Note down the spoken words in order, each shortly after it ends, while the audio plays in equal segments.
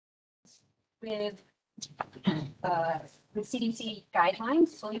with the CDC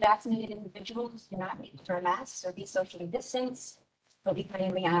guidelines. Fully vaccinated individuals do not need to wear masks or be socially distanced. But we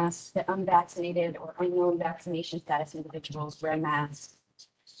kindly ask that unvaccinated or unknown vaccination status individuals wear masks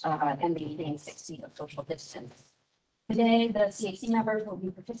and maintain 6 feet of social distance. Today, the CAC members will be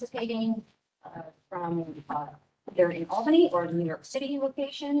participating from either in Albany or the New York City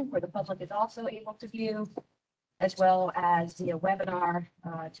location, where the public is also able to view, as well as via webinar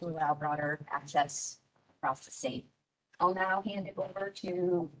to allow broader access across the state. I'll now hand it over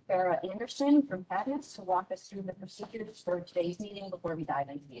to Farah Anderson from Cadmus to walk us through the procedures for today's meeting before we dive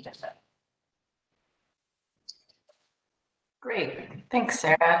into the agenda. Great, thanks,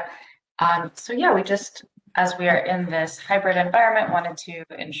 Sarah. So yeah, we just, as we are in this hybrid environment, wanted to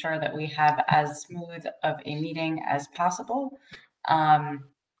ensure that we have as smooth of a meeting as possible.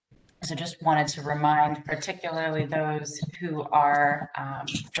 So just wanted to remind particularly those who are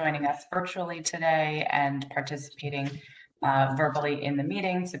joining us virtually today and participating verbally in the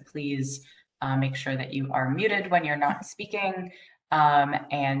meeting to please make sure that you are muted when you're not speaking,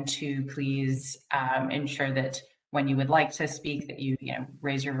 and to please ensure that when you would like to speak that you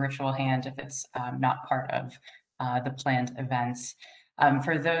raise your virtual hand if it's not part of the planned events.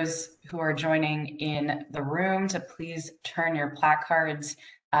 For those who are joining in the room, to please turn your placards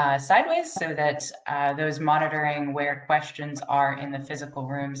sideways so that those monitoring where questions are in the physical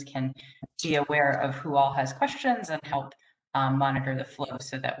rooms can be aware of who all has questions and help monitor the flow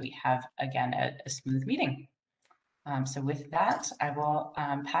so that we have, again, a smooth meeting. So with that, I will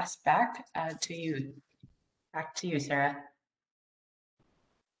pass back to you. Back to you, Sarah.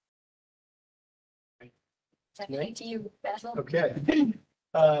 Back to you, Basil. Okay.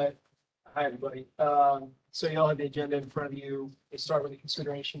 Hi, everybody. So you all have the agenda in front of you. We start with the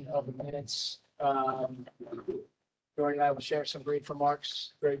consideration of the minutes. Dory and I will share some brief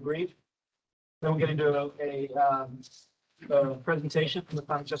remarks, very brief. Then we'll get into a presentation from the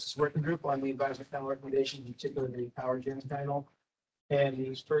Climate Justice Working Group on the advisory panel recommendations, in particular the Power Gen panel. And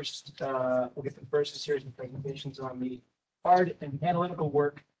these first, we'll get the first series of presentations on the hard and analytical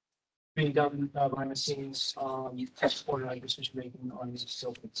work being done behind the scenes on supporting decision making on this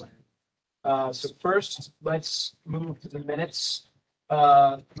SILPA plan. So first, let's move to the minutes.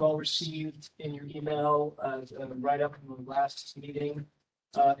 You all received in your email a write-up from the last meeting.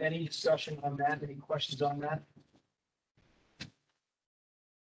 Any discussion on that? Any questions on that?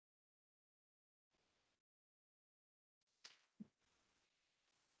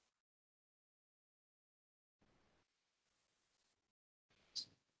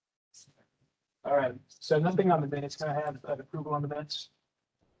 All right, so nothing on the minutes. Can I have an approval on the minutes?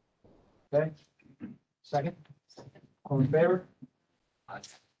 Okay, second. All in favor?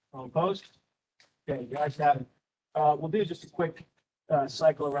 All opposed? Okay, you guys have it. We'll do just a quick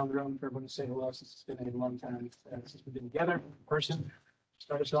cycle around the room for everyone to say hello, since it's been a long time since we've been together in person.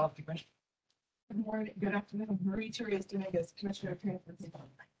 Start us off, Commissioner. Good morning, good afternoon. Marie Therese Dominguez, Commissioner of Transportation.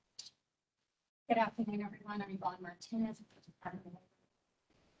 Good afternoon, everyone. I'm Yvonne Martinez.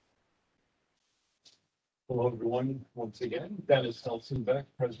 Hello, everyone. Once again, Dennis Helsenbeck,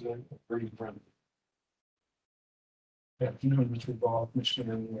 President of Green Friend. Good afternoon, Mr. Ball,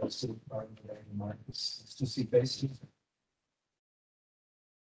 Commissioner of the City Department of Marcus. Nice to see faces.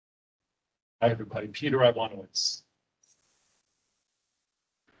 Hi, everybody. Peter Iwanowitz.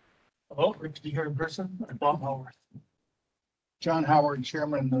 Hello, great to be here in person. I'm Bob Howard. John Howard,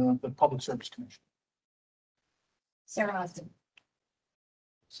 Chairman of the Public Service Commission. Sarah Austin.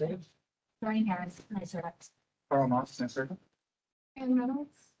 Save. Doreen Harris, NYSERDA. Carl Moss, Senator. And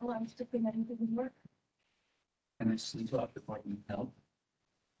Reynolds, allows to bring that into the work. And it's the Department of Health.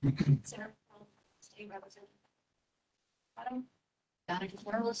 Sarah, State Representative. Adam. Donna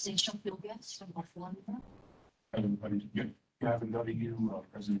DeForlo, Station Field Guest from Buffalo. Everybody, Gavin W.,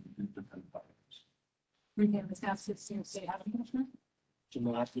 President of the Independent Fighters. Renee Wisconsin, State Housing Commissioner. Jim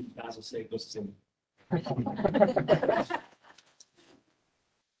Lasky, Basel State, goes to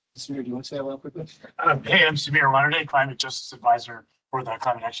Samir, do you want to say hello quickly? Hey, I'm Samir Leonard, Climate Justice Advisor for the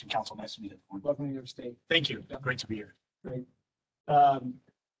Climate Action Council. Nice to meet you. Welcome to New York State. Thank you. Great to be here. Great. Well,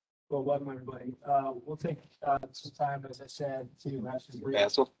 welcome, everybody. We'll take some time, as I said, to have some brief.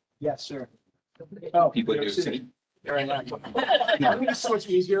 Basil, Yes, sir. Oh, people New in York New York City. Very nice. I think it's so much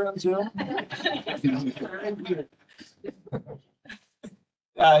easier on Zoom. In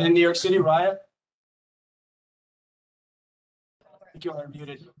New York City, Raya. I think you're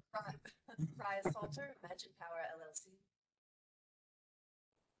muted. Raya Salter, Imagine Power LLC.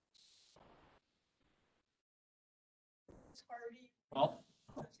 Well,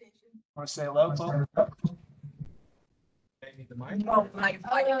 want to say hello, Paul? Oh, my.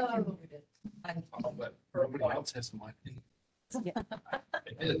 But everybody else has some idea. I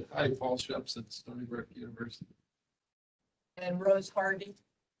did. I fall shops at Stony Brook University. And Rose Hardy,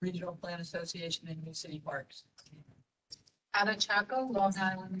 Regional Plan Association in New City Parks. Ada Chaco, Long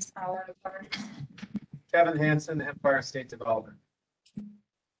Island Power Authority. Kevin Hansen, Empire State Development.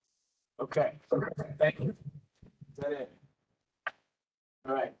 Okay, thank you. Is that it?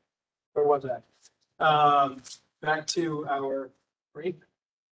 All right, where was that? Back to our brief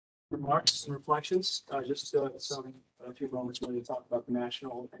remarks and reflections, just a few moments when we talk about the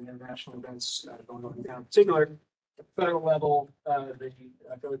national and international events going on down. In particular, at the federal level, the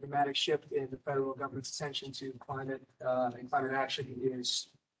fairly dramatic shift in the federal government's attention to climate and climate action is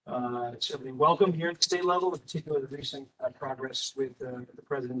certainly welcome here at the state level, in particular the recent progress with the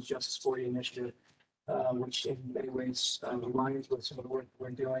President's Justice 40 initiative, which in many ways aligns with some of the work we're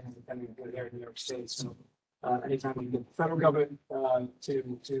doing independently here in New York State. So anytime we get the federal government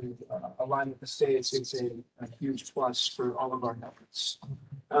to align with the states, it's a huge plus for all of our efforts.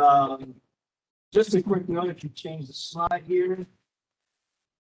 Just a quick note, if you change the slide here.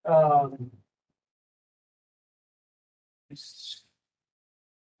 A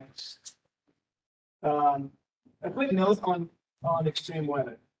quick note on extreme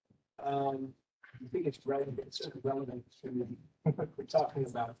weather. I think it's relevant, it's sort of relevant to what we're talking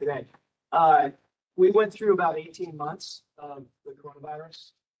about today. We went through about 18 months of the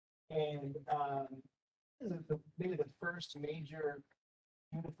coronavirus, and maybe the first major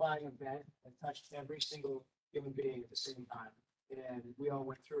unifying event that touched every single human being at the same time. And we all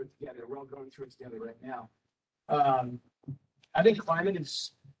went through it together. We're all going through it together right now. I think climate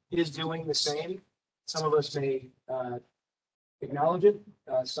is doing the same. Some of us may acknowledge it,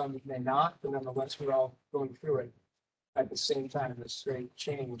 some may not, but nonetheless, we're all going through it at the same time. This great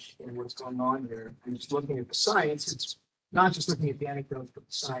change in what's going on here. And just looking at the science, it's not just looking at the anecdotes, but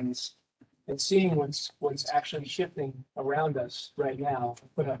the science and seeing what's actually shifting around us right now. I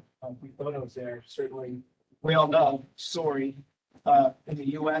put up a few photos there. Certainly, we all know, sorry, in the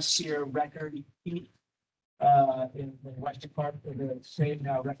U.S. here, record heat. In the western part of the state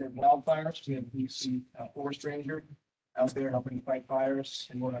now, record wildfires. We have BC Forest Ranger out there helping fight fires,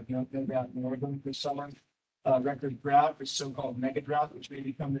 and we'll have no doubt in Oregon this summer. Record drought, this so-called mega drought, which may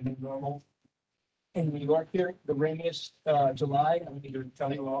become the new normal. In New York here, the rainiest July, I don't need to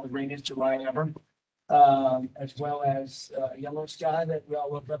tell you all, the rainiest July ever, as well as yellow sky that we all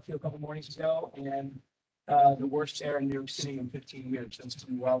woke up to a couple mornings ago, and the worst air in New York City in 15 years since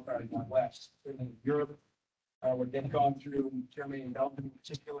the wildfires out west. In Europe, where they've gone through Germany and Belgium in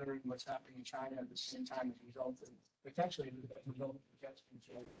particular, and what's happening in China at the same time as a result of potentially as a result of the jet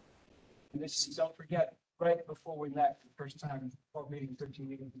control. And this is, don't forget, right before we met the first time, 12 meetings, 13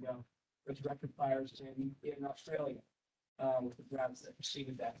 meetings ago, there's record fires in Australia with the droughts that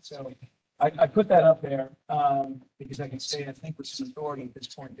preceded that. So I put that up there because I can say, I think with some authority at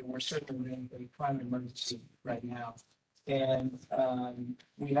this point, that we're certainly in a climate emergency right now. And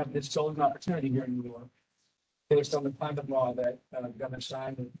we have this golden opportunity here in New York, based on the climate law that Governor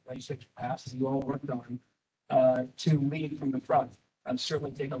signed and legislature passed, and you all worked on, to lead from the front. And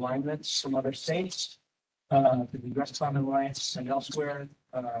certainly take alignments from other states, to the U.S. Climate Alliance and elsewhere.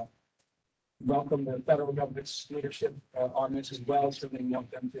 Welcome the federal government's leadership on this as well. Certainly want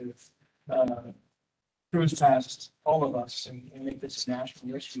them to cruise past all of us and make this a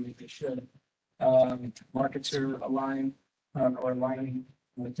national issue if they should. Markets are aligned or aligning.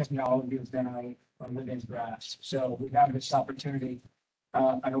 The technology is now within grasp. So we have this opportunity.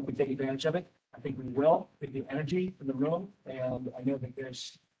 I hope we take advantage of it. I think we will with the energy in the room, and I know that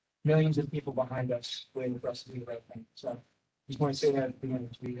there's millions of people behind us waiting for us to do the right thing. So just want to say that at the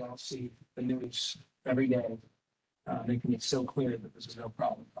end, we all see the news every day, making it so clear that this is no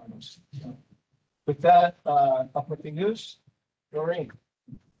problem for us. So with that, uplifting news, Doreen.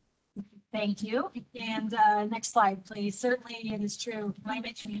 Thank you. And next slide, please. Certainly it is true.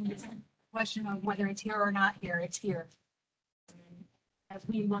 Climate change isn't a question of whether it's here or not here. It's here. As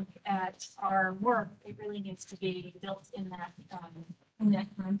we look at our work, it really needs to be built in that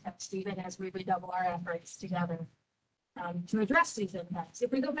context, even as we redouble our efforts together to address these impacts.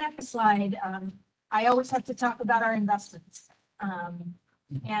 If we go back a slide, I always have to talk about our investments.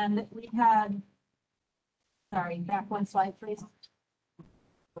 And we had, sorry, back one slide, please.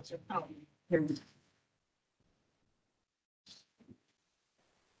 Oh, here.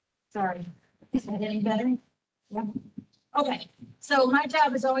 Sorry, is that any better? Yeah. Okay, so my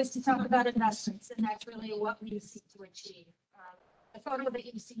job is always to talk about investments, and that's really what we seek to achieve. The photo that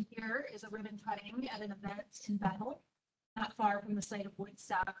you see here is a ribbon cutting at an event in Bethel, not far from the site of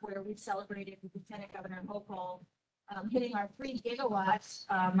Woodstock, where we've celebrated with Lieutenant Governor Hochul hitting our 3 gigawatts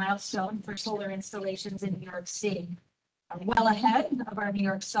milestone for solar installations in New York City. Well ahead of our New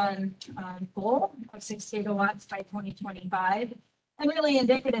York Sun goal of 6 gigawatts by 2025, and really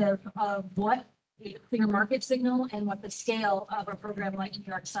indicative of what a clear market signal and what the scale of a program like New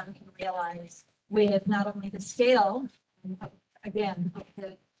York Sun can realize, with not only the scale, again, of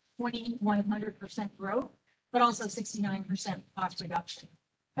the 2,100% growth, but also 69% cost reduction.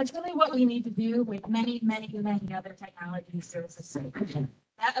 That's really what we need to do with many, many, many other technology services.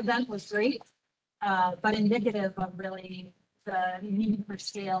 That event was great, but indicative of really the need for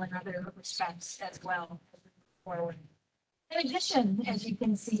scale in other respects as well as we move forward. In addition, as you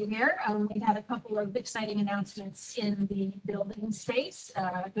can see here, we had a couple of exciting announcements in the building space.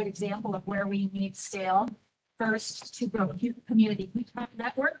 A good example of where we need scale. First, to grow community heat pump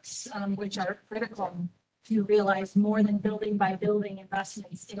networks, which are critical to realize more than building by building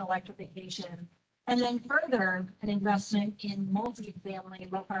investments in electrification. And then further, an investment in multi-family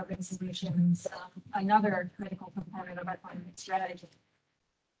low carbon solutions, another critical component of our climate strategy.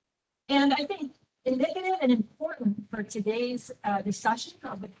 And I think indicative and important for today's discussion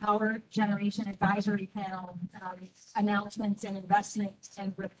of the Power Generation Advisory Panel announcements and investments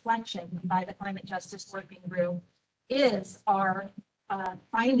and reflection by the Climate Justice Working Group is our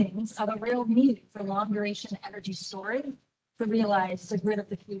findings of a real need for long duration energy storage to realize the grid of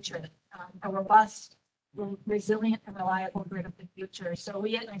the future, a robust, resilient, and reliable grid of the future. So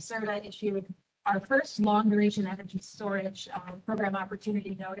we at NYSERDA issued our first long duration energy storage program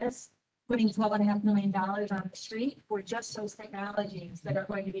opportunity notice, putting $12.5 million on the street for just those technologies that are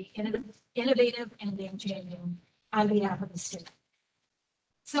going to be innovative and game changing on behalf of the state.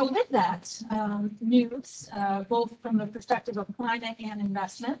 So with that news, both from the perspective of climate and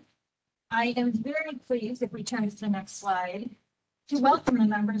investment, I am very pleased, if we turn to the next slide, to welcome the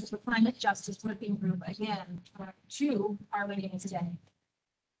members of the Climate Justice Working Group again to our meeting today.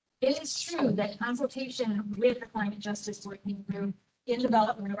 It is true that consultation with the Climate Justice Working Group in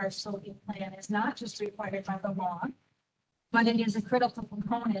development of our scoping plan is not just required by the law, but it is a critical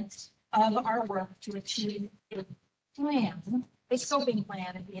component of our work to achieve a plan, a scoping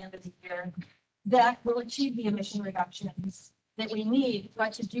plan at the end of the year that will achieve the emission reductions that we need,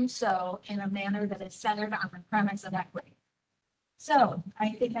 but to do so in a manner that is centered on the premise of equity. So I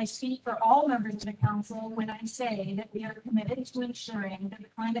think I speak for all members of the council when I say that we are committed to ensuring that the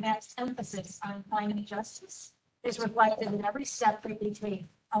Climate Act's emphasis on climate justice is reflected in every step that we take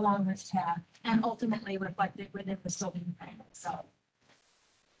along this path and ultimately reflected within the scoping plan itself.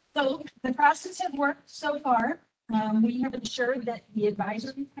 So the process has worked so far. We have ensured that the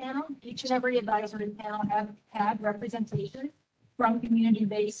advisory panel, each and every advisory panel, have had representation from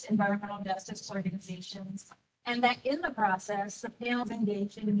community-based environmental justice organizations, and that in the process, the panels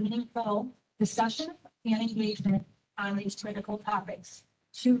engaged in meaningful discussion and engagement on these critical topics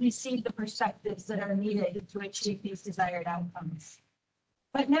to receive the perspectives that are needed to achieve these desired outcomes.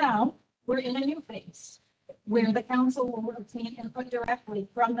 But now we're in a new phase where the council will obtain input directly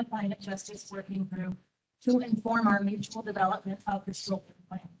from the Climate Justice Working Group to inform our mutual development of the scoping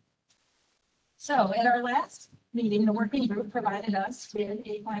plan. So at our last meeting, the working group provided us with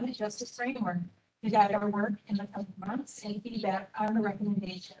a climate justice framework to guide our work in the coming months and feedback on the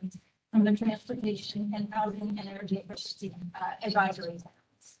recommendations from the Transportation and Housing and Energy Efficiency Advisory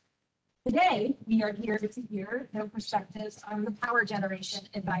Panels. Today, we are here to hear their perspectives on the Power Generation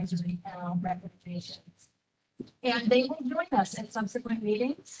Advisory Panel recommendations. And they will join us at subsequent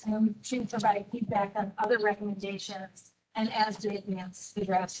meetings to provide feedback on other recommendations and as they advance the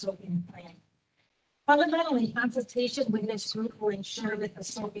draft scoping plan. Fundamentally, consultation with this group will ensure that the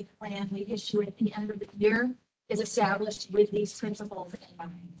scoping plan we issue at the end of the year is established with these principles in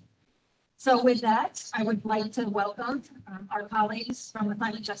mind. So with that, I would like to welcome our colleagues from the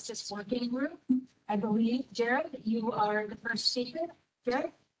Climate Justice Working Group. I believe, Jared, you are the first speaker.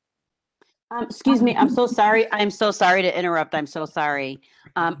 Jared? Excuse me, I'm so sorry. I'm so sorry to interrupt. I'm so sorry.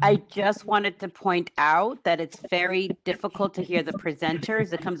 I just wanted to point out that it's very difficult to hear the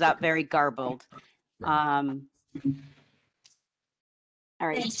presenters. It comes out very garbled. All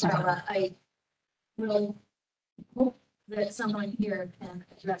right. Thanks, Carla. I will hope that someone here can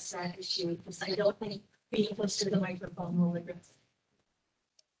address that issue, because I don't think being close to the microphone will address it.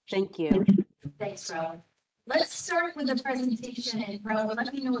 Thank you. Thanks, Carla. Let's start with the presentation, and Carla,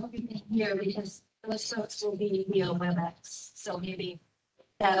 let me know if you can hear, because those folks will be via WebEx, so maybe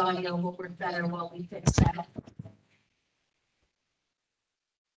that audio will work better while we fix that.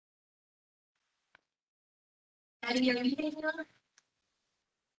 Abby, are you hearing now?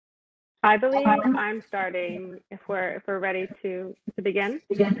 I believe I'm starting if we're ready to begin.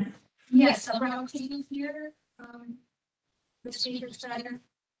 Yes, around can you hear The speaker side.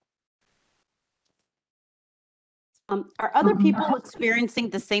 Are other people experiencing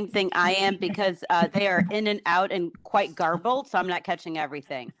the same thing I am because they are in and out and quite garbled, so I'm not catching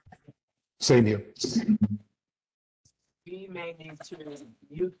everything. Same here. We may need to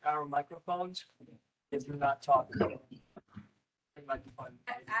mute our microphones if you're not talking. Microphone.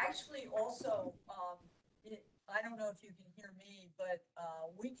 Actually, also, I don't know if you can hear me, but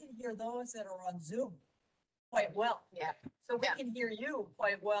we can hear those that are on Zoom quite well. Yeah. So we can hear you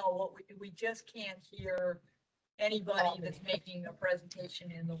quite well. What we just can't hear anybody that's making a presentation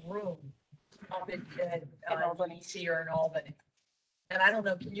in the room up at DC or in Albany. And I don't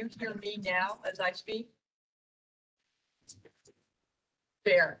know, can you hear me now as I speak?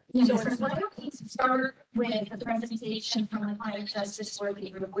 Fair. Yeah, so why don't we start with the presentation from the Climate Justice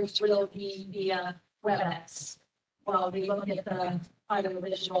Working Group, which will be via WebEx, while we look at the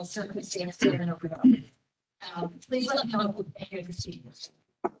audiovisual circumstances and overall. Please let me know if you can hear the speakers.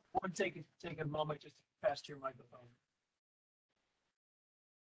 Would take a moment just to pass your microphone.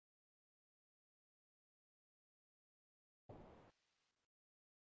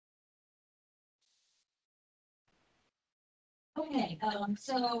 Okay,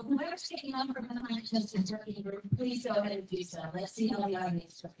 so whoever's taking on from the Climate Justice Working Group, please go ahead and do so. Let's see how the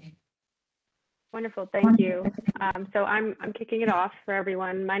audience is working. Wonderful, thank you. So I'm kicking it off for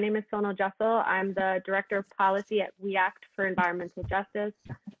everyone. My name is Sonal Jessel. I'm the Director of Policy at We Act for Environmental Justice.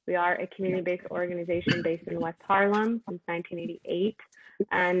 We are a community-based organization based in West Harlem since 1988.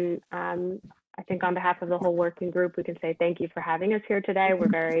 And I think on behalf of the whole working group, we can say thank you for having us here today. We're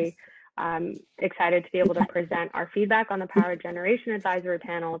very excited to be able to present our feedback on the Power Generation Advisory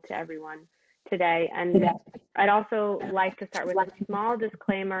Panel to everyone today. And I'd also like to start with a small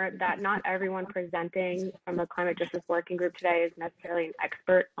disclaimer that not everyone presenting from the Climate Justice Working Group today is necessarily an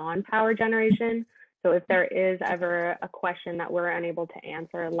expert on power generation. So if there is ever a question that we're unable to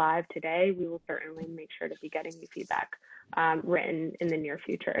answer live today, we will certainly make sure to be getting you feedback written in the near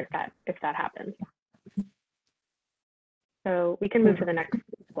future if that happens. So we can move to the next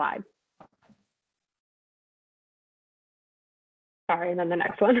slide. Sorry, and then the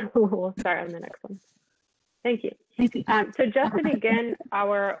next one. We'll start on the next one. Thank you. So just to begin,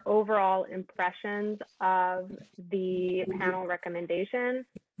 our overall impressions of the panel recommendations,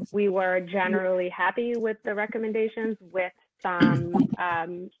 we were generally happy with the recommendations with some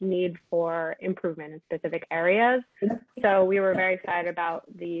need for improvement in specific areas. So we were very excited about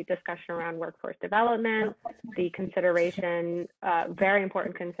the discussion around workforce development, the consideration, very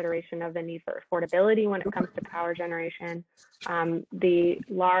important consideration of the need for affordability when it comes to power generation, the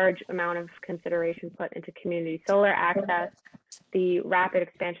large amount of consideration put into community solar access, the rapid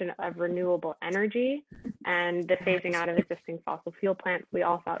expansion of renewable energy, and the phasing out of existing fossil fuel plants. We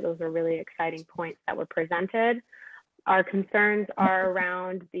all thought those were really exciting points that were presented. Our concerns are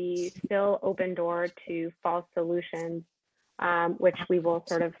around the still open door to false solutions, which we will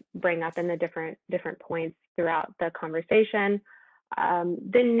sort of bring up in the different points throughout the conversation.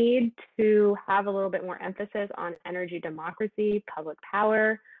 The need to have a little bit more emphasis on energy democracy, public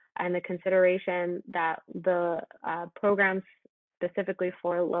power, and the consideration that the programs specifically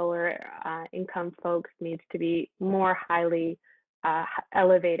for lower income folks needs to be more highly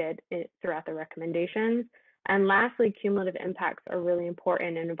elevated throughout the recommendations. And lastly, cumulative impacts are really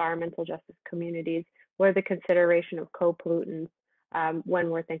important in environmental justice communities, where the consideration of co-pollutants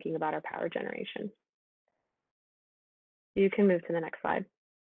when we're thinking about our power generation. You can move to the next slide.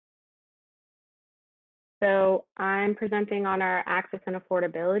 So I'm presenting on our access and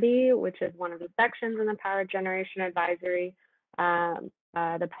affordability, which is one of the sections in the Power Generation Advisory,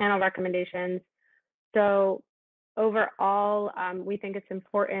 the panel recommendations. So overall, we think it's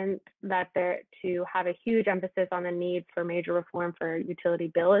important that to have a huge emphasis on the need for major reform for utility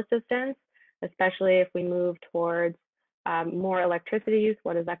bill assistance, especially if we move towards more electricity use.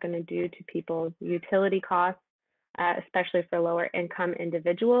 What is that going to do to people's utility costs, especially for lower income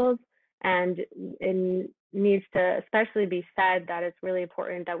individuals? And it needs to especially be said that it's really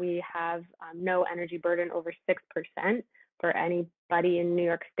important that we have no energy burden over 6% for anybody in New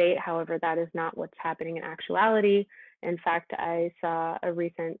York State. However, that is not what's happening in actuality. In fact, I saw a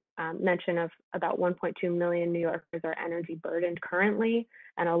recent mention of about 1.2 million New Yorkers are energy burdened currently.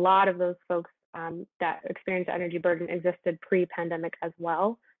 And a lot of those folks that experience energy burden existed pre-pandemic as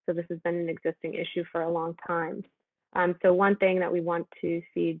well. So this has been an existing issue for a long time. So one thing that we want to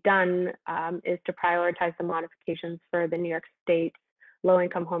see done is to prioritize the modifications for the New York State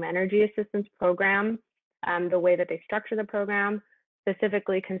Low-Income Home Energy Assistance Program, the way that they structure the program,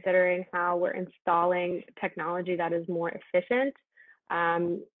 specifically considering how we're installing technology that is more efficient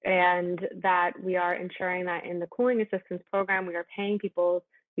and that we are ensuring that in the cooling assistance program, we are paying people's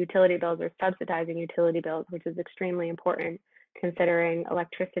utility bills or subsidizing utility bills, which is extremely important considering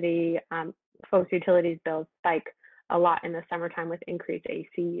electricity, folks' utilities bills spike a lot in the summertime with increased AC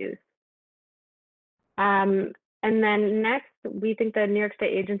use. And then next, we think the New York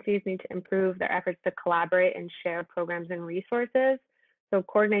State agencies need to improve their efforts to collaborate and share programs and resources. So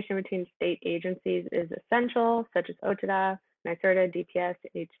coordination between state agencies is essential, such as OTDA, NYSERDA, DPS,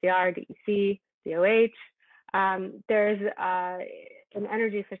 HDR, DEC, DOH. There's an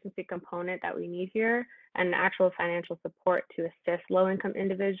energy efficiency component that we need here and actual financial support to assist low-income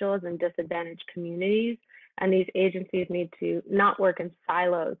individuals and disadvantaged communities. And these agencies need to not work in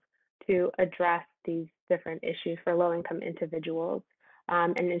silos to address these different issues for low-income individuals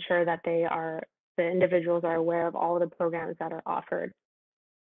and ensure that the individuals are aware of all of the programs that are offered.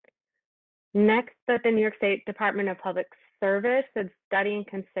 Next, that the New York State Department of Public Service should study and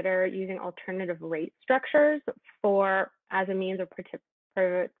consider using alternative rate structures as a means of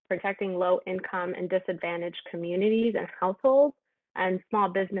protecting low-income and disadvantaged communities and households and small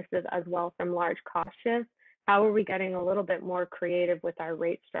businesses as well from large cost shifts. How are we getting a little bit more creative with our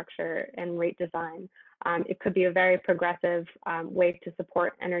rate structure and rate design? It could be a very progressive way to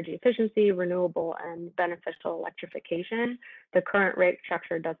support energy efficiency, renewable, and beneficial electrification. The current rate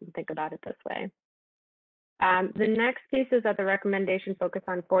structure doesn't think about it this way. The next piece is that the recommendation focus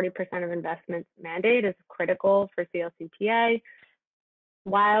on 40% of investments mandate is critical for CLCPA.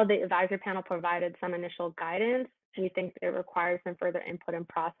 While the advisor panel provided some initial guidance, we think it requires some further input and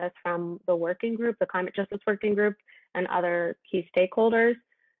process from the working group, the Climate Justice Working Group, and other key stakeholders.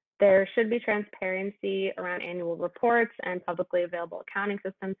 There should be transparency around annual reports and publicly available accounting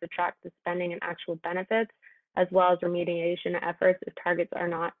systems to track the spending and actual benefits, as well as remediation efforts if targets are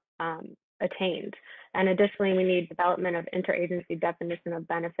not attained. And additionally, we need development of interagency definition of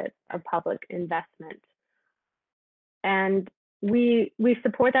benefits of public investment. And we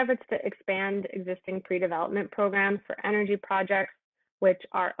support efforts to expand existing pre-development programs for energy projects, which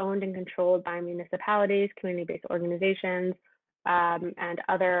are owned and controlled by municipalities, community-based organizations, and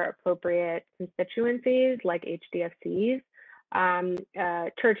other appropriate constituencies like HDFCs,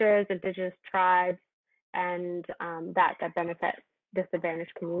 churches, indigenous tribes, and that benefit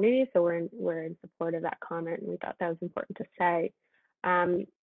disadvantaged communities. So we're in support of that comment, and we thought that was important to say.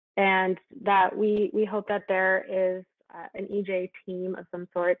 And that we hope that there is an EJ team of some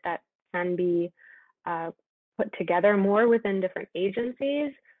sort that can be put together more within different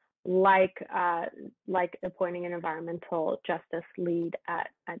agencies, like appointing an environmental justice lead at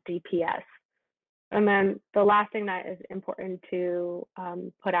DPS. And then the last thing that is important to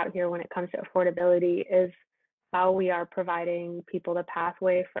put out here when it comes to affordability is how we are providing people the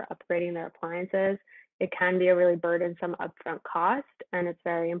pathway for upgrading their appliances. It can be a really burdensome upfront cost, and it's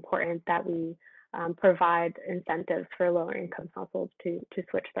very important that we provide incentives for lower income households to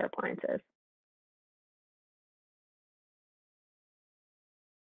switch their appliances.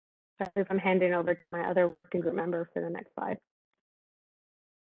 If I'm handing over to my other working group member for the next slide.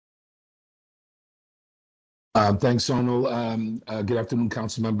 Thanks, Sonal. Good afternoon,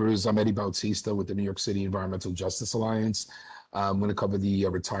 council members. I'm Eddie Bautista with the New York City Environmental Justice Alliance. I'm going to cover the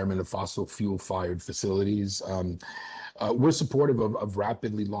retirement of fossil fuel-fired facilities. We're supportive of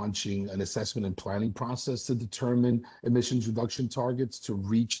rapidly launching an assessment and planning process to determine emissions reduction targets to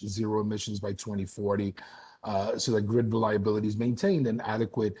reach zero emissions by 2040, so that grid reliability is maintained and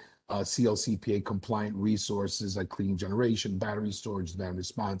adequate CLCPA compliant resources like clean generation, battery storage, demand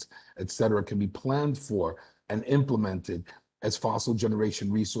response, et cetera, can be planned for and implemented as fossil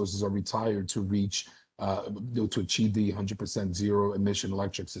generation resources are retired to reach to achieve the 100% zero emission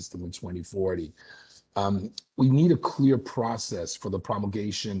electric system in 2040. We need a clear process for the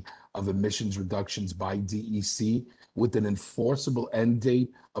promulgation of emissions reductions by DEC with an enforceable end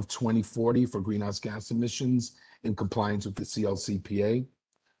date of 2040 for greenhouse gas emissions in compliance with the CLCPA.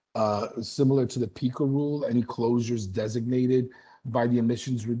 Similar to the PICA rule, any closures designated by the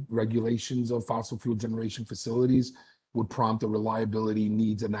emissions regulations of fossil fuel generation facilities would prompt a reliability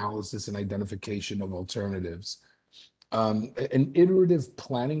needs analysis and identification of alternatives. An iterative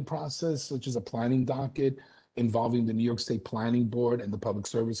planning process, such as a planning docket involving the New York State Planning Board and the Public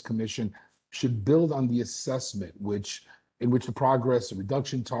Service Commission, should build on the assessment in which the progress, the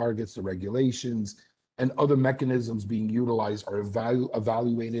reduction targets, the regulations, and other mechanisms being utilized are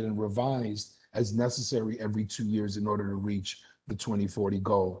evaluated and revised as necessary every 2 years in order to reach the 2040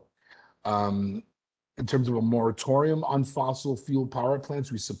 goal. In terms of a moratorium on fossil fuel power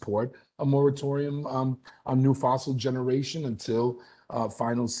plants, we support a moratorium on new fossil generation until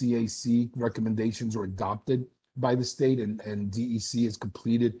final CAC recommendations are adopted by the state, and DEC has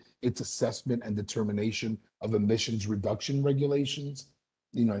completed its assessment and determination of emissions reduction regulations,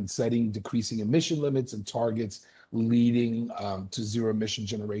 and setting decreasing emission limits and targets leading to zero emission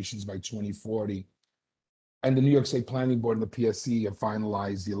generations by 2040. And the New York State Planning Board and the PSC have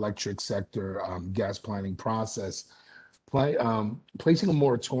finalized the electric sector gas planning process, placing a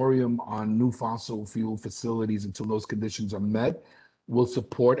moratorium on new fossil fuel facilities until those conditions are met will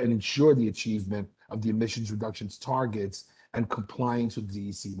support and ensure the achievement of the emissions reductions targets and compliance with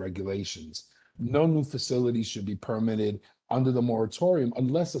DEC regulations. No new facilities should be permitted under the moratorium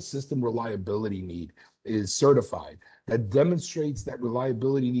unless a system reliability need is certified that demonstrates that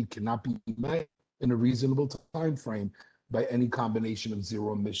reliability need cannot be met in a reasonable time frame by any combination of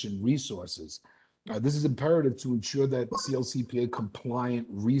zero emission resources. This is imperative to ensure that CLCPA compliant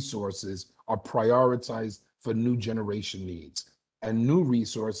resources are prioritized for new generation needs, and new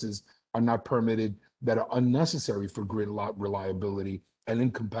resources are not permitted that are unnecessary for grid reliability and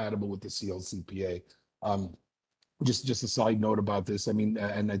incompatible with the CLCPA. Just a side note about this. I mean,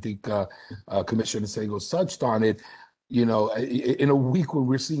 and I think Commissioner Sagos touched on it. In a week where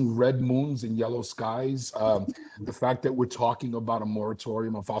we're seeing red moons and yellow skies, the fact that we're talking about a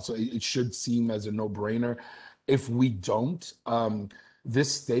moratorium on fossil, it should seem as a no-brainer. If we don't,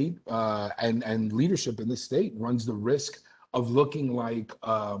 this state and leadership in this state runs the risk of looking like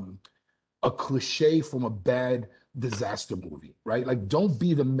a cliche from a bad disaster movie, right? Like, don't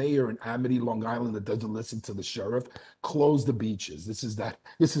be the mayor in Amity, Long Island that doesn't listen to the sheriff. Close the beaches. This is that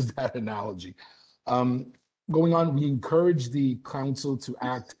analogy. Going on, we encourage the council to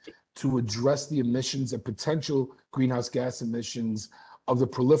act to address the emissions and potential greenhouse gas emissions of the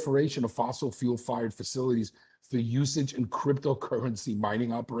proliferation of fossil fuel fired facilities for usage in cryptocurrency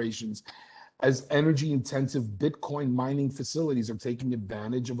mining operations, as energy intensive Bitcoin mining facilities are taking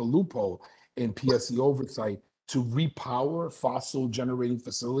advantage of a loophole in PSC oversight to repower fossil generating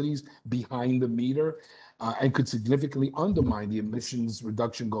facilities behind the meter and could significantly undermine the emissions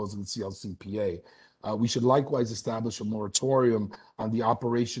reduction goals of the CLCPA. We should likewise establish a moratorium on the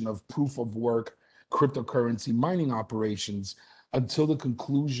operation of proof of work cryptocurrency mining operations until the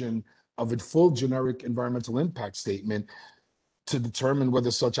conclusion of a full generic environmental impact statement to determine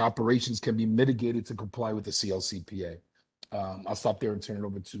whether such operations can be mitigated to comply with the CLCPA. I'll stop there and turn it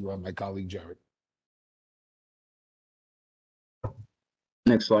over to my colleague, Jared.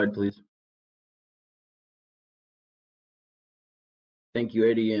 Next slide, please. Thank you,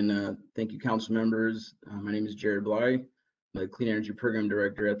 Eddie, and thank you, council members. My name is Jared Bly. I'm the Clean Energy Program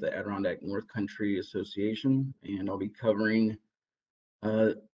Director at the Adirondack North Country Association, and I'll be covering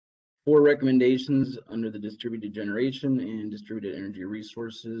 4 recommendations under the distributed generation and distributed energy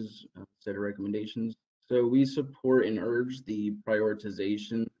resources set of recommendations. So we support and urge the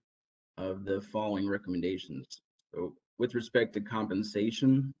prioritization of the following recommendations. So with respect to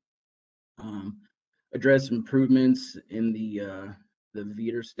compensation, address improvements in the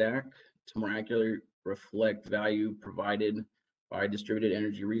VETR stack to more accurately reflect value provided by distributed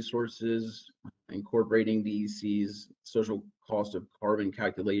energy resources, incorporating DEC's social cost of carbon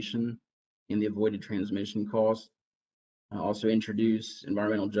calculation in the avoided transmission cost. Also introduce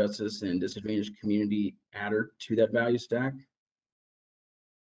environmental justice and disadvantaged community adder to that value stack.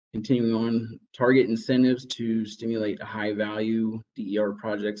 Continuing on, target incentives to stimulate high value DER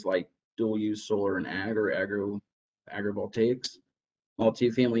projects like dual use solar and ag or agrivoltaics,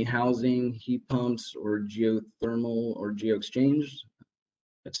 multifamily housing, heat pumps, or geothermal or geoexchange,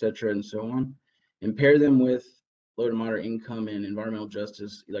 etc., and so on. And pair them with low to moderate income and environmental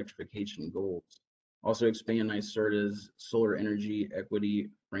justice electrification goals. Also expand NYSERDA's solar energy equity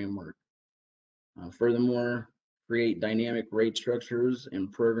framework. Furthermore, create dynamic rate structures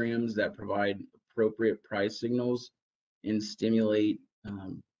and programs that provide appropriate price signals and stimulate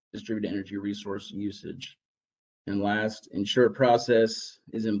distributed energy resource usage. And last, ensure a process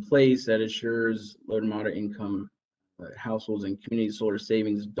is in place that assures low to moderate income households and community solar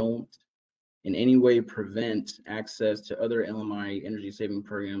savings don't in any way prevent access to other LMI energy saving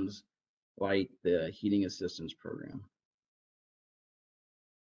programs like the Heating Assistance Program.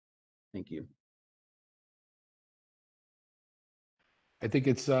 Thank you. I think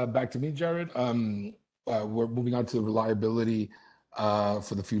it's back to me, Jared. We're moving on to reliability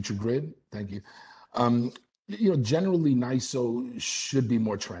for the future grid. Thank you. Generally, NYSO should be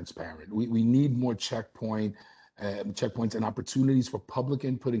more transparent. We need more checkpoints and opportunities for public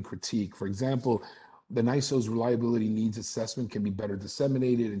input and critique. For example, the NYSO's reliability needs assessment can be better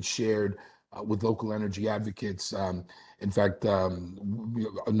disseminated and shared with local energy advocates. In fact, a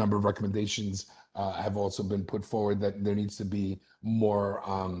number of recommendations have also been put forward that there needs to be more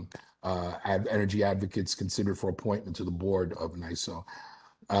energy advocates considered for appointment to the board of NYSO.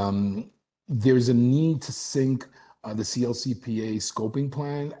 There's a need to sync the CLCPA scoping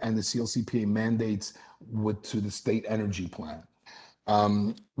plan and the CLCPA mandates to the state energy plan.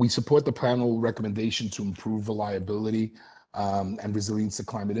 We support the panel recommendation to improve reliability and resilience to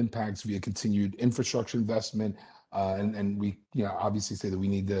climate impacts via continued infrastructure investment. And we, obviously say that we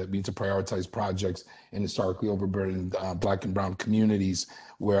need to prioritize projects in historically overburdened Black and Brown communities,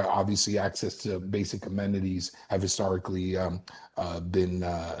 where obviously access to basic amenities have historically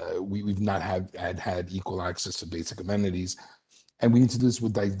we've not had equal access to basic amenities. And we need to do this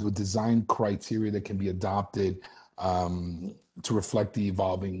with design criteria that can be adopted to reflect the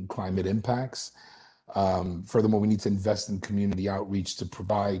evolving climate impacts. Furthermore, we need to invest in community outreach to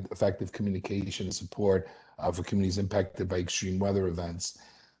provide effective communication and support for communities impacted by extreme weather events.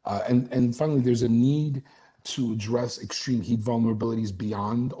 And finally, there's a need to address extreme heat vulnerabilities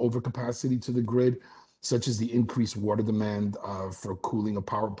beyond overcapacity to the grid, such as the increased water demand for cooling of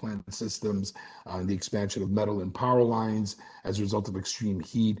power plant systems, the expansion of metal and power lines as a result of extreme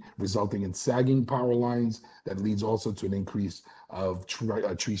heat, resulting in sagging power lines that leads also to an increase of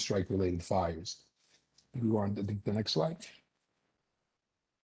tree strike related fires. We go on to the next slide.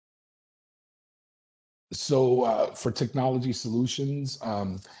 So for technology solutions,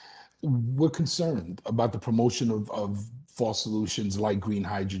 we're concerned about the promotion of false solutions like green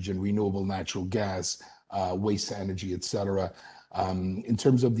hydrogen, renewable natural gas, waste to energy, et cetera. In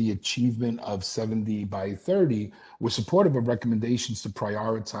terms of the achievement of 70 by 30, we're supportive of recommendations to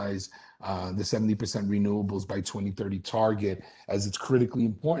prioritize the 70% renewables by 2030 target, as it's critically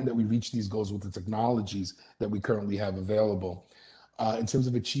important that we reach these goals with the technologies that we currently have available. In terms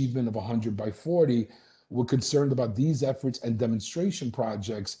of achievement of 100 by 40, we're concerned about these efforts and demonstration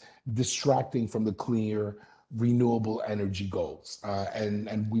projects distracting from the clear renewable energy goals.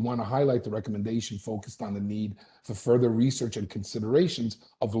 And we want to highlight the recommendation focused on the need for further research and considerations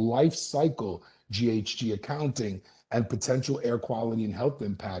of life cycle GHG accounting and potential air quality and health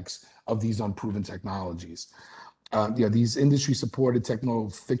impacts of these unproven technologies. These industry-supported techno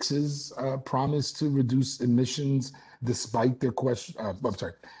fixes promise to reduce emissions despite their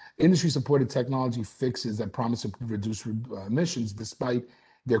industry-supported technology fixes that promise to reduce emissions despite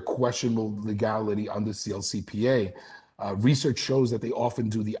their questionable legality under CLCPA. Research shows that they often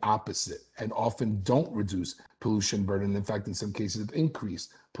do the opposite and often don't reduce pollution burden. In fact, in some cases, have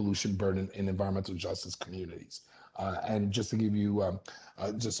increased pollution burden in environmental justice communities. And just to give you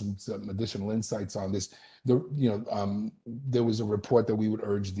just some additional insights on this, there was a report that we would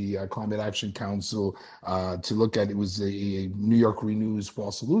urge the Climate Action Council to look at. It was a New York Renews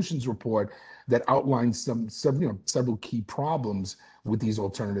Fall Solutions report that outlined several key problems with these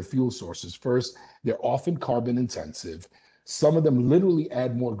alternative fuel sources. First, they're often carbon intensive. Some of them literally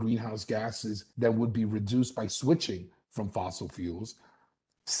add more greenhouse gases that would be reduced by switching from fossil fuels.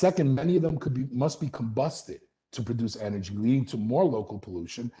 Second, many of them must be combusted to produce energy, leading to more local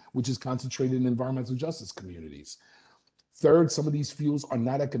pollution, which is concentrated in environmental justice communities. Third, some of these fuels are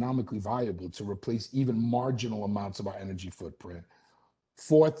not economically viable to replace even marginal amounts of our energy footprint.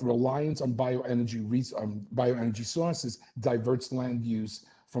 Fourth, reliance on bioenergy sources diverts land use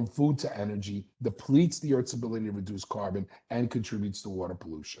from food to energy, depletes the Earth's ability to reduce carbon, and contributes to water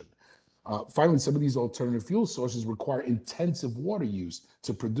pollution. Finally, some of these alternative fuel sources require intensive water use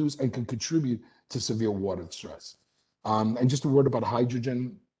to produce and can contribute to severe water stress. And just a word about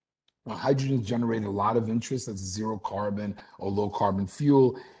hydrogen. Hydrogen is generating a lot of interest as a zero carbon or low carbon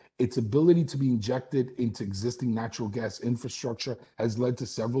fuel. Its ability to be injected into existing natural gas infrastructure has led to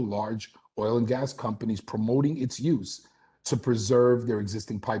several large oil and gas companies promoting its use to preserve their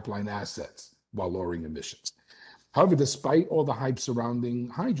existing pipeline assets while lowering emissions. However, despite all the hype surrounding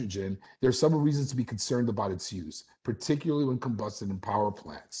hydrogen, there are several reasons to be concerned about its use, particularly when combusted in power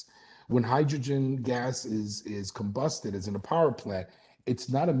plants. When hydrogen gas is combusted as in a power plant, it's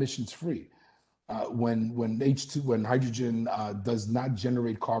not emissions free. When hydrogen does not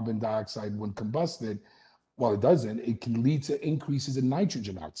generate carbon dioxide when combusted, well, it doesn't, it can lead to increases in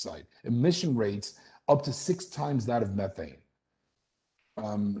nitrogen oxide, emission rates up to 6 times that of methane.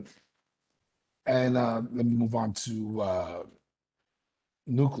 Let me move on to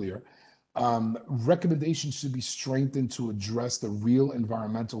nuclear. Recommendations should be strengthened to address the real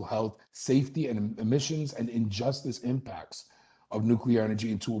environmental health, safety, and emissions and injustice impacts of nuclear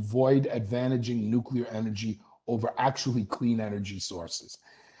energy, and to avoid advantaging nuclear energy over actually clean energy sources.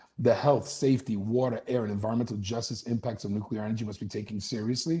 The health, safety, water, air, and environmental justice impacts of nuclear energy must be taken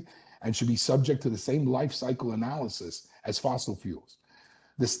seriously and should be subject to the same life cycle analysis as fossil fuels.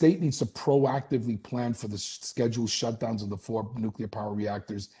 The state needs to proactively plan for the scheduled shutdowns of the 4 nuclear power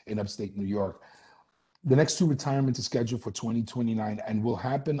reactors in upstate New York. The next 2 retirements are scheduled for 2029 and will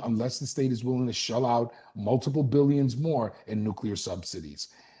happen unless the state is willing to shell out multiple billions more in nuclear subsidies.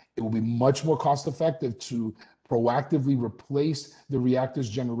 It will be much more cost effective to proactively replace the reactor's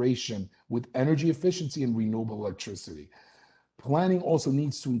generation with energy efficiency and renewable electricity. Planning also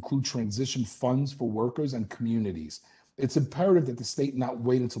needs to include transition funds for workers and communities. It's imperative that the state not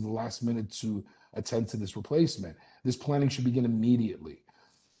wait until the last minute to attend to this replacement. This planning should begin immediately.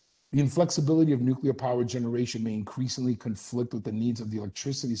 The inflexibility of nuclear power generation may increasingly conflict with the needs of the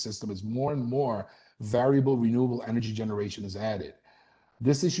electricity system as more and more variable renewable energy generation is added.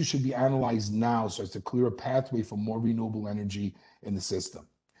 This issue should be analyzed now so as to clear a pathway for more renewable energy in the system.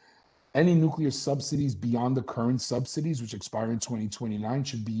 Any nuclear subsidies beyond the current subsidies, which expire in 2029,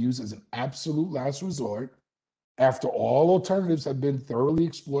 should be used as an absolute last resort after all alternatives have been thoroughly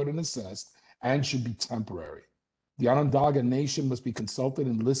explored and assessed, and should be temporary. The Onondaga Nation must be consulted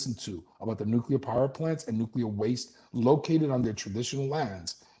and listened to about the nuclear power plants and nuclear waste located on their traditional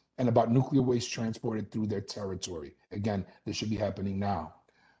lands, and about nuclear waste transported through their territory. Again, this should be happening now.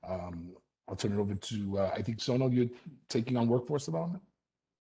 I'll turn it over to, I think, Sonal, you're taking on workforce development?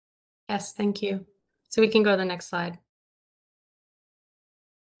 Yes, thank you. So we can go to the next slide.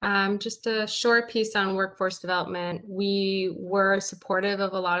 Just a short piece on workforce development. We were supportive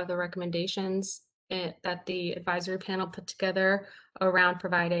of a lot of the recommendations that the advisory panel put together around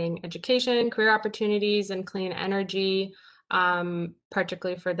providing education, career opportunities, and clean energy,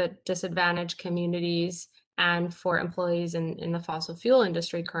 particularly for the disadvantaged communities and for employees in the fossil fuel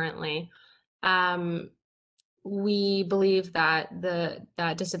industry currently. We believe that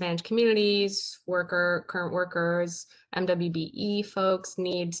that disadvantaged communities, current workers, MWBE folks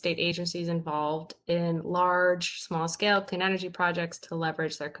need state agencies involved in large, small-scale clean energy projects to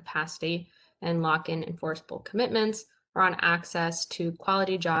leverage their capacity and lock in enforceable commitments around access to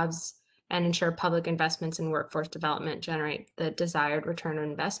quality jobs and ensure public investments in workforce development generate the desired return on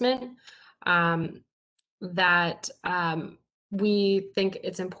investment. We think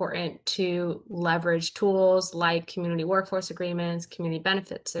it's important to leverage tools like community workforce agreements, community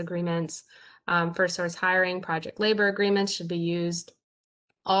benefits agreements, first source hiring, project labor agreements should be used,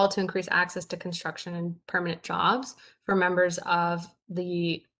 all to increase access to construction and permanent jobs for members of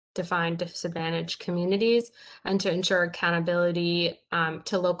the defined disadvantaged communities, and to ensure accountability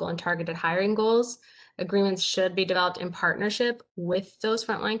to local and targeted hiring goals. Agreements should be developed in partnership with those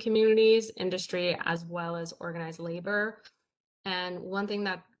frontline communities, industry, as well as organized labor. And one thing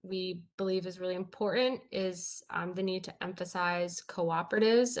that we believe is really important is the need to emphasize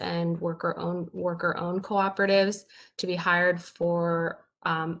cooperatives and worker-owned cooperatives to be hired for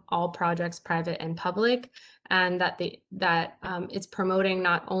all projects, private and public, and that it's promoting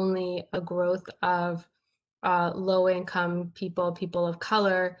not only a growth of low-income people of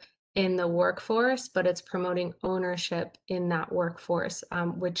color in the workforce, but it's promoting ownership in that workforce,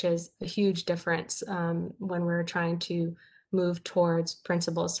 which is a huge difference when we're trying to move towards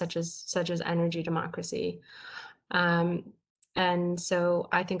principles such as energy democracy. And so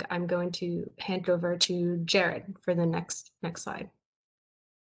I think I'm going to hand over to Jared for the next slide.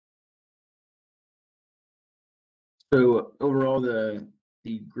 So overall, the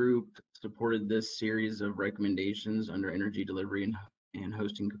group supported this series of recommendations under energy delivery and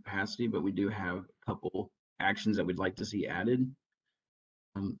hosting capacity, but we do have a couple actions that we'd like to see added.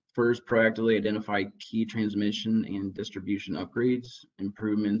 First, proactively identify key transmission and distribution upgrades,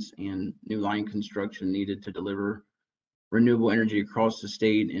 improvements, and new line construction needed to deliver renewable energy across the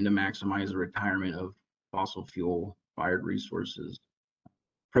state and to maximize the retirement of fossil fuel fired resources.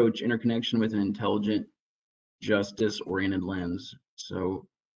 Approach interconnection with an intelligent, justice-oriented lens. So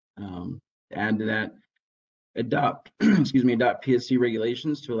to add to that, adopt PSC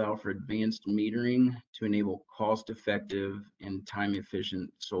regulations to allow for advanced metering to enable cost-effective and time-efficient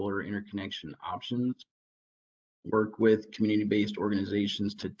solar interconnection options. Work with community-based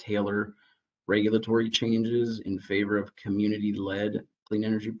organizations to tailor regulatory changes in favor of community-led clean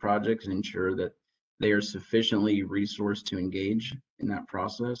energy projects and ensure that they are sufficiently resourced to engage in that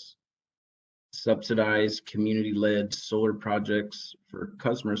process. Subsidize community-led solar projects for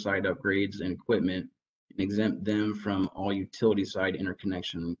customer-side upgrades and equipment, and exempt them from all utility side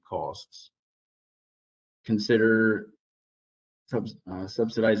interconnection costs. Consider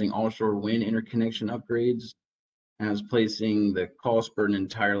subsidizing offshore wind interconnection upgrades, as placing the cost burden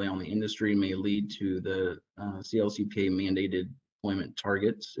entirely on the industry may lead to the CLCPA mandated deployment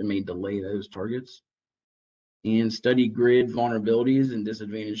targets. It may delay those targets. And study grid vulnerabilities in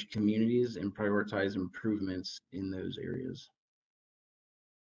disadvantaged communities and prioritize improvements in those areas.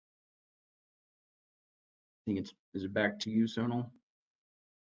 think is it back to you, Sonal?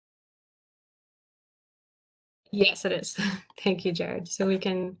 Yes, it is. Thank you, Jared. So we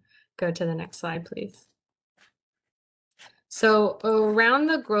can go to the next slide, please. So around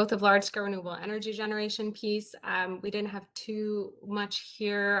the growth of large-scale renewable energy generation piece, we didn't have too much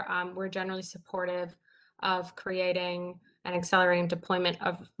here. We're generally supportive of creating and accelerating deployment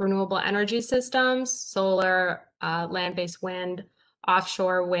of renewable energy systems, solar, land-based wind,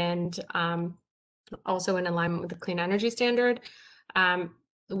 offshore wind, also in alignment with the Clean Energy Standard.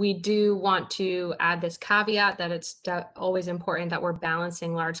 We do want to add this caveat that it's always important that we're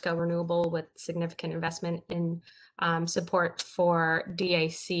balancing large-scale renewable with significant investment in support for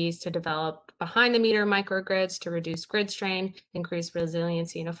DACs to develop behind-the-meter microgrids to reduce grid strain, increase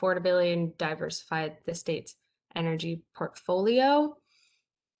resiliency and affordability, and diversify the state's energy portfolio.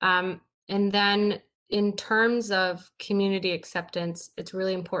 And then in terms of community acceptance, it's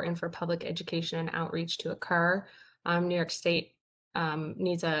really important for public education and outreach to occur. New York State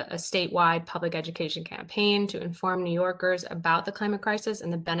needs a statewide public education campaign to inform New Yorkers about the climate crisis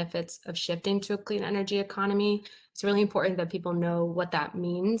and the benefits of shifting to a clean energy economy. It's really important that people know what that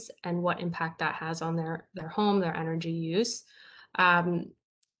means and what impact that has on their home, their energy use. And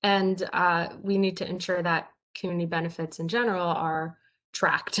we need to ensure that community benefits in general are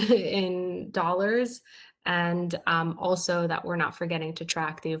tracked in dollars, and also that we're not forgetting to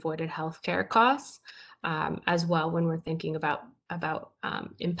track the avoided healthcare costs as well when we're thinking about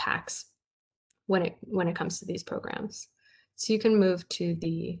impacts when it comes to these programs. So you can move to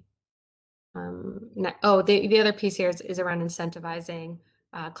the the other piece here is around incentivizing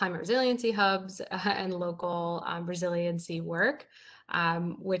climate resiliency hubs and local resiliency work,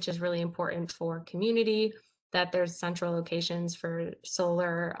 which is really important for community, that there's central locations for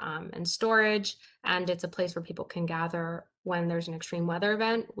solar and storage, and it's a place where people can gather when there's an extreme weather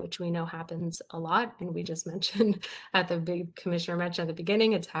event, which we know happens a lot. And we just mentioned Commissioner mentioned at the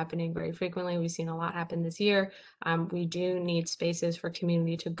beginning, it's happening very frequently. We've seen a lot happen this year. We do need spaces for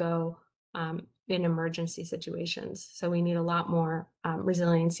community to go in emergency situations. So we need a lot more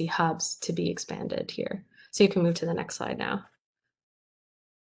resiliency hubs to be expanded here. So you can move to the next slide now.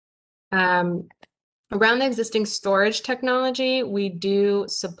 Around the existing storage technology, we do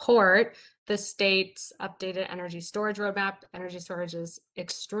support the state's updated energy storage roadmap. Energy storage is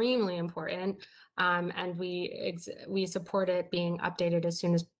extremely important, and we support it being updated as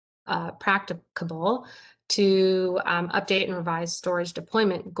soon as practicable to update and revise storage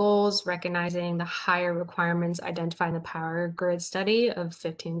deployment goals, recognizing the higher requirements identified in the power grid study of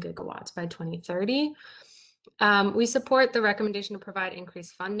 15 gigawatts by 2030. We support the recommendation to provide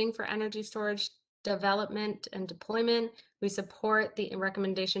increased funding for energy storage development and deployment. We support the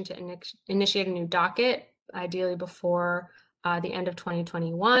recommendation to initiate a new docket, ideally before the end of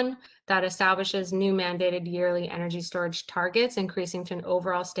 2021, that establishes new mandated yearly energy storage targets, increasing to an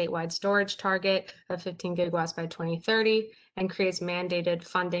overall statewide storage target of 15 gigawatts by 2030, and creates mandated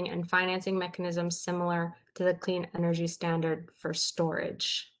funding and financing mechanisms similar to the Clean Energy Standard for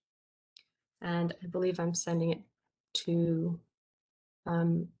storage. And I believe I'm sending it to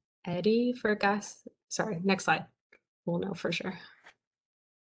Eddie for gas. Sorry, next slide. We'll know for sure.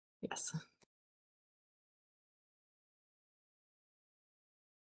 Yes.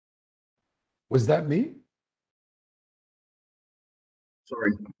 Was that me?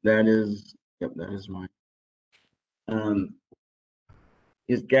 Sorry, that is mine.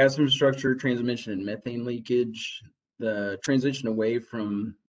 Is gas infrastructure, transmission, and methane leakage. The transition away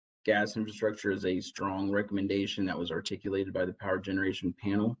from gas infrastructure is a strong recommendation that was articulated by the power generation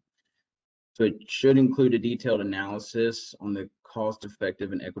panel. So it should include a detailed analysis on the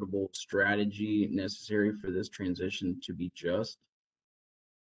cost-effective and equitable strategy necessary for this transition to be just.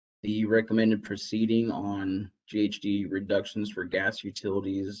 The recommended proceeding on GHG reductions for gas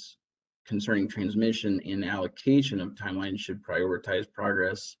utilities concerning transmission and allocation of timelines should prioritize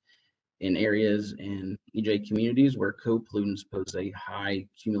progress in areas and EJ communities where co-pollutants pose a high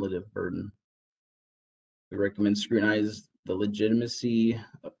cumulative burden. We recommend scrutinize the legitimacy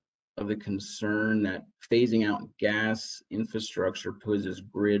of the concern that phasing out gas infrastructure poses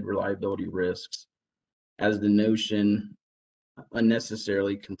grid reliability risks, as the notion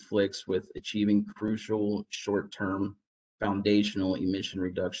unnecessarily conflicts with achieving crucial short-term foundational emission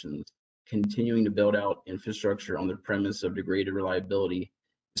reductions. Continuing to build out infrastructure on the premise of degraded reliability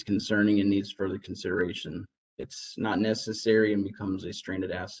is concerning and needs further consideration. It's not necessary and becomes a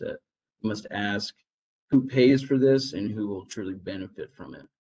stranded asset. We must ask who pays for this and who will truly benefit from it.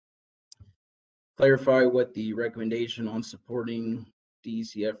 Clarify what the recommendation on supporting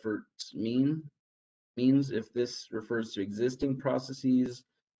DEC efforts means. If this refers to existing processes,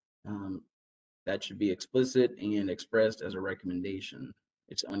 that should be explicit and expressed as a recommendation.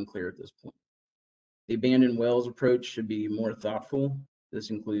 It's unclear at this point. The abandoned wells approach should be more thoughtful. This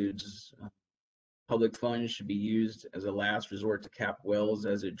includes public funds should be used as a last resort to cap wells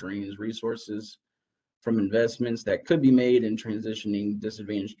as it drains resources from investments that could be made in transitioning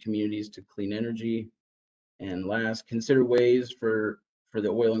disadvantaged communities to clean energy. And last, consider ways for the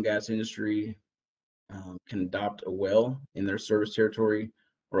oil and gas industry can adopt a well in their service territory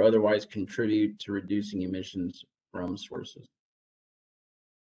or otherwise contribute to reducing emissions from sources.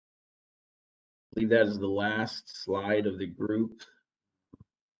 I believe that is the last slide of the group.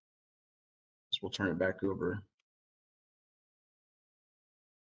 So we'll turn it back over.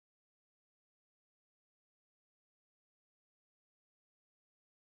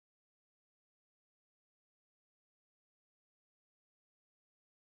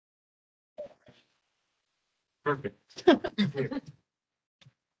 Perfect.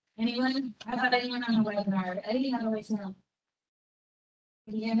 Anyone? How about anyone on the webinar? Eddie, how do I sound?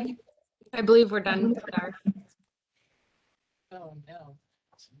 Can you hear me? I believe we're done with our. Oh, no.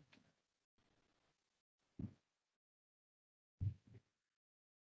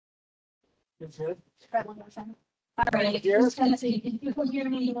 That's good. Try one more time. All right, just gonna see if you can hear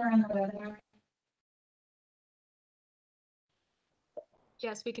me, you are on the webinar.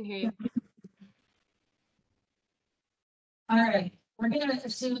 Yes, we can hear you. All right, we're gonna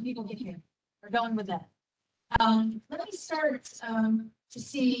assume people can hear. We're going with that. Let me start to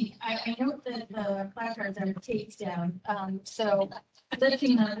see, I note that the placards are taped down, so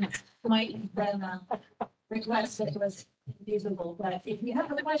lifting them might have been a request that was feasible, but if you have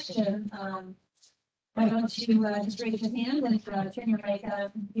a question, why don't you just raise your hand and turn your mic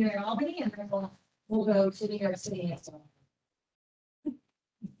up here in Albany, and then we'll go to New York City as well.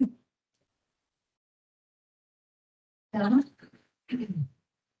 Donna?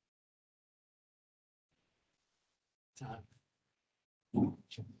 So,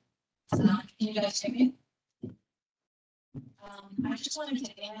 can you guys hear me? I just wanted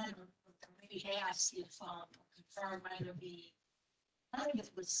to add, or maybe ask if, confirm whether I think it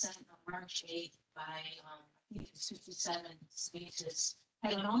was sent on March 8th by, I think it's 57 Spaces,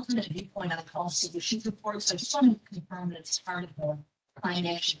 had an alternate viewpoint on the call solutions report, so I just wanted to confirm that it's part of the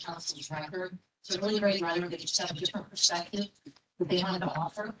Climate Action Council's record. So really great writer that just have a different perspective that they wanted to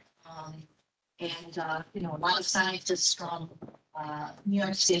offer. And you know, a lot of scientists from New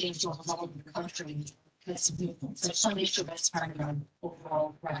York City as well as all over the country has some viewpoints. So I just want to make sure that's part of our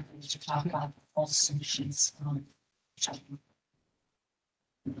overall record to talk about all solutions.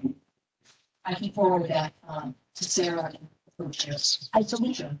 I can forward that to Sarah and the chairs. I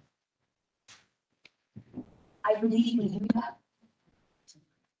believe we do that.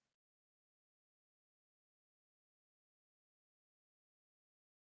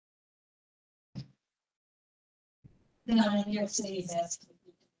 Then I'm in New York City is asking.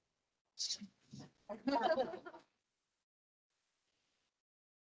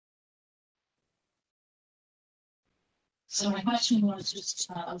 So my question was just,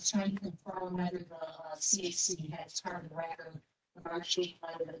 I was trying to confirm whether the CAC had part of the record of our shape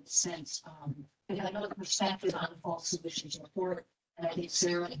by the sense, because I know the perspective on the false solutions report, and I think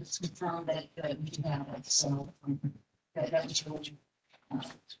Sarah has confirmed that we do have it, so that was really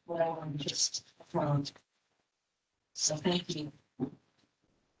what I wanted to just affirm. So thank you.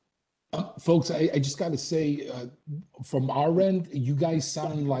 Folks, I just got to say, from our end, you guys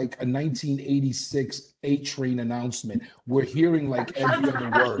sound like a 1986 A-Train announcement. We're hearing like every other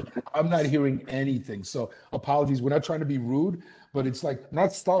word. I'm not hearing anything. So apologies. We're not trying to be rude, but it's like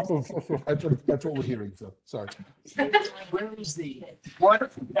not stop. That's what we're hearing. So sorry. Where is the,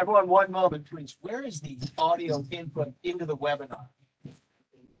 what, everyone, one moment, please. Where is the audio input into the webinar?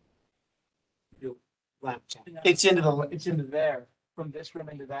 Your laptop. It's into there, from this room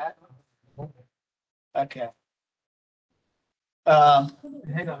into that. Okay.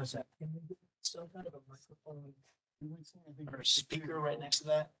 Hang on a sec. Some kind of a microphone. Or a speaker right next to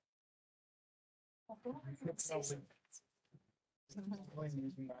that.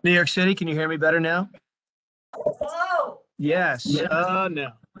 New York City, can you hear me better now? Whoa. Yes. Oh,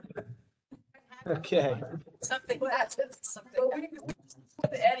 no. Okay. Something happened, something. Anything,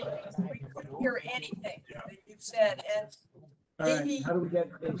 we couldn't hear anything that you said, and All right. How do we get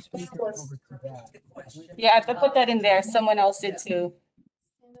a speaker over to that? Yeah, I put that in there. Someone else did too.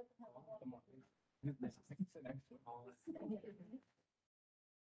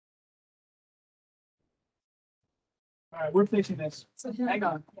 All right, we're fixing this. Hang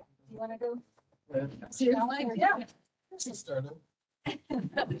on. You want to go? Yeah.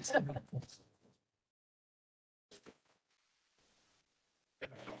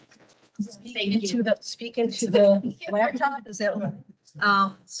 Speak into the laptop, is that,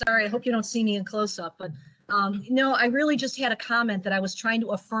 sorry, I hope you don't see me in close-up, but, no, I really just had a comment that I was trying to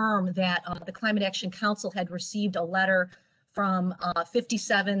affirm that, the Climate Action Council had received a letter from,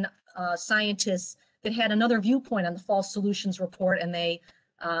 57, scientists that had another viewpoint on the false solutions report, and they,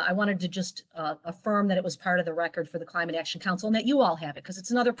 I wanted to just, affirm that it was part of the record for the Climate Action Council and that you all have it, because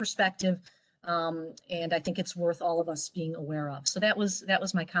it's another perspective. And I think it's worth all of us being aware of. So that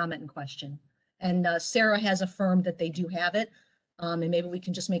was my comment and question. And Sarah has affirmed that they do have it. And maybe we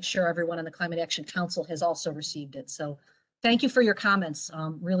can just make sure everyone on the Climate Action Council has also received it. So thank you for your comments.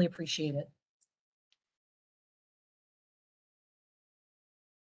 Really appreciate it.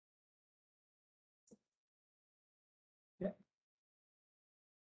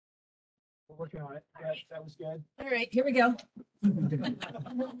 We're working on it. Yeah, that was good. All right, here we go. Thank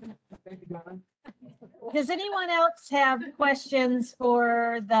you, Donna. Does anyone else have questions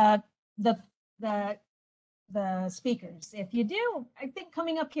for the speakers? If you do, I think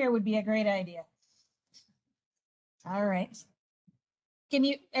coming up here would be a great idea. All right.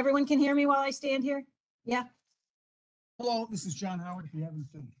 Everyone can hear me while I stand here? Yeah. Hello, this is John Howard, if you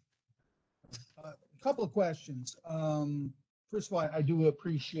haven't been. A couple of questions. First of all, I do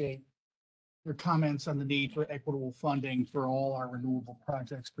appreciate your comments on the need for equitable funding for all our renewable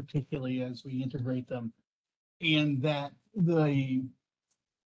projects, particularly as we integrate them, and that the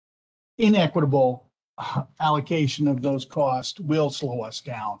inequitable allocation of those costs will slow us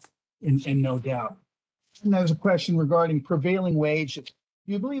down, in no doubt. And there's a question regarding prevailing wages.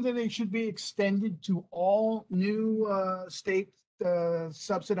 Do you believe that they should be extended to all new state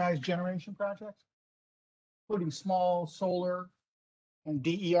subsidized generation projects, including small solar and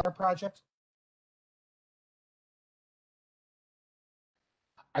DER projects?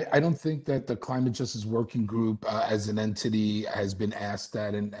 I don't think that the Climate Justice Working Group as an entity has been asked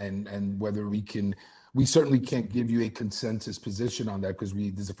that, and whether we certainly can't give you a consensus position on that, because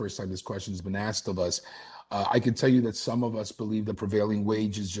this is the first time this question has been asked of us. I can tell you that some of us believe the prevailing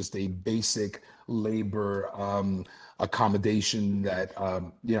wage is just a basic labor accommodation that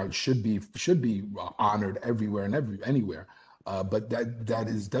should be honored everywhere and anywhere. But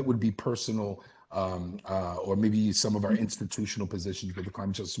that would be personal. Or maybe some of our institutional positions, but the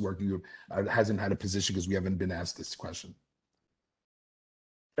Climate Justice Working Group hasn't had a position because we haven't been asked this question.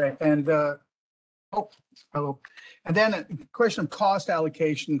 Okay, and hello. And then a question of cost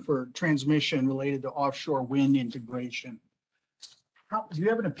allocation for transmission related to offshore wind integration. Do you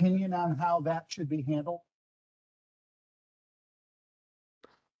have an opinion on how that should be handled?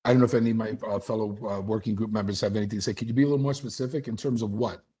 I don't know if any of my fellow working group members have anything to say. Could you be a little more specific in terms of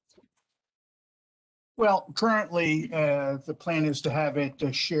what? Well, currently, the plan is to have it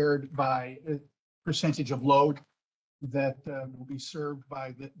shared by percentage of load that will be served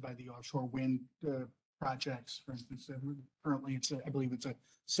by the offshore wind projects. For instance, currently I believe it's a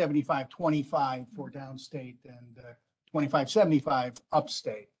 75-25 for downstate and 25-75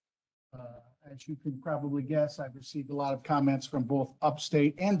 upstate. As you can probably guess, I've received a lot of comments from both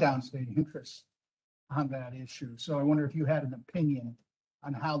upstate and downstate interests on that issue. So I wonder if you had an opinion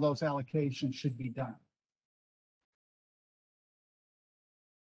on how those allocations should be done.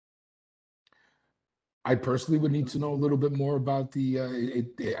 I personally would need to know a little bit more about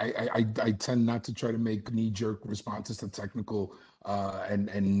I tend not to try to make knee-jerk responses to technical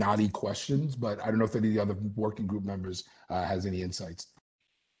and naughty questions, but I don't know if any of the other working group members has any insights.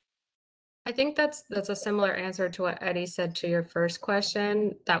 I think that's a similar answer to what Eddie said to your first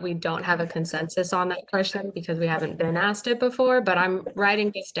question, that we don't have a consensus on that question because we haven't been asked it before, but I'm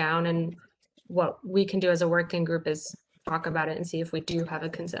writing this down, and what we can do as a working group is talk about it and see if we do have a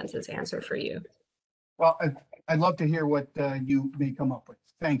consensus answer for you. Well, I'd love to hear what you may come up with.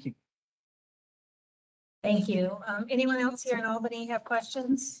 Thank you. Thank you. Anyone else here in Albany have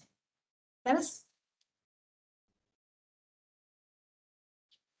questions? Dennis?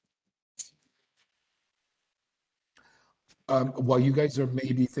 While you guys are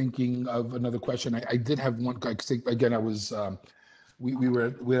maybe thinking of another question, I did have one. Again, I was we were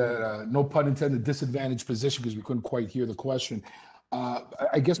at no pun intended disadvantaged position because we couldn't quite hear the question.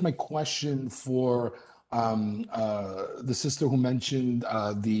 I guess my question for the sister who mentioned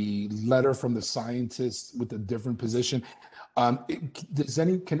the letter from the scientists with a different position.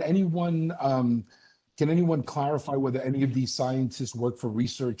 Can anyone clarify whether any of these scientists work for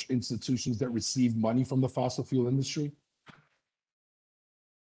research institutions that receive money from the fossil fuel industry?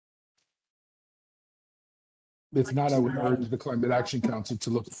 If not, I would urge the Climate Action Council to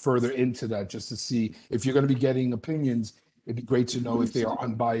look further into that, just to see if you're going to be getting opinions. It'd be great to know if they are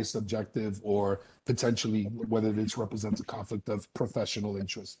unbiased, objective, or potentially whether this represents a conflict of professional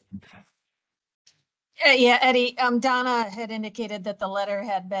interest. Yeah, Eddie, Donna had indicated that the letter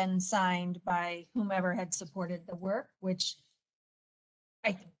had been signed by whomever had supported the work, which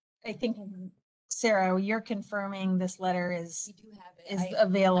I think, Sarah, you're confirming this letter is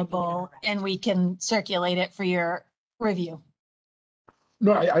available and we can circulate it for your review.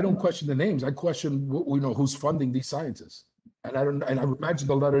 No, I don't question the names. I question, who's funding these scientists. And I imagine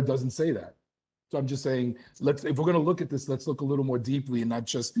the letter doesn't say that. So I'm just saying, if we're going to look at this, let's look a little more deeply and not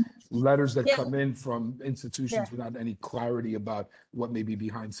just letters that come in from institutions without any clarity about what may be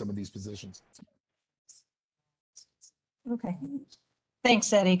behind some of these positions. Okay.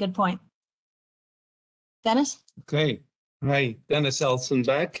 Thanks, Eddie. Good point. Dennis? Okay. Hi, Dennis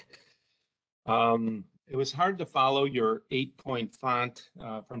Elsenbeck. It was hard to follow your 8-point font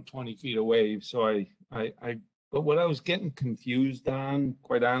from 20 feet away. So but what I was getting confused on,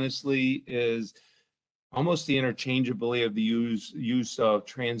 quite honestly, is almost the interchangeability of the use of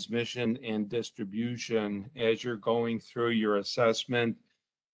transmission and distribution as you're going through your assessment.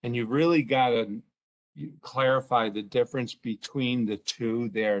 And you've really got to clarify the difference between the two.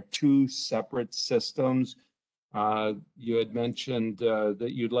 They are two separate systems. You had mentioned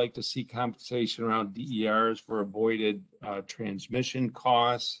that you'd like to see compensation around DERs for avoided transmission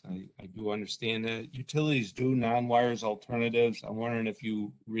costs. I do understand that. Utilities do non-wires alternatives. I'm wondering if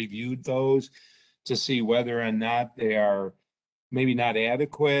you reviewed those to see whether or not they are maybe not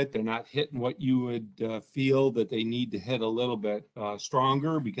adequate. They're not hitting what you would feel that they need to hit a little bit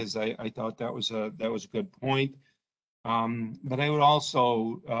stronger, because I thought that was a good point. But I would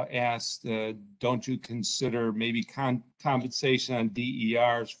also ask, don't you consider maybe compensation on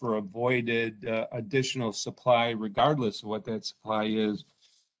DERs for avoided additional supply, regardless of what that supply is,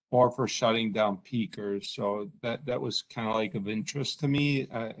 or for shutting down peakers? So that was kind of like of interest to me.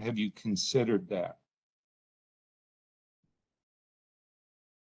 Have you considered that?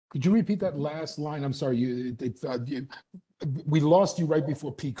 Could you repeat that last line? I'm sorry, we lost you right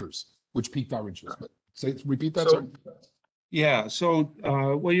before peakers, which peaked outages. But repeat that. So, yeah, so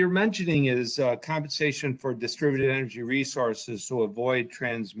what you're mentioning is compensation for distributed energy resources to avoid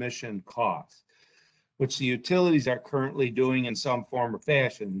transmission costs, which the utilities are currently doing in some form or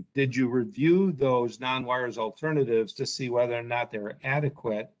fashion. Did you review those non-wires alternatives to see whether or not they're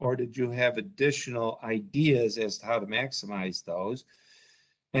adequate, or did you have additional ideas as to how to maximize those?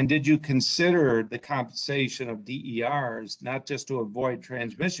 And did you consider the compensation of DERs, not just to avoid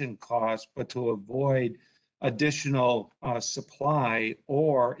transmission costs, but to avoid additional supply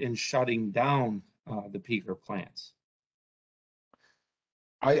or in shutting down the peaker plants?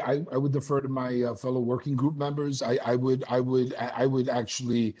 I would defer to my fellow working group members. I would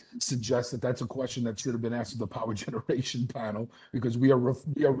actually suggest that that's a question that should have been asked of the power generation panel, because we are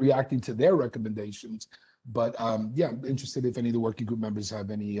reacting to their recommendations. But yeah, I'm interested if any of the working group members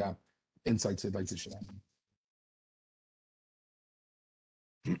have any insights they'd like to share.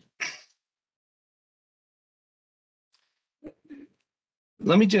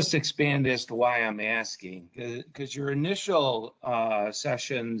 Let me just expand as to why I'm asking, because your initial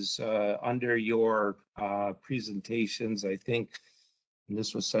sessions under your presentations, I think, and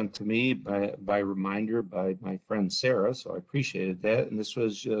this was sent to me by reminder by my friend Sarah, so I appreciated that. And this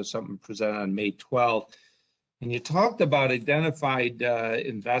was something presented on May 12th. And you talked about identified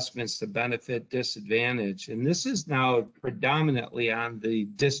investments to benefit disadvantage. And this is now predominantly on the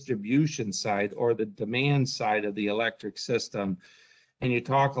distribution side or the demand side of the electric system. And you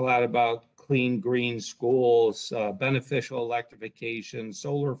talk a lot about clean, green schools, beneficial electrification,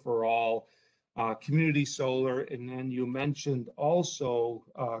 solar for all, community solar, and then you mentioned also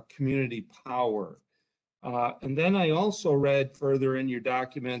community power. And then I also read further in your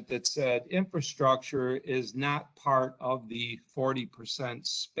document that said infrastructure is not part of the 40%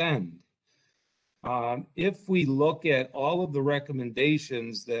 spend. If we look at all of the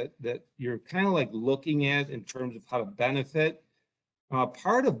recommendations that you're kind of like looking at in terms of how to benefit,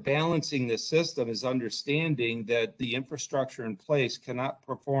 part of balancing the system is understanding that the infrastructure in place cannot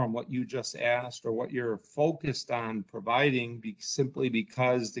perform what you just asked or what you're focused on providing simply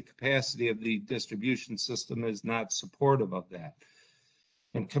because the capacity of the distribution system is not supportive of that.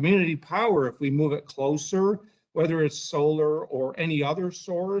 And community power, if we move it closer, whether it's solar or any other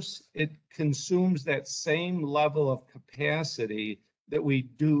source, it consumes that same level of capacity that we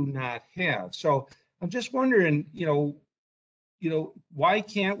do not have. So I'm just wondering, why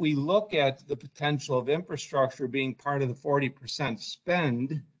can't we look at the potential of infrastructure being part of the 40%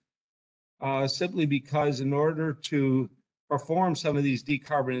 spend simply because in order to perform some of these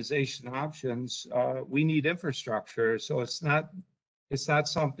decarbonization options, we need infrastructure. So it's not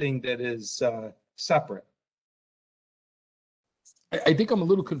something that is separate. I think I'm a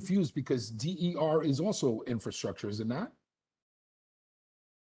little confused because DER is also infrastructure, is it not?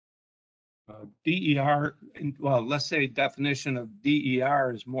 DER, well, let's say definition of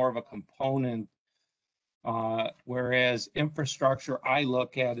DER is more of a component, whereas infrastructure I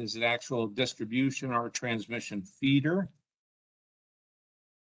look at as an actual distribution or transmission feeder.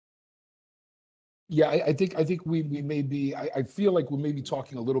 Yeah, I think we may be, I feel like we may be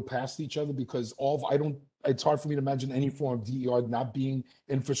talking a little past each other because it's hard for me to imagine any form of DER not being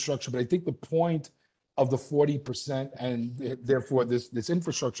infrastructure, but I think the point of the 40% and therefore this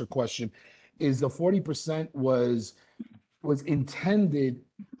infrastructure question is the 40% was intended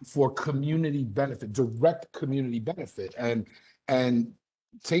for community benefit, direct community benefit, and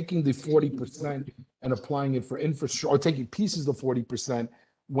taking the 40% and applying it for infrastructure, or taking pieces of 40%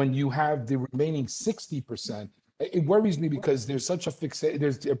 when you have the remaining 60%. It worries me because there's such a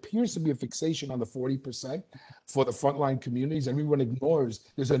there appears to be a fixation on the 40% for the frontline communities, and everyone ignores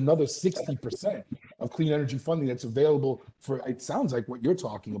there's another 60% of clean energy funding that's available for, it sounds like what you're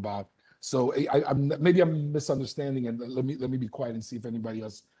talking about. So maybe I'm misunderstanding, and let me be quiet and see if anybody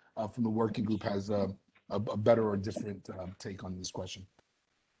else from the working group has a better or different take on this question.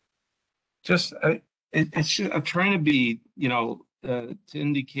 Just I'm trying to be, to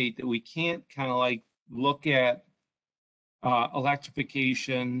indicate that we can't kind of like look at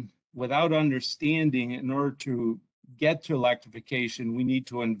electrification without understanding in order to get to electrification, we need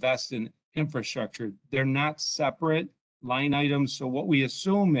to invest in infrastructure. They're not separate line items. So what we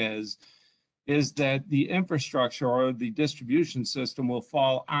assume is that the infrastructure or the distribution system will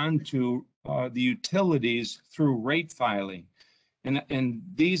fall onto the utilities through rate filing. And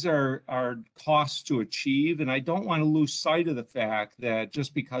these are costs to achieve. And I don't want to lose sight of the fact that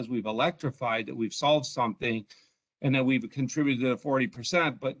just because we've electrified, that we've solved something and that we've contributed to the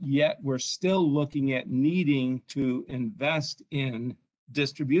 40%, but yet we're still looking at needing to invest in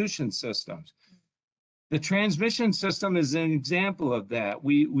distribution systems. The transmission system is an example of that.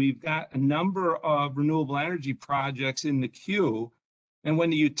 We've got a number of renewable energy projects in the queue. And when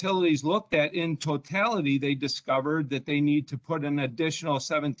the utilities looked at in totality, they discovered that they need to put an additional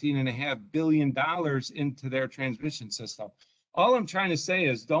 $17.5 billion into their transmission system. All I'm trying to say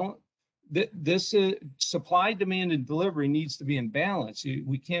is this supply, demand, and delivery needs to be in balance.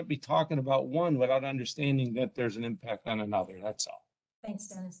 We can't be talking about one without understanding that there's an impact on another. That's all. Thanks,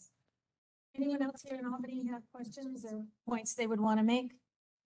 Dennis. Anyone else here in Albany have questions or points they would want to make?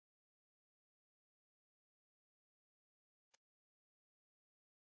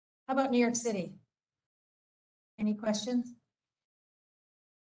 How about New York City? Any questions?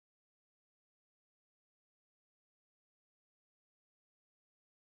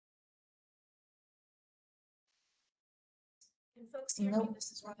 Can folks hear me?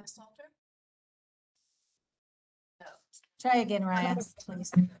 This is Ryan Salter. No. Try again, Ryan,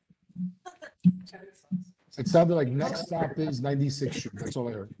 please. It sounded like next stop is 96th Street. That's all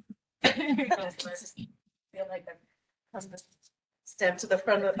I heard. Feel like I'm step to the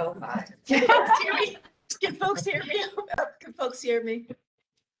front of the my. Can folks hear me? Can folks hear me? Can folks hear me?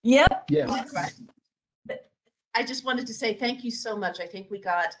 Yep. Yeah. Right. I just wanted to say thank you so much. I think we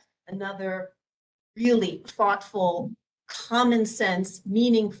got another really thoughtful, common sense,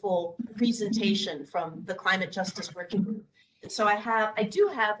 meaningful presentation from the Climate Justice Working Group. And so I do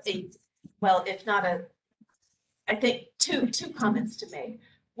have if not I think two comments to make.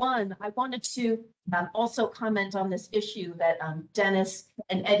 One, I wanted to also comment on this issue that Dennis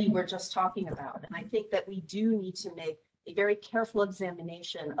and Eddie were just talking about. And I think that we do need to make a very careful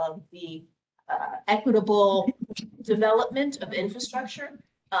examination of the equitable development of infrastructure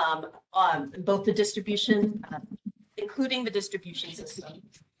on both the distribution, including the distribution system,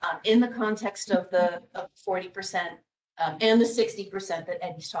 in the context of the 40% and the 60% that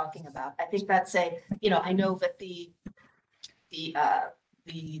Eddie's talking about. I think that's I know that the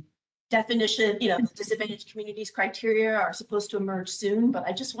definition, the disadvantaged communities criteria are supposed to emerge soon, but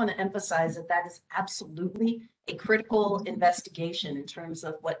I just want to emphasize that is absolutely a critical investigation in terms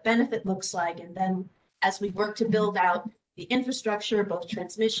of what benefit looks like. And then as we work to build out the infrastructure, both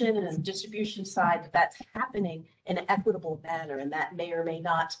transmission and the distribution side, that's happening in an equitable manner, and that may or may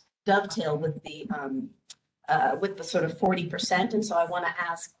not dovetail with the sort of 40%. And so I want to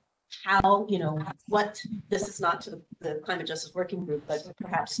ask how, what, this is not to the Climate Justice Working Group, but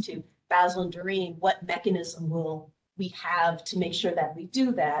perhaps to Basil and Doreen, what mechanism will we have to make sure that we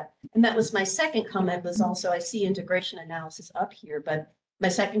do that? And that was my second comment, was also, I see integration analysis up here, but my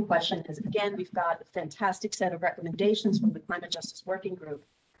second question is, again, we've got a fantastic set of recommendations from the Climate Justice Working Group.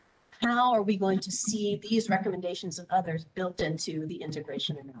 How are we going to see these recommendations and others built into the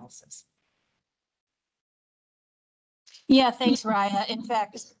integration analysis? Yeah, thanks, Raya. In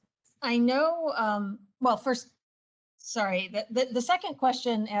fact, I know, well, first, sorry, the second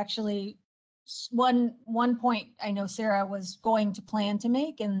question actually, one point I know Sarah was going to plan to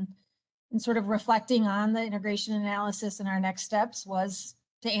make and sort of reflecting on the integration analysis and our next steps was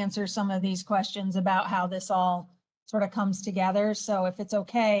to answer some of these questions about how this all sort of comes together. So if it's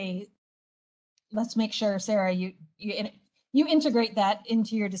okay, let's make sure, Sarah, you integrate that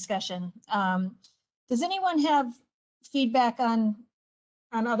into your discussion. Does anyone have feedback on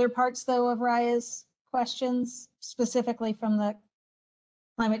other parts, though, of Raya's questions, specifically from the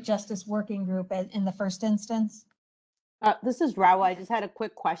Climate Justice Working Group in the first instance? This is Rawa. I just had a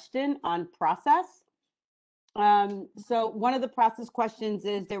quick question on process. So one of the process questions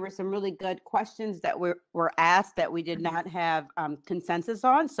is there were some really good questions that were asked that we did not have consensus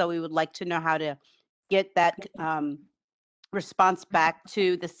on. So we would like to know how to get that response back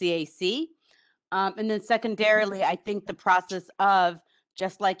to the CAC. And then secondarily, I think the process of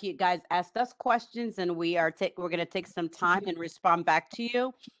just like you guys asked us questions and we're going to take some time and respond back to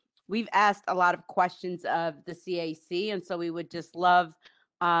you. We've asked a lot of questions of the CAC, and so we would just love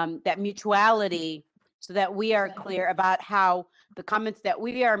that mutuality so that we are clear about how the comments that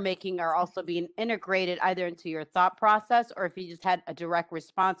we are making are also being integrated either into your thought process, or if you just had a direct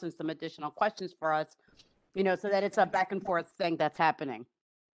response and some additional questions for us, you know, so that it's a back and forth thing that's happening.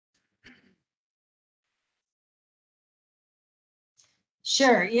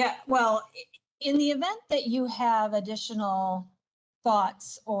 Sure. Yeah. Well, in the event that you have additional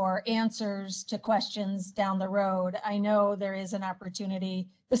thoughts or answers to questions down the road, I know there is an opportunity.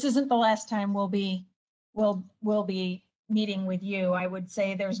 This isn't the last time we'll be meeting with you. I would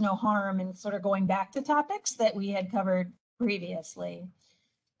say there's no harm in sort of going back to topics that we had covered previously.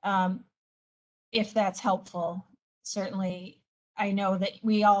 If that's helpful, certainly I know that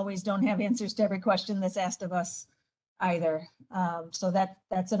we always don't have answers to every question that's asked of us either. So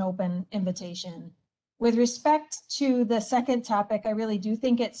that's an open invitation. With respect to the second topic, I really do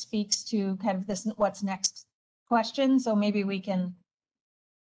think it speaks to kind of this what's next question. So maybe we can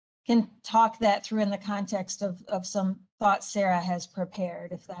talk that through in the context of some thoughts Sarah has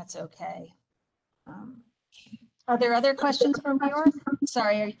prepared, if that's okay. Are there other questions from Bjorn?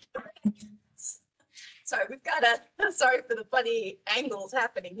 Sorry. Sorry, sorry for the funny angles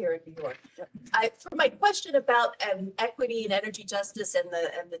happening here in New York. For my question about equity and energy justice and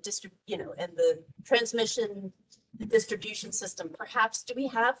the transmission distribution system, perhaps do we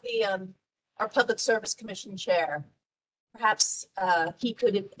have our Public Service Commission chair? Perhaps he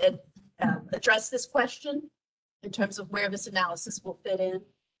could address this question in terms of where this analysis will fit in.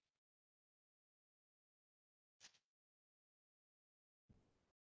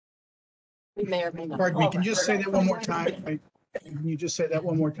 We may or may not. Pardon me, can you just say that one more time? Can you just say that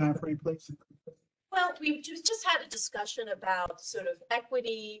one more time for me, please? Well, we just had a discussion about sort of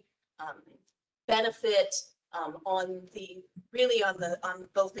equity, benefit on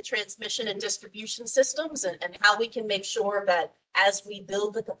both the transmission and distribution systems and how we can make sure that as we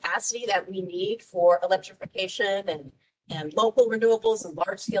build the capacity that we need for electrification and local renewables and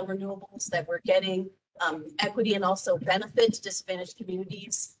large scale renewables, that we're getting equity and also benefit to disadvantaged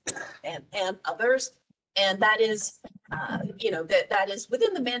communities and others. And that is, that is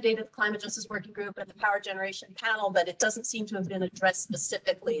within the mandate of the Climate Justice Working Group and the Power Generation Panel, but it doesn't seem to have been addressed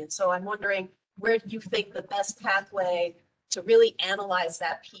specifically. And so I'm wondering, where do you think the best pathway to really analyze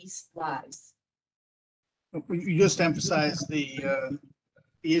that piece lies? You just emphasized the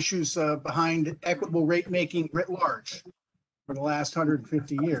issues behind equitable rate making writ large for the last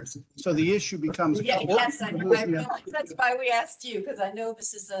 150 years. So the issue becomes. Yes, I realize that's why we asked you, because I know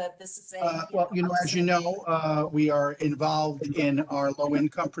this is a. Well, as you know, we are involved in our low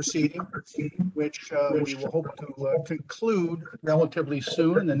income proceeding, which we will hope to conclude relatively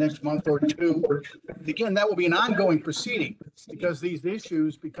soon in the next month or two. Again, that will be an ongoing proceeding because these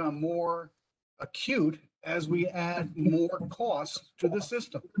issues become more acute as we add more costs to the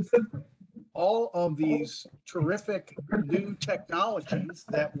system. All of these terrific new technologies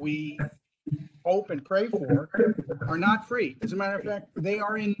that we hope and pray for are not free. As a matter of fact, they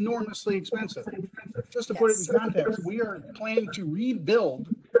are enormously expensive. Just to put it in context, we are planning to rebuild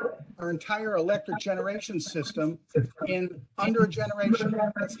our entire electric generation system in under a generation.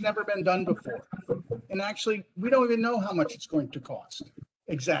 That's never been done before. And actually, we don't even know how much it's going to cost.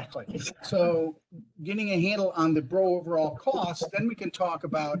 Exactly. So getting a handle on the overall cost, then we can talk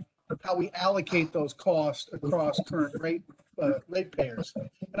about how we allocate those costs across current ratepayers.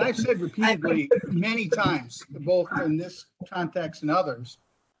 And I've said repeatedly many times, both in this context and others,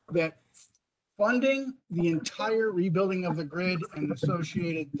 that funding the entire rebuilding of the grid and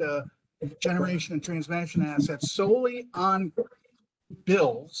associated generation and transmission assets solely on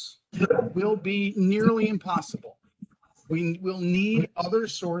bills will be nearly impossible. We will need other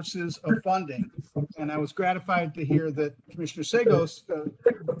sources of funding. And I was gratified to hear that Commissioner Sagos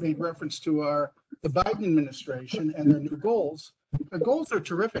made reference to the Biden administration and their new goals. The goals are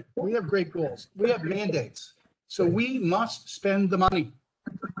terrific. We have great goals. We have mandates. So we must spend the money.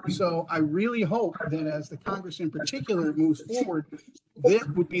 So I really hope that as the Congress in particular moves forward, this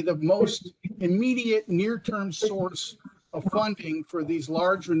would be the most immediate near-term source of funding for these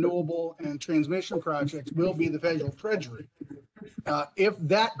large renewable and transmission projects will be the federal treasury. If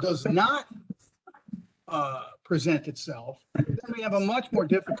that does not present itself, then we have a much more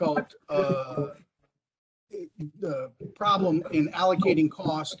difficult problem in allocating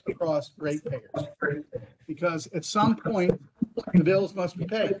cost across ratepayers, because at some point the bills must be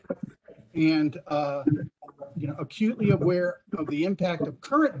paid. And acutely aware of the impact of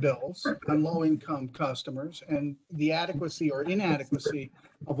current bills on low-income customers and the adequacy or inadequacy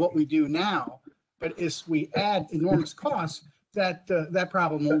of what we do now. But as we add enormous costs, that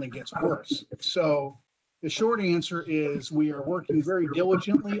problem only gets worse. So the short answer is we are working very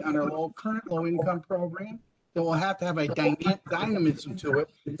diligently on our current low-income program. That will have to have a dynamism to it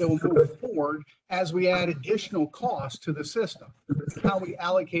that will move forward as we add additional costs to the system. How we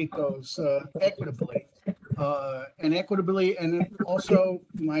allocate those equitably. And also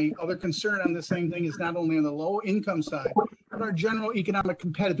my other concern on the same thing is not only on the low income side, but our general economic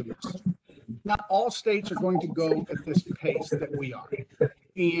competitiveness. Not all states are going to go at this pace that we are.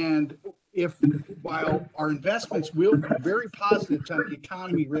 And while our investments will be very positive to the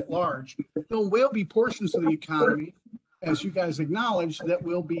economy writ large, there will be portions of the economy, as you guys acknowledge, that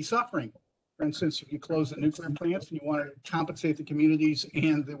will be suffering. For instance, if you close the nuclear plants and you want to compensate the communities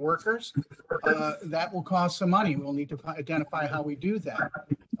and the workers, that will cost some money. We'll need to identify how we do that.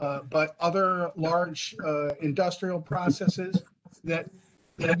 But other large industrial processes that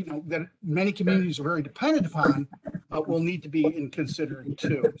many communities are very dependent upon will need to be considered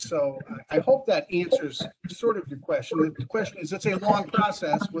too. So I hope that answers sort of your question. The question is, it's a long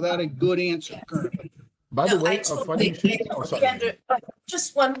process without a good answer currently. By the way,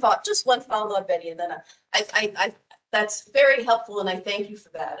 just one thought, just one follow-up, Betty, and then I that's very helpful, and I thank you for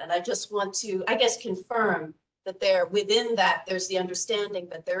that. And I just want to, I guess, confirm that within that, there's the understanding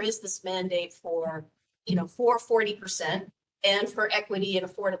that there is this mandate for 40% and for equity and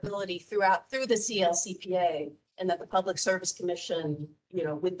affordability through the CLCPA, and that the Public Service Commission,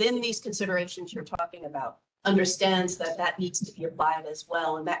 within these considerations you're talking about, understands that needs to be applied as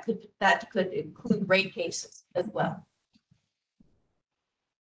well, and that could include rate cases as well.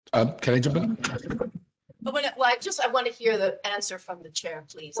 Can I jump in? I want to hear the answer from the chair,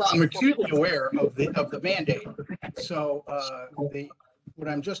 please. Well, I'm acutely aware of the mandate. So what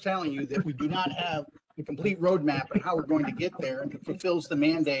I'm just telling you that we do not have the complete roadmap on how we're going to get there, and it fulfills the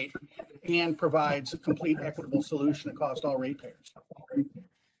mandate and provides a complete equitable solution across all ratepayers.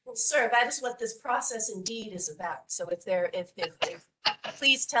 Well, sir, that is what this process indeed is about. So if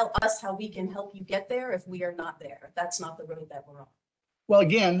please tell us how we can help you get there if we are not there. If that's not the road that we're on. Well,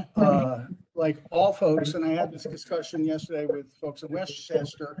 again, like all folks, and I had this discussion yesterday with folks in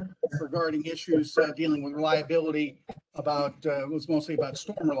Westchester regarding issues dealing with reliability it was mostly about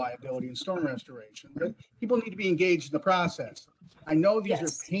storm reliability and storm restoration. But people need to be engaged in the process. I know these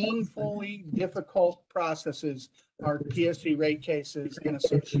are painfully difficult processes, our PSC rate cases and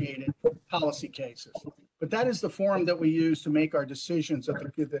associated policy cases. But that is the forum that we use to make our decisions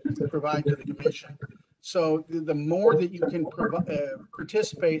that provide to the commission. So the more that you can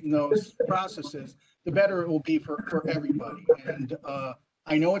participate in those processes, the better it will be for everybody. And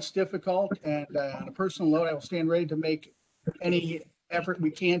I know it's difficult, and on a personal note, I will stand ready to make any effort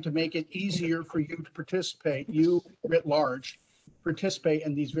we can to make it easier for you to participate, you writ large, participate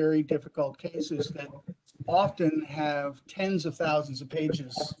in these very difficult cases that often have tens of thousands of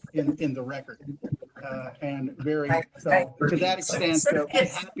pages in the record. So to that extent, we're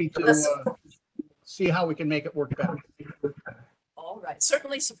happy to see how we can make it work better. All right,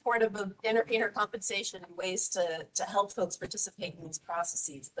 certainly supportive of intervener compensation and ways to help folks participate in these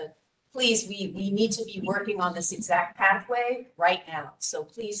processes. But please, we need to be working on this exact pathway right now. So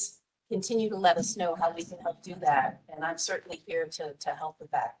please continue to let us know how we can help do that. And I'm certainly here to help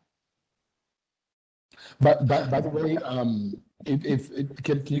with that. But by the way,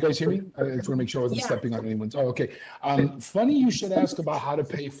 Can you guys hear me? I just want to make sure I wasn't stepping on anyone's. Oh, okay. Funny you should ask about how to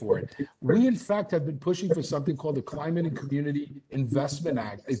pay for it. We, in fact, have been pushing for something called the Climate and Community Investment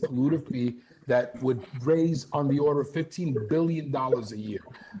Act, a polluter fee that would raise on the order of $15 billion a year.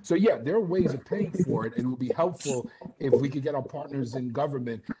 So yeah, there are ways of paying for it, and it would be helpful if we could get our partners in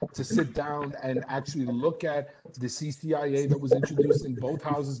government to sit down and actually look at the CCIA that was introduced in both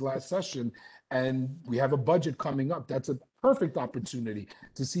houses last session. And we have a budget coming up. That's a perfect opportunity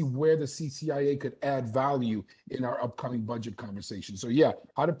to see where the CCIA could add value in our upcoming budget conversation. So yeah,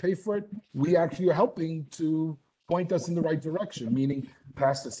 how to pay for it? We actually are helping to point us in the right direction, meaning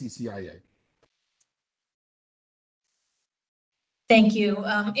past the CCIA. Thank you.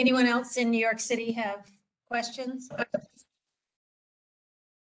 Anyone else in New York City have questions?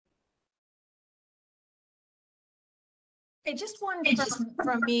 Hey, just one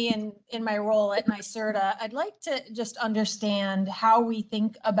from me in my role at NYSERDA. I'd like to just understand how we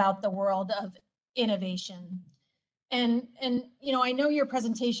think about the world of innovation. And you know, I know your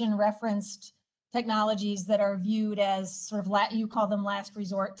presentation referenced technologies that are viewed as sort of, you call them last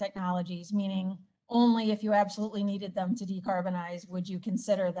resort technologies, meaning only if you absolutely needed them to decarbonize would you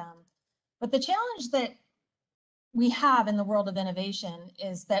consider them. But the challenge that we have in the world of innovation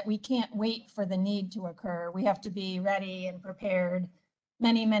is that we can't wait for the need to occur. We have to be ready and prepared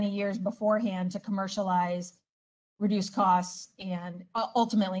many, many years beforehand to commercialize, reduce costs, and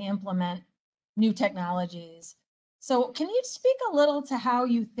ultimately implement new technologies. So can you speak a little to how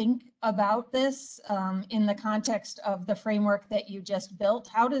you think about this in the context of the framework that you just built?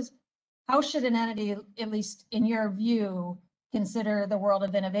 How should an entity, at least in your view, consider the world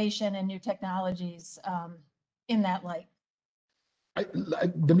of innovation and new technologies in that light?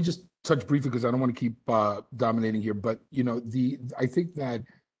 Let me just touch briefly because I don't want to keep dominating here. But you know, I think that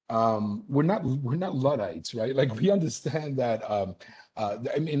we're not Luddites, right? Like we understand that.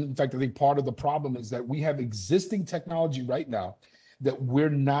 I mean, in fact, I think part of the problem is that we have existing technology right now that we're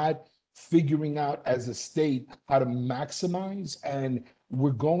not figuring out as a state how to maximize, and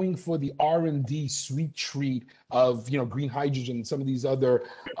we're going for the R&D sweet treat of, you know, green hydrogen and some of these other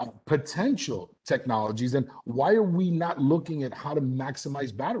potential technologies. And why are we not looking at how to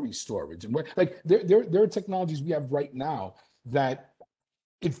maximize battery storage? And like there are technologies we have right now that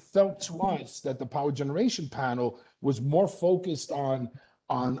it felt to us that the power generation panel was more focused on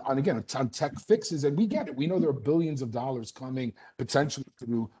tech fixes, and we get it. We know there are billions of dollars coming potentially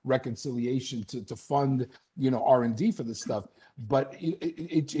through reconciliation to fund, you know, R&D for this stuff. But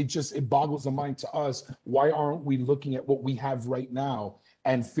it boggles the mind to us. Why aren't we looking at what we have right now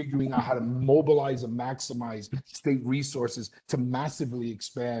and figuring out how to mobilize and maximize state resources to massively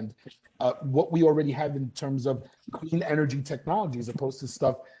expand what we already have in terms of clean energy technology, as opposed to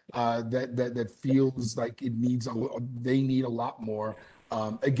stuff that feels like they need a lot more.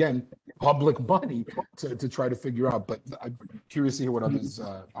 Again, public money to try to figure out. But I'm curious to hear what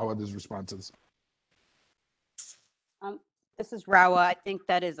how others respond to this. This is Rawa. I think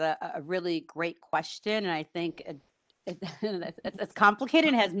that is a really great question, and I think it's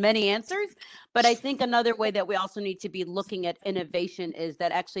complicated and has many answers. But I think another way that we also need to be looking at innovation is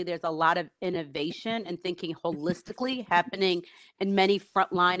that actually there's a lot of innovation and thinking holistically happening in many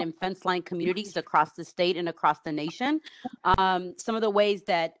frontline and fence line communities across the state and across the nation. Some of the ways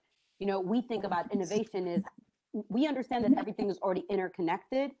that, you know, we think about innovation is we understand that everything is already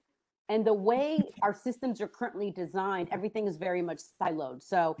interconnected. And the way our systems are currently designed, everything is very much siloed.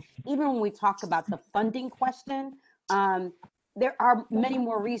 So even when we talk about the funding question, there are many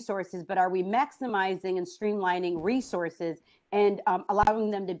more resources, but are we maximizing and streamlining resources and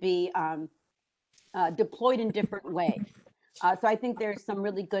allowing them to be deployed in different ways? So I think there's some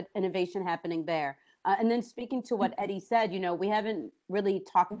really good innovation happening there. And then speaking to what Eddie said, you know, we haven't really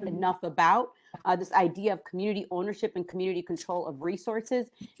talked enough about this idea of community ownership and community control of resources,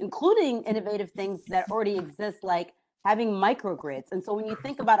 including innovative things that already exist, like having microgrids. And so when you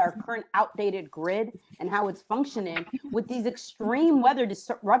think about our current outdated grid and how it's functioning with these extreme weather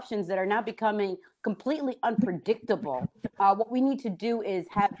disruptions that are now becoming completely unpredictable, what we need to do is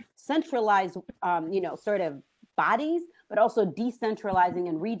have centralized, you know, sort of bodies, but also decentralizing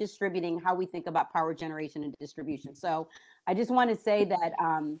and redistributing how we think about power generation and distribution. So I just want to say that,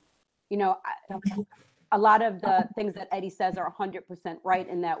 you know, a lot of the things that Eddie says are 100% right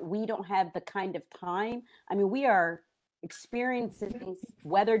in that we don't have the kind of time. I mean, we are experiencing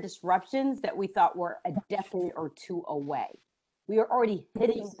weather disruptions that we thought were a decade or two away. We are already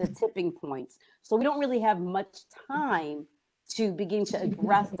hitting the tipping points. So we don't really have much time to begin to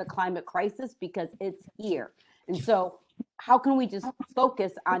address the climate crisis because it's here. And so how can we just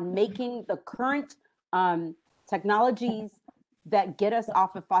focus on making the current technologies that get us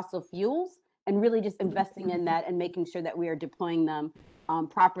off of fossil fuels and really just investing in that and making sure that we are deploying them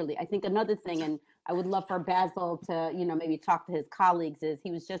properly. I think another thing, and I would love for Basil to, maybe talk to his colleagues, is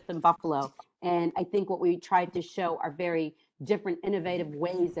he was just in Buffalo. And I think what we tried to show are very different innovative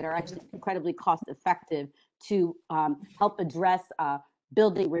ways that are actually incredibly cost effective to help address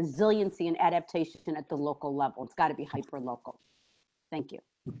building resiliency and adaptation at the local level. It's got to be hyper local. Thank you.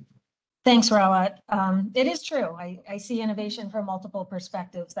 Thanks, Rawat. It is true. I see innovation from multiple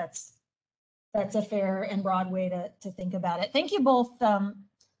perspectives. That's a fair and broad way to think about it. Thank you both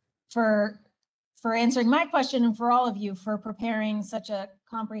for answering my question, and for all of you for preparing such a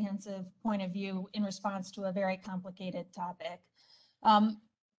comprehensive point of view in response to a very complicated topic.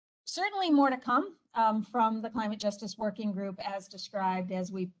 Certainly more to come from the Climate Justice Working Group as described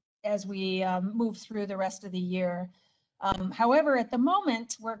as we move through the rest of the year. However, at the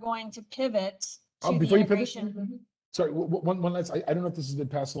moment, we're going to pivot to the Before you pivot, integration. sorry, one last, I don't know if this has been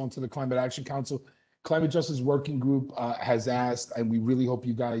passed along to the Climate Action Council. Climate Justice Working Group has asked, and we really hope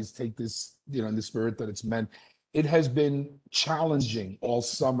you guys take this, in the spirit that it's meant. It has been challenging all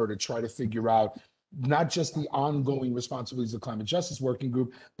summer to try to figure out not just the ongoing responsibilities of Climate Justice Working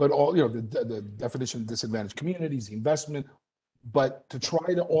Group, but all, the definition of disadvantaged communities, the investment, but to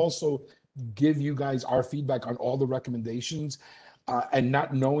try to also give you guys our feedback on all the recommendations, and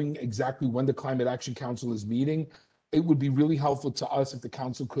not knowing exactly when the Climate Action Council is meeting, it would be really helpful to us if the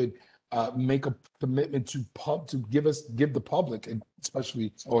council could make a commitment to give the public, and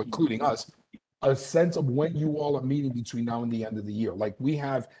especially, or including us, a sense of when you all are meeting between now and the end of the year. Like we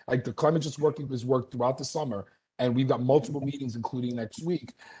have, like the Climate Justice Working Group has worked throughout the summer, and we've got multiple meetings, including next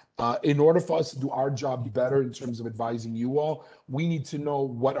week. In order for us to do our job better in terms of advising you all, we need to know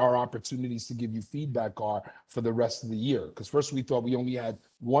what our opportunities to give you feedback are for the rest of the year. Because first we thought we only had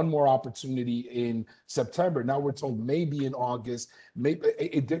one more opportunity in September. Now we're told maybe in August. Maybe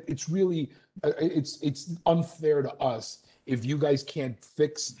it's really it's unfair to us if you guys can't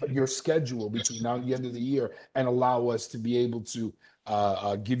fix your schedule between now and the end of the year and allow us to be able to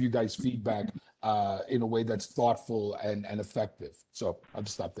give you guys feedback in a way that's thoughtful and effective. So I'll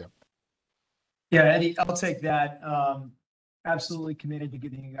just stop there. Yeah, Eddie, I'll take that. Absolutely committed to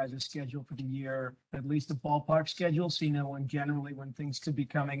giving you guys a schedule for the year, at least a ballpark schedule, so you know when things could be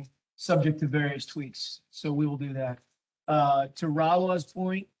coming, subject to various tweaks. So we will do that. To Rawa's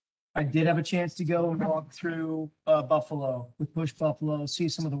point, I did have a chance to go and walk through Buffalo with Push Buffalo, see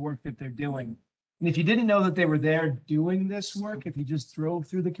some of the work that they're doing. And if you didn't know that they were there doing this work, if you just drove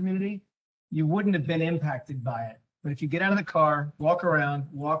through the community, you wouldn't have been impacted by it. But if you get out of the car, walk around,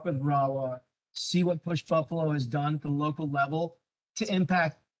 walk with Rawa, see what Push Buffalo has done at the local level to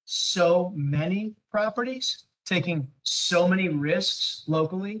impact so many properties, taking so many risks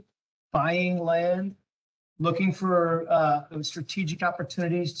locally, buying land, looking for strategic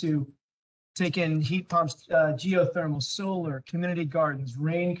opportunities to take in heat pumps, geothermal, solar, community gardens,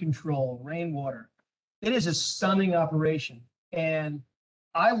 rain control, rainwater. It is a stunning operation. And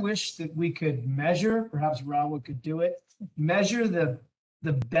I wish that we could measure, perhaps Rawa could do it, measure the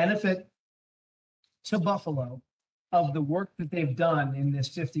benefit to Buffalo of the work that they've done in this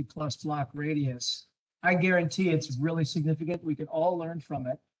 50+ block radius. I guarantee it's really significant. We can all learn from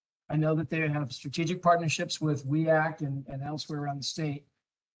it. I know that they have strategic partnerships with WEACT and elsewhere around the state.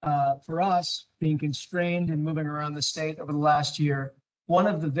 For us, being constrained and moving around the state over the last year, one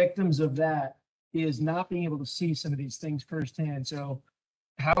of the victims of that is not being able to see some of these things firsthand. So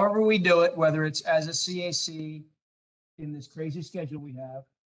however we do it, whether it's as a CAC in this crazy schedule we have,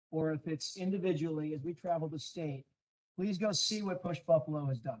 or if it's individually as we travel the state, please go see what Push Buffalo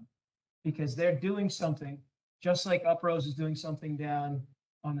has done, because they're doing something just like Uprose is doing something down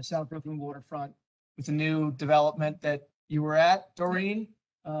on the South Brooklyn waterfront with a new development that you were at, Doreen,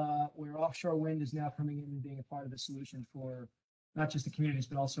 where offshore wind is now coming in and being a part of the solution for not just the communities,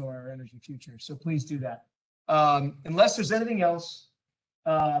 but also our energy future. So please do that. Unless there's anything else,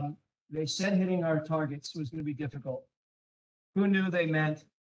 they said hitting our targets was going to be difficult. Who knew they meant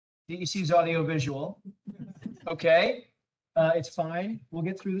DEC's audiovisual? Okay, it's fine. We'll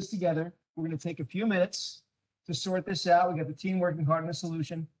get through this together. We're going to take a few minutes to sort this out. We got the team working hard on a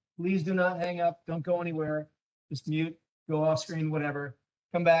solution. Please do not hang up. Don't go anywhere. Just mute, go off screen, whatever.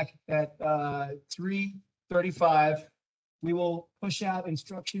 Come back at 3:35. We will push out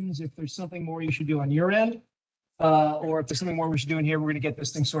instructions if there's something more you should do on your end, or if there's something more we should do in here. We're going to get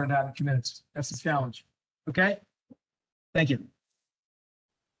this thing sorted out in a few minutes. That's the challenge. Okay? Thank you.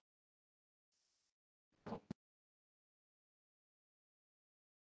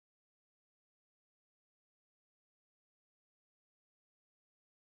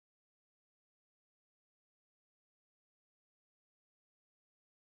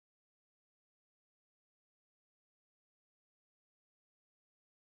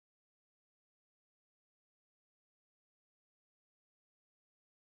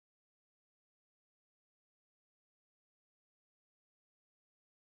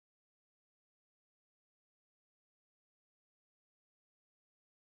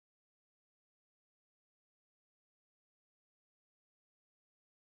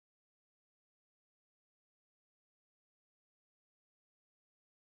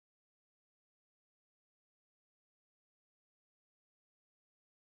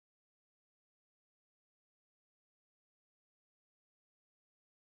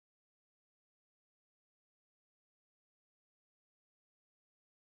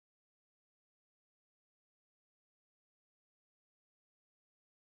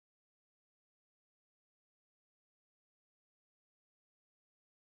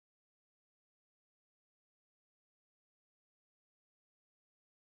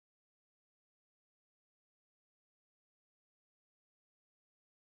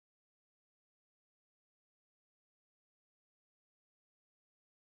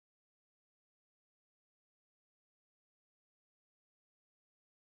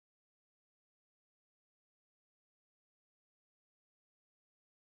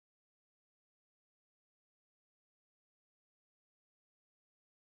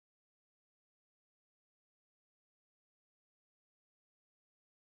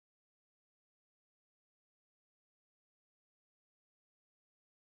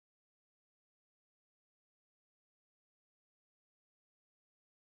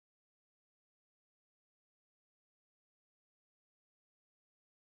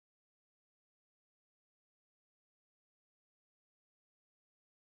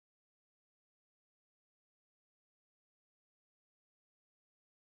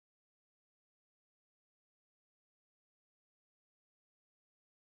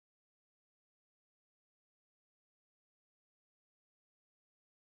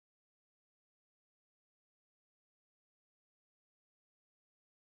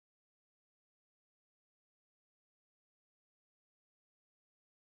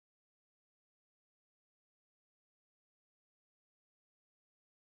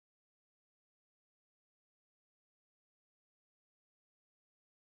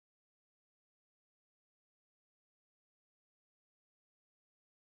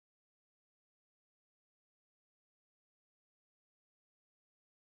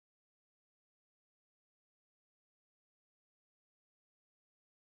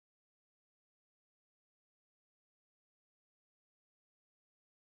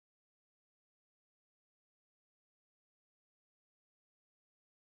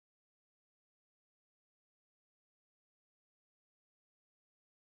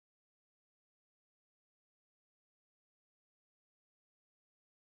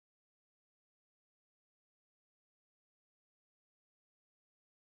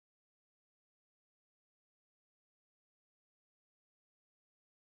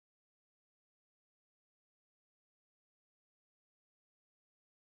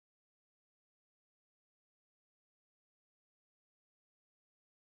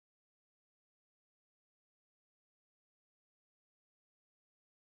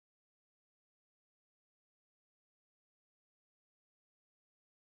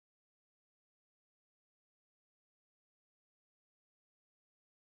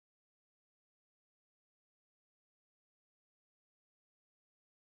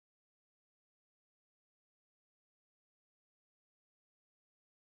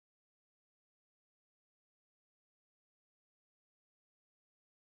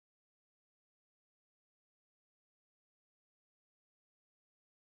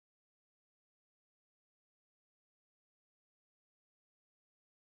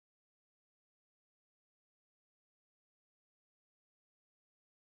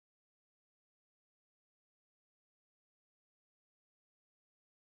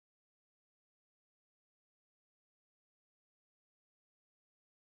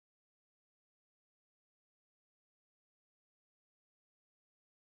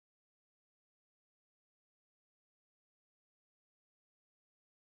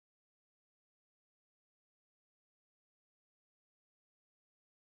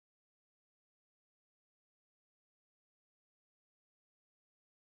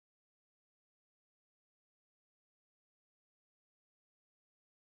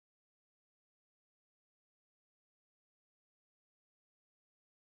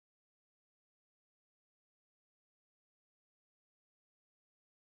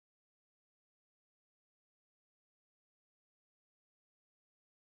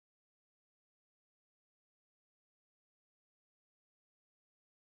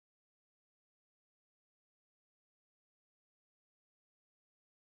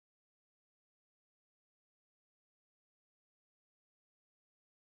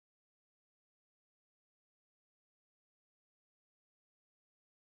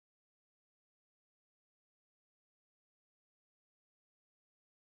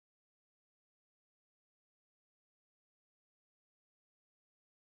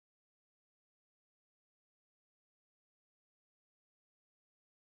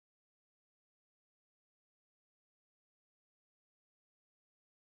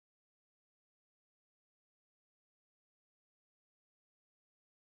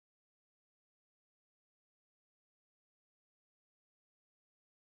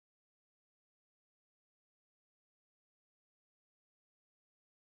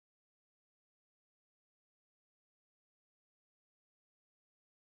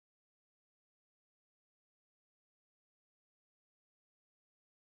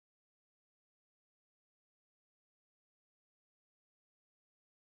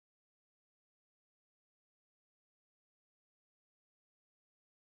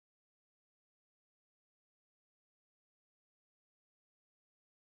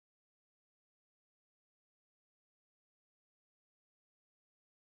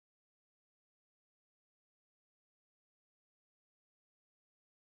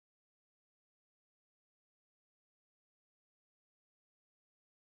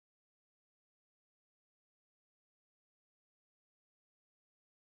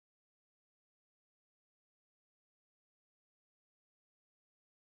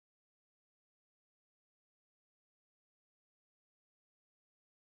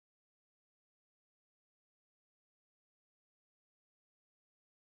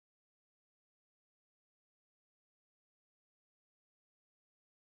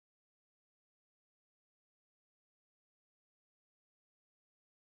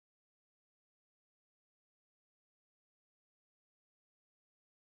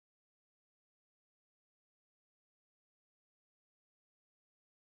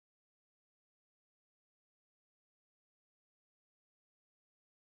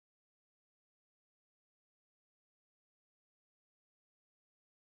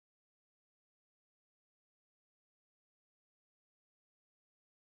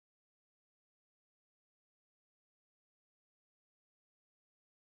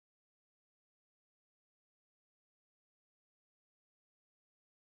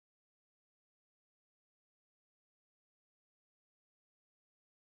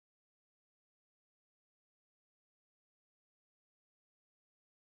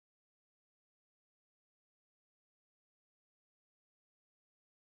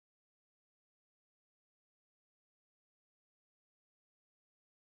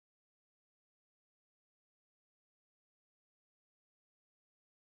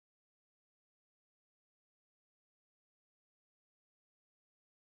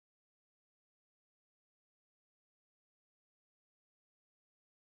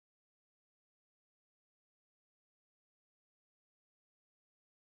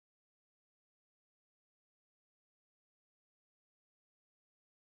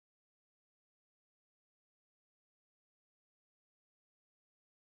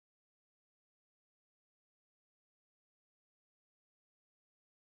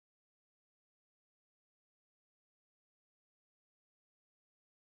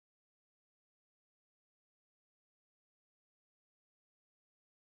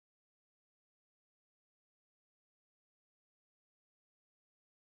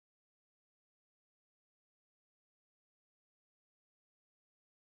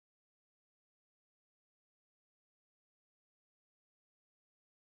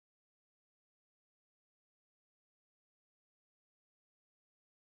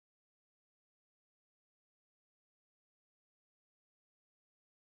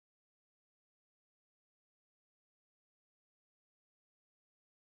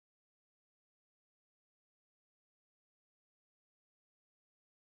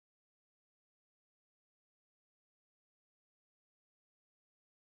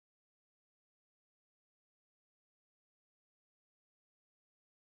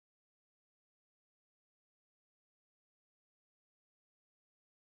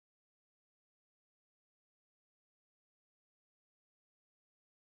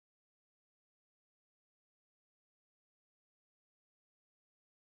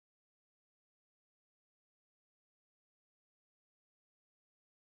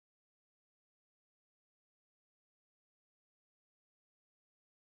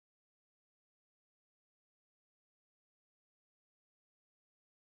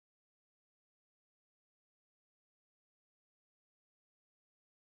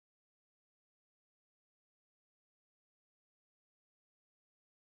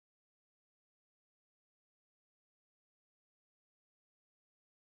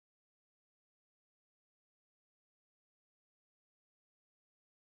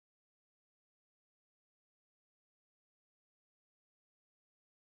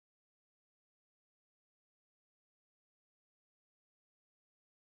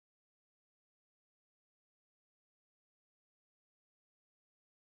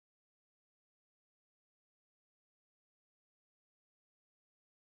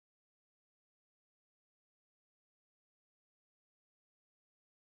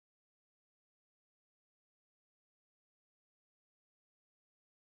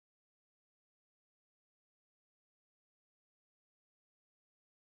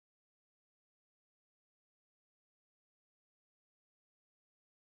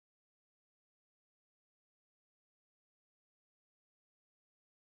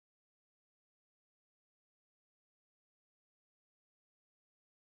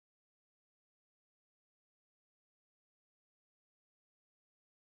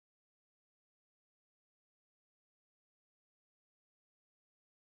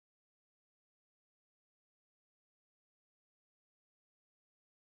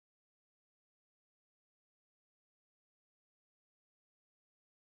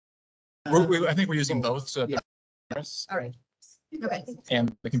 I think we're using both, so Yeah. that's- All right. Okay.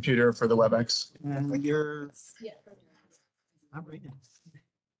 and the computer for the WebEx. And you're. Not right now.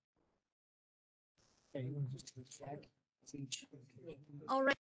 Okay, you wanna just check each? All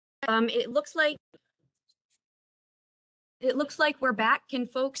right. It looks like we're back. Can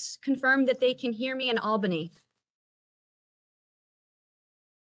folks confirm that they can hear me in Albany?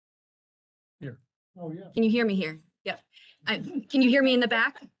 Here. Oh, yeah. Can you hear me here? Yeah. Can you hear me in the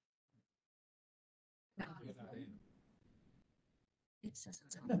back? It says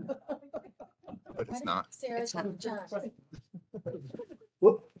it's on. But it's not. It's on.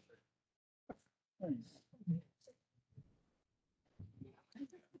 Whoop.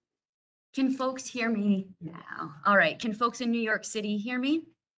 Can folks hear me now? All right. Can folks in New York City hear me?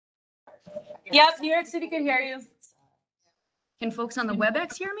 Yep, New York City can hear you. Can folks on the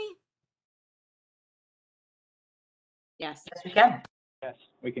WebEx hear me? Yes. Yes, we can. Yes,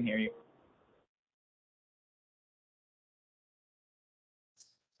 we can hear you.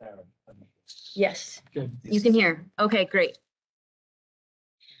 Yes. Good. You can hear. Okay, great.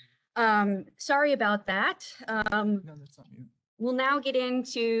 Sorry about that. No, that's not you. We'll now get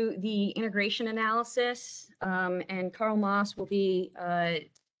into the integration analysis, and Carl Moss will be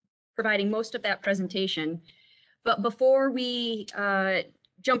providing most of that presentation. But before we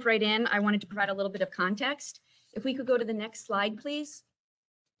jump right in, I wanted to provide a little bit of context. If we could go to the next slide, please.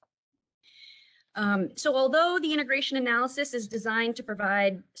 So although the integration analysis is designed to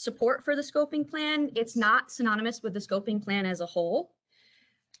provide support for the scoping plan, it's not synonymous with the scoping plan as a whole.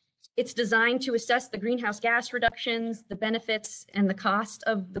 It's designed to assess the greenhouse gas reductions, the benefits, and the cost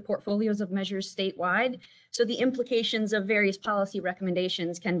of the portfolios of measures statewide, so the implications of various policy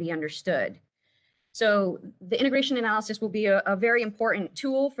recommendations can be understood. So the integration analysis will be a very important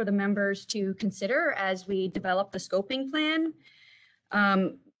tool for the members to consider as we develop the scoping plan.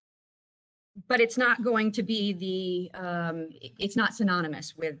 But it's not going to be it's not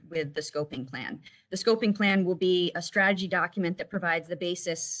synonymous with the scoping plan. The scoping plan will be a strategy document that provides the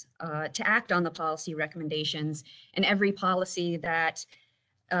basis to act on the policy recommendations, and every policy that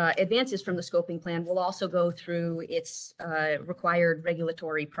advances from the scoping plan will also go through its required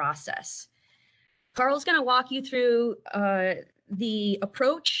regulatory process. Carl's going to walk you through the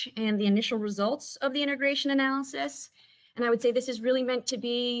approach and the initial results of the integration analysis. And I would say this is really meant to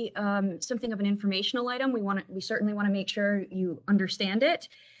be something of an informational item. We certainly want to make sure you understand it.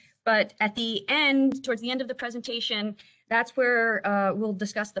 But at the end, towards the end of the presentation, that's where we'll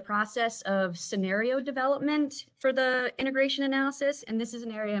discuss the process of scenario development for the integration analysis. And this is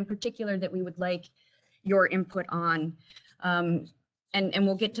an area in particular that we would like your input on. And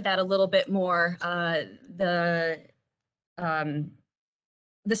we'll get to that a little bit more.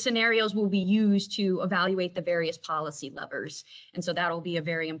 The scenarios will be used to evaluate the various policy levers. And so that'll be a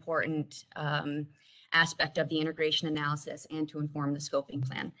very important aspect of the integration analysis and to inform the scoping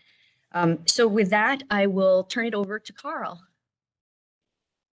plan. So with that, I will turn it over to Carl.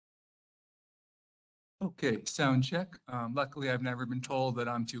 Okay, sound check. Luckily, I've never been told that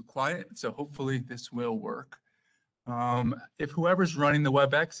I'm too quiet, so hopefully this will work. If whoever's running the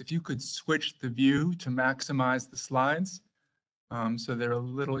WebEx, if you could switch the view to maximize the slides, so they're a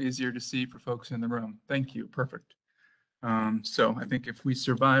little easier to see for folks in the room. Thank you, perfect. So I think if we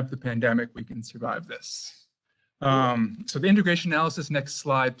survive the pandemic, we can survive this. So the integration analysis, next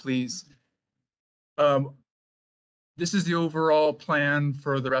slide, please. This is the overall plan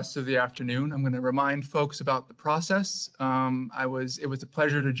for the rest of the afternoon. I'm going to remind folks about the process. It was a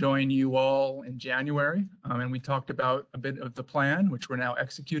pleasure to join you all in January, and we talked about a bit of the plan, which we're now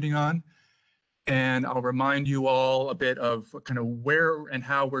executing on. And I'll remind you all a bit of kind of where and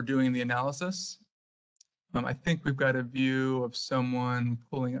how we're doing the analysis. I think we've got a view of someone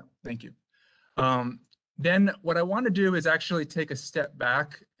pulling up. Thank you. Then what I want to do is actually take a step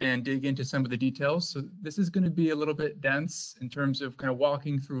back and dig into some of the details. So this is going to be a little bit dense in terms of kind of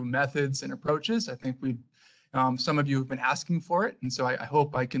walking through methods and approaches. I think some of you have been asking for it. And so I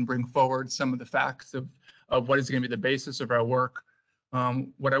hope I can bring forward some of the facts of what is going to be the basis of our work.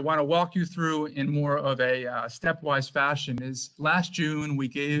 What I want to walk you through in more of a stepwise fashion is last June, we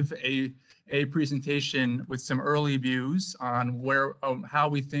gave a presentation with some early views on how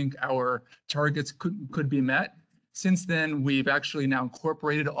we think our targets could be met. Since then, we've actually now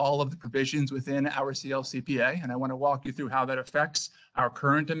incorporated all of the provisions within our CLCPA, and I want to walk you through how that affects our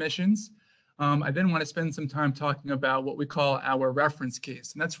current emissions. I then want to spend some time talking about what we call our reference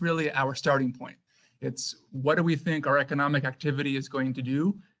case, and that's really our starting point. It's what do we think our economic activity is going to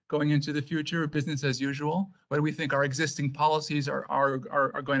do going into the future, business as usual? What do we think our existing policies are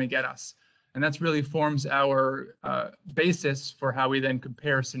going to get us? And that's really forms our basis for how we then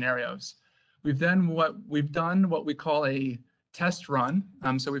compare scenarios. We've done what we call a test run.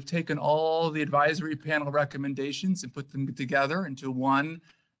 So we've taken all the advisory panel recommendations and put them together into one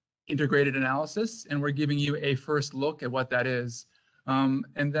integrated analysis, and we're giving you a first look at what that is.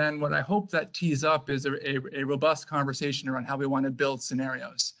 And then what I hope that tees up is a robust conversation around how we want to build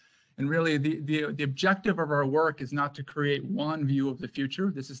scenarios. And really the objective of our work is not to create one view of the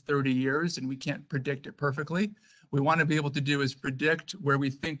future. This is 30 years and we can't predict it perfectly. We want to be able to do is predict where we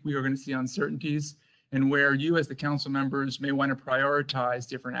think we are going to see uncertainties and where you as the council members may want to prioritize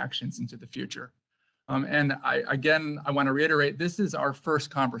different actions into the future. And I want to reiterate, this is our first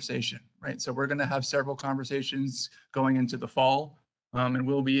conversation, right? So we're going to have several conversations going into the fall. And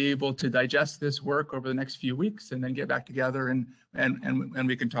we'll be able to digest this work over the next few weeks and then get back together and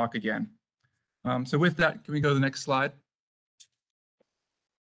we can talk again. So with that, can we go to the next slide?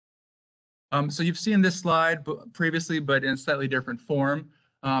 So you've seen this slide previously, but in a slightly different form.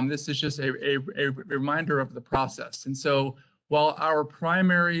 This is just a reminder of the process. And so while our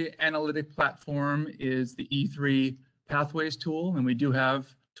primary analytic platform is the E3 Pathways tool, and we do have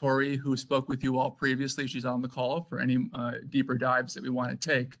Tori, who spoke with you all previously, she's on the call for any deeper dives that we want to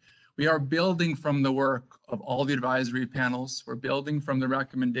take. We are building from the work of all the advisory panels. We're building from the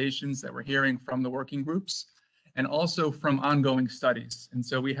recommendations that we're hearing from the working groups and also from ongoing studies. And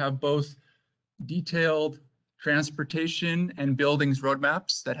so we have both detailed transportation and buildings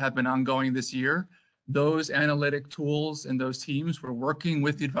roadmaps that have been ongoing this year. Those analytic tools and those teams were working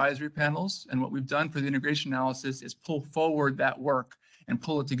with the advisory panels. And what we've done for the integration analysis is pull forward that work and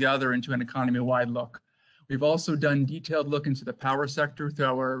pull it together into an economy-wide look. We've also done detailed look into the power sector through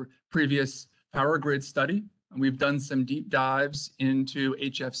our previous power grid study. And we've done some deep dives into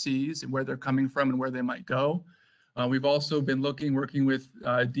HFCs and where they're coming from and where they might go. We've also been working with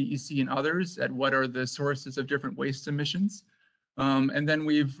DEC and others at what are the sources of different waste emissions. And then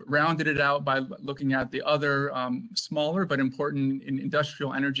we've rounded it out by looking at the other smaller but important in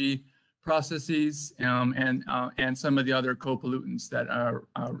industrial energy processes and some of the other co-pollutants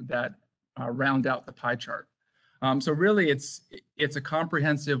that round out the pie chart. So really it's a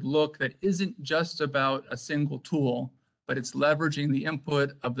comprehensive look that isn't just about a single tool, but it's leveraging the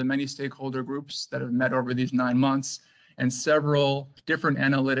input of the many stakeholder groups that have met over these 9 months and several different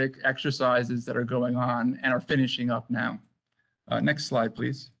analytic exercises that are going on and are finishing up now. Next slide,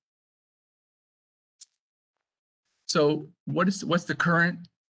 please. So what's the current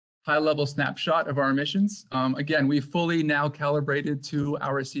high-level snapshot of our emissions? Again, we've fully now calibrated to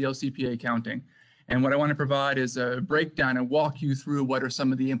our CLCPA counting. And what I want to provide is a breakdown and walk you through what are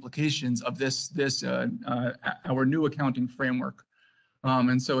some of the implications of our new accounting framework.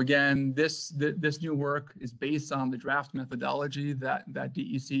 And so again, this new work is based on the draft methodology that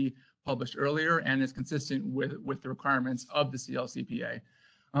DEC published earlier and is consistent with the requirements of the CLCPA.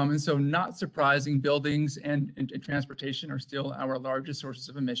 And so not surprising, buildings and transportation are still our largest sources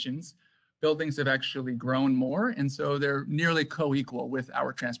of emissions. Buildings have actually grown more, and so they're nearly co-equal with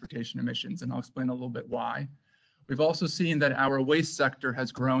our transportation emissions, and I'll explain a little bit why. We've also seen that our waste sector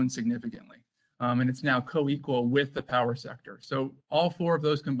has grown significantly, and it's now co-equal with the power sector. So all four of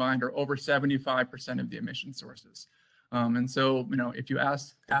those combined are over 75% of the emission sources. And so, if you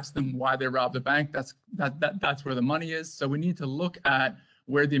ask them why they robbed the bank, that's where the money is. So we need to look at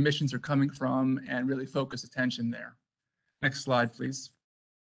where the emissions are coming from and really focus attention there. Next slide, please.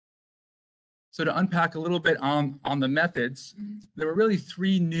 So to unpack a little bit on the methods, there were really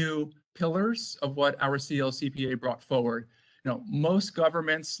three new pillars of what our CLCPA brought forward. Most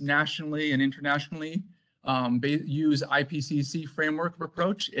governments nationally and internationally use IPCC framework of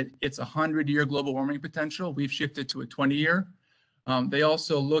approach. It's a 100-year global warming potential. We've shifted to a 20-year. They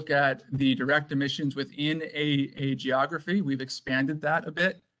also look at the direct emissions within a geography. We've expanded that a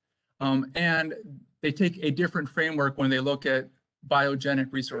bit. And they take a different framework when they look at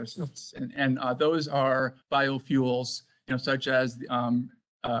biogenic resources. And those are biofuels, such as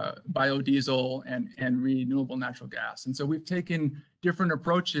biodiesel and renewable natural gas. And so we've taken different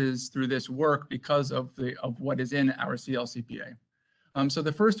approaches through this work because of what is in our CLCPA. So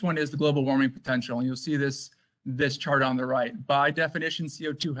the first one is the global warming potential, and you'll see this chart on the right. By definition,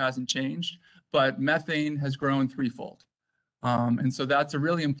 CO2 hasn't changed, but methane has grown threefold. And so that's a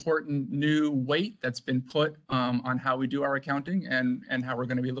really important new weight that's been put on how we do our accounting and how we're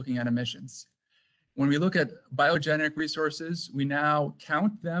going to be looking at emissions. When we look at biogenic resources, we now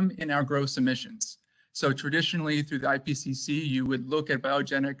count them in our gross emissions. So traditionally through the IPCC, you would look at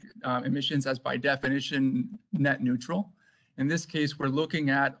biogenic emissions as by definition net neutral. In this case, we're looking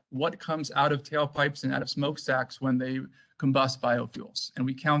at what comes out of tailpipes and out of smokestacks when they combust biofuels, and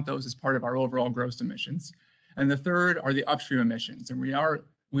we count those as part of our overall gross emissions. And the third are the upstream emissions, and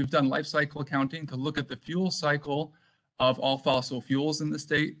we've done life cycle accounting to look at the fuel cycle of all fossil fuels in the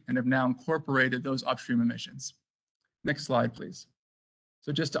state and have now incorporated those upstream emissions. Next slide, please.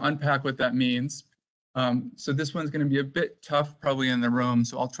 So just to unpack what that means. So this one's going to be a bit tough probably in the room,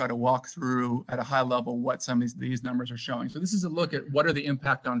 so I'll try to walk through at a high level what some of these numbers are showing. So this is a look at what are the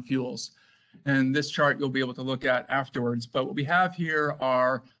impact on fuels. And this chart you'll be able to look at afterwards. But what we have here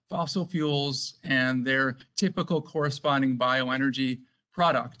are fossil fuels and their typical corresponding bioenergy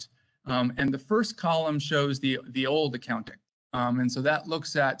product. And the first column shows the old accounting. And so that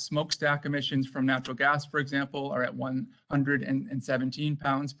looks at smokestack emissions from natural gas, for example, are at 117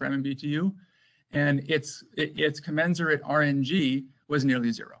 pounds per MMBTU. And its commensurate RNG was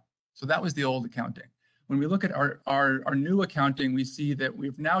nearly zero. So that was the old accounting. When we look at our new accounting, we see that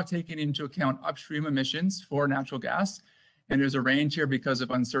we've now taken into account upstream emissions for natural gas. And there's a range here because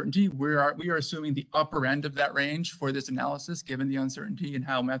of uncertainty. We are assuming the upper end of that range for this analysis, given the uncertainty and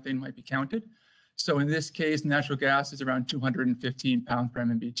how methane might be counted. So in this case, natural gas is around 215 pounds per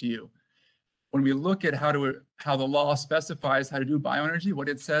MMBTU. When we look at how the law specifies how to do bioenergy, what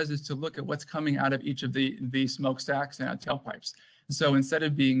it says is to look at what's coming out of each of the smokestacks and tailpipes. So instead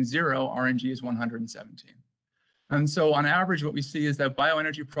of being zero, RNG is 117. And so on average, what we see is that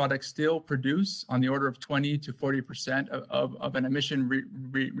bioenergy products still produce on the order of 20 to 40% of an emission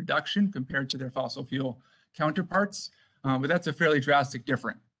reduction compared to their fossil fuel counterparts. But that's a fairly drastic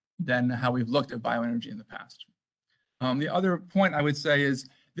difference than how we've looked at bioenergy in the past. The other point I would say is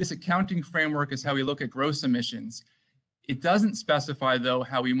this accounting framework is how we look at gross emissions. It doesn't specify, though,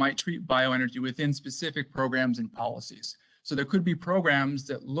 how we might treat bioenergy within specific programs and policies. So there could be programs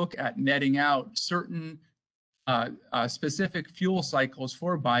that look at netting out certain specific fuel cycles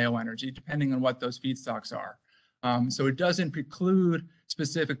for bioenergy, depending on what those feedstocks are. So it doesn't preclude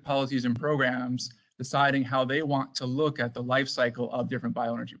specific policies and programs deciding how they want to look at the life cycle of different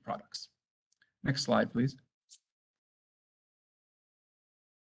bioenergy products. Next slide, please.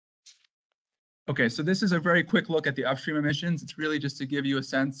 Okay, so this is a very quick look at the upstream emissions. It's really just to give you a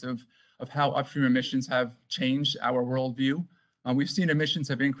sense of how upstream emissions have changed our worldview. We've seen emissions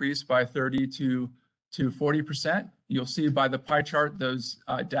have increased by 30 to 40%. You'll see by the pie chart, those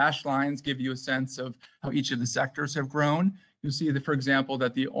dashed lines give you a sense of how each of the sectors have grown. You'll see that, for example,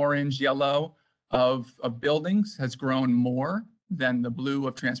 that the orange yellow of buildings has grown more than the blue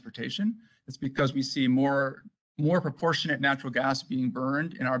of transportation. It's because we see more proportionate natural gas being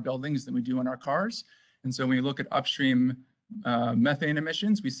burned in our buildings than we do in our cars. And so when we look at upstream methane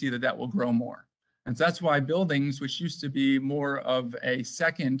emissions, we see that that will grow more. And so that's why buildings, which used to be more of a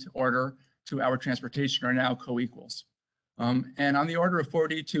second order to our transportation, are now co-equals. And on the order of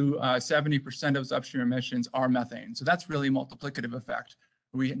 40 to 70% of those upstream emissions are methane. So that's really a multiplicative effect.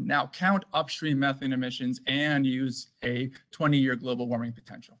 We now count upstream methane emissions and use a 20-year global warming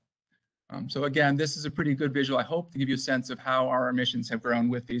potential. So again, this is a pretty good visual, I hope, to give you a sense of how our emissions have grown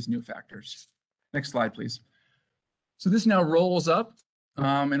with these new factors. Next slide, please. So this now rolls up,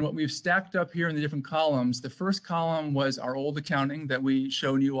 and what we've stacked up here in the different columns, the first column was our old accounting that we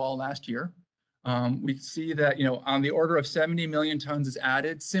showed you all last year. We see that, on the order of 70 million tons is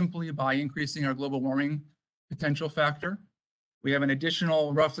added simply by increasing our global warming potential factor. We have an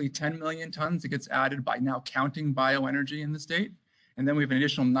additional roughly 10 million tons that gets added by now counting bioenergy in the state. And then we have an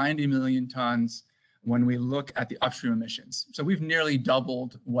additional 90 million tons when we look at the upstream emissions. So we've nearly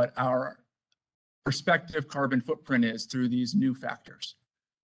doubled what our prospective carbon footprint is through these new factors.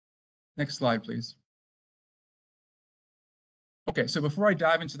 Next slide, please. Okay, so before I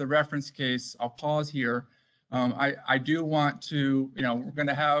dive into the reference case, I'll pause here. I do want to, we're going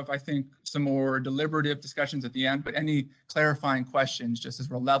to have, I think, some more deliberative discussions at the end, but any clarifying questions, just as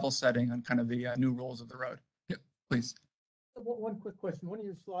we're level setting on kind of the new rules of the road. Yeah, please. One quick question. One of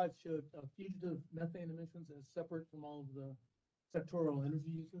your slides showed fugitive methane emissions as separate from all of the sectoral energy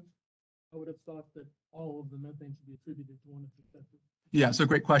users. I would have thought that all of the methane should be attributed to one of the sectors. Yeah, so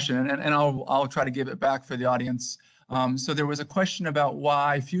great question, and I'll try to give it back for the audience. So there was a question about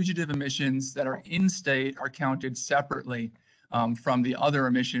why fugitive emissions that are in state are counted separately from the other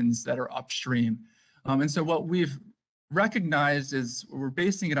emissions that are upstream. And so what we've recognized is we're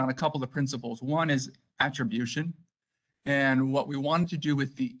basing it on a couple of principles. One is attribution. And what we wanted to do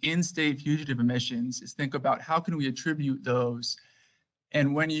with the in-state fugitive emissions is think about how can we attribute those.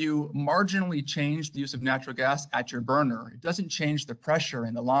 And when you marginally change the use of natural gas at your burner, it doesn't change the pressure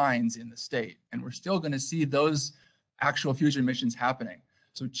in the lines in the state. And we're still going to see those actual fugitive emissions happening.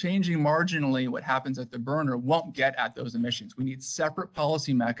 So changing marginally what happens at the burner won't get at those emissions. We need separate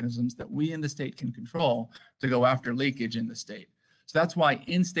policy mechanisms that we in the state can control to go after leakage in the state. So that's why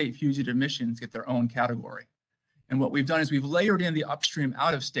in-state fugitive emissions get their own category. And what we've done is we've layered in the upstream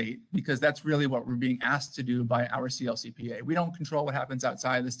out of state because that's really what we're being asked to do by our CLCPA. We don't control what happens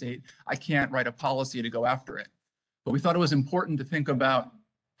outside of the state. I can't write a policy to go after it. But we thought it was important to think about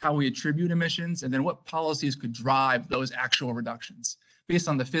how we attribute emissions and then what policies could drive those actual reductions based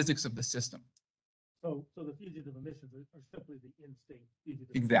on the physics of the system. So the fugitive emissions are simply the in-state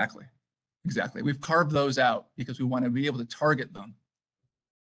fugitive. Exactly. Exactly. We've carved those out because we want to be able to target them.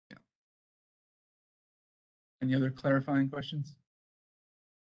 Yeah. Any other clarifying questions?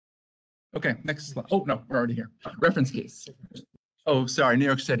 Okay, next slide. Oh, no, we're already here. Reference case. Oh, sorry, New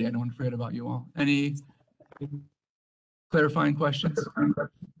York City. I don't want to forget about you all. Any clarifying questions?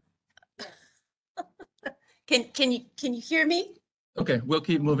 Can you hear me? Okay, we'll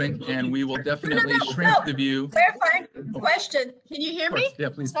keep moving and we will definitely shrink the view. Clarifying question. Can you hear Of course. me? Yeah,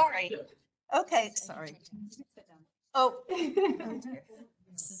 please. Sorry. Okay, sorry. Oh.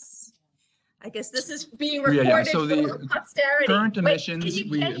 I guess this is being Yeah, recorded So for the posterity. current Wait, emissions, can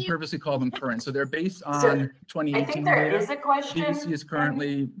we you- purposely call them current. So they're based on So, 2018 I think there data. is a question. DEC is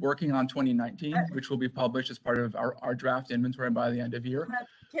currently working on 2019, which will be published as part of our draft inventory by the end of year.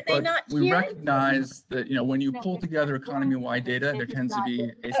 Can they But not we hear? recognize that, when you pull together economy-wide data, there tends to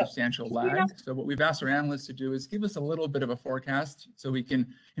be a substantial lag. So what we've asked our analysts to do is give us a little bit of a forecast so we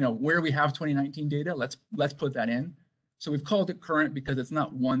can, where we have 2019 data, let's put that in. So we've called it current because it's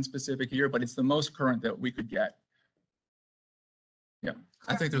not one specific year, but it's the most current that we could get. Yeah,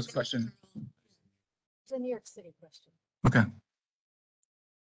 I think there's a question. It's a New York City question. Okay.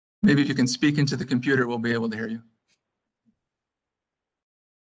 Maybe if you can speak into the computer, we'll be able to hear you.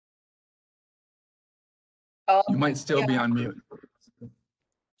 You might still be on mute.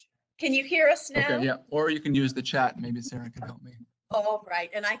 Can you hear us now? Okay, yeah, or you can use the chat. Maybe Sarah can help me. All right,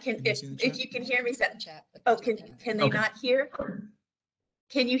 and I can, if see the chat? you can hear me, that chat. Oh, can they Okay. not hear?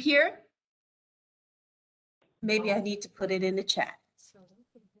 Can you hear? Maybe I need to put it in the chat.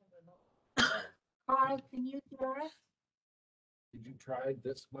 Hi, can you hear us? Did you try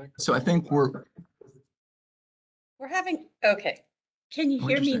this microphone? So I think we're. We're having, okay. Can you Oh,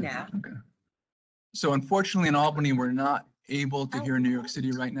 hear me interesting. now? Okay. So unfortunately in Albany, we're not able to hear New York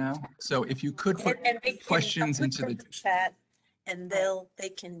City right now. So if you could put And they can questions put into them the, in chat and they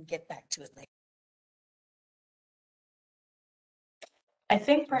can get back to it later. I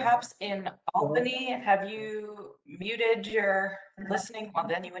think perhaps in Albany, have you muted your listening? Well,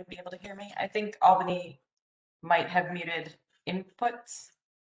 then you wouldn't be able to hear me. I think Albany might have muted inputs.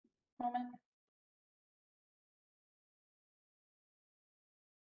 Moment.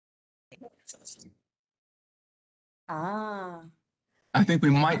 Ah, I think we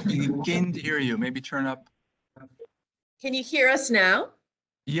might begin to hear you. Maybe turn up. can you hear us now?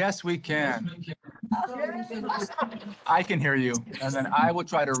 Yes, we can. I can hear you, and then I will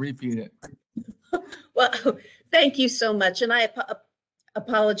try to repeat it. Well, thank you so much. And I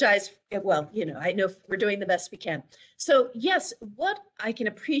apologize. Well, I know we're doing the best we can. So yes, what I can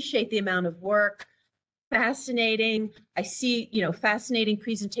appreciate the amount of work, fascinating. I see, fascinating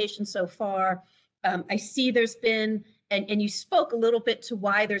presentation so far. I see there's been, and you spoke a little bit to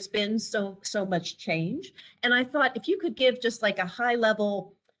why there's been so much change. And I thought if you could give just like a high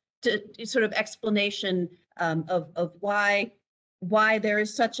level sort of explanation of why there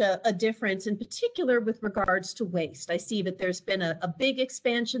is such a difference, in particular with regards to waste. I see that there's been a big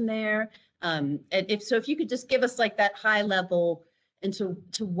expansion there. And if you could just give us like that high level into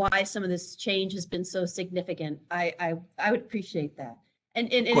why some of this change has been so significant, I would appreciate that. And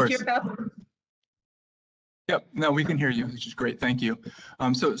if course. you're about. Yep, no, we can hear you, which is great. Thank you.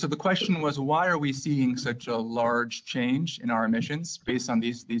 So the question was, why are we seeing such a large change in our emissions based on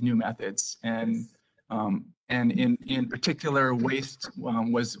these new methods? And in particular, waste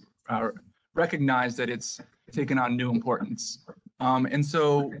was recognized that it's taken on new importance. And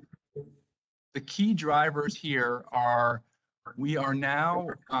so the key drivers here are, we are now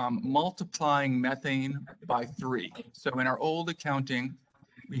multiplying methane by 3. So in our old accounting,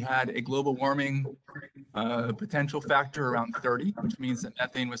 we had a global warming potential factor around 30, which means that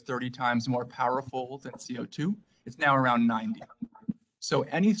methane was 30 times more powerful than CO2. It's now around 90. So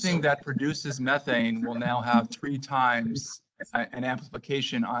anything that produces methane will now have 3 times an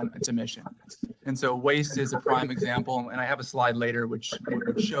amplification on its emission. And so waste is a prime example, and I have a slide later which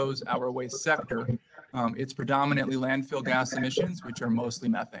shows our waste sector. It's predominantly landfill gas emissions, which are mostly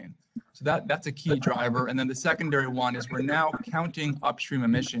methane. So that's a key driver. And then the secondary one is we're now counting upstream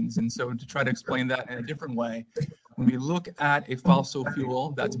emissions. And so to try to explain that in a different way, when we look at a fossil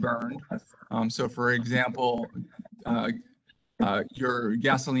fuel that's burned, so for example, your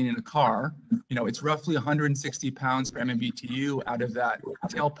gasoline in a car, it's roughly 160 pounds per MMBTU out of that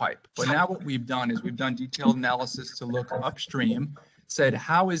tailpipe. But now what we've done is we've done detailed analysis to look upstream, said,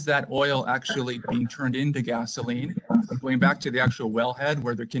 how is that oil actually being turned into gasoline? Going back to the actual wellhead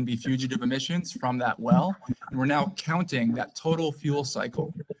where there can be fugitive emissions from that well. And we're now counting that total fuel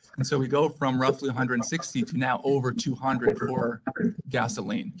cycle. And so we go from roughly 160 to now over 200 for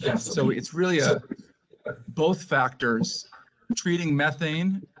gasoline. So it's really both factors, treating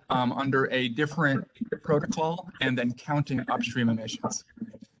methane under a different protocol and then counting upstream emissions.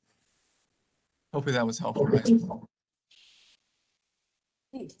 Hopefully that was helpful. Right?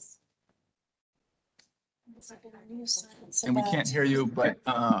 Thanks. And we can't hear you, but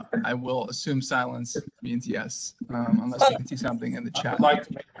I will assume silence means yes, unless you can see something in the chat. I'd like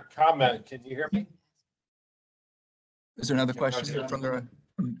to make a comment. Can you hear me? Is there another question from the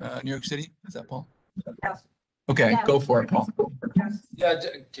New York City? Is that Paul? Yes. Okay, go for it, Paul. Yeah,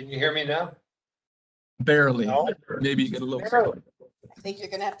 can you hear me now? Barely. No? Maybe you get a little. Barely. I think you're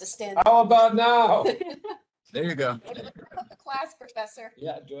gonna have to stand. How about now? There you go. Class, professor.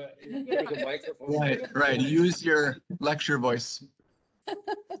 Yeah, do the microphone. Right. Use your lecture voice.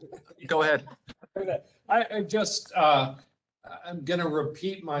 Go ahead. I just, I'm going to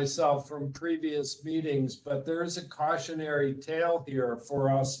repeat myself from previous meetings, but there's a cautionary tale here for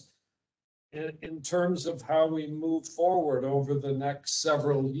us in terms of how we move forward over the next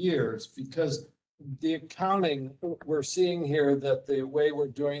several years, because the accounting, we're seeing here that the way we're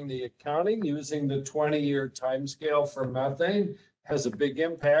doing the accounting using the 20-year timescale for methane has a big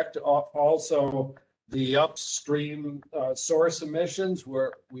impact. Also, the upstream source emissions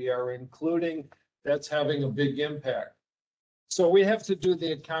where we are including, that's having a big impact. So we have to do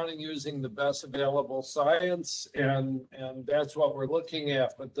the accounting using the best available science, and that's what we're looking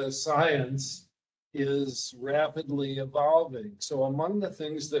at. But the science is rapidly evolving. So among the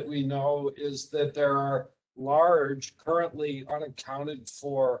things that we know is that there are large, currently unaccounted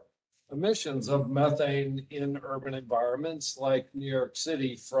for emissions of methane in urban environments like New York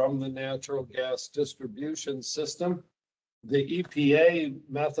City from the natural gas distribution system. The EPA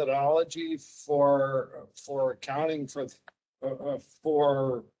methodology for accounting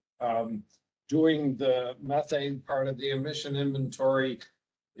for doing the methane part of the emission inventory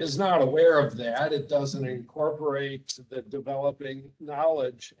is not aware of that. It doesn't incorporate the developing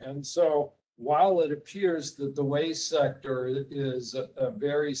knowledge. And so while it appears that the waste sector is a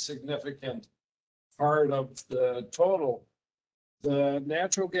very significant part of the total, the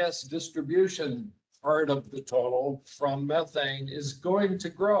natural gas distribution part of the total from methane is going to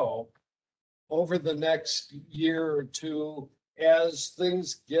grow over the next year or two as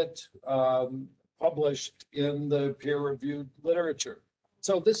things get published in the peer-reviewed literature.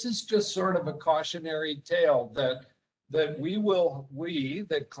 So this is just sort of a cautionary tale that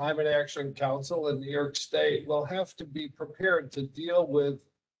the Climate Action Council in New York State will have to be prepared to deal with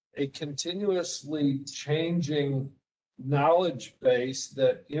a continuously changing knowledge base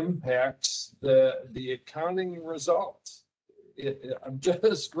that impacts the accounting results. I'm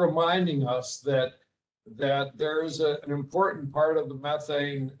just reminding us that there's an important part of the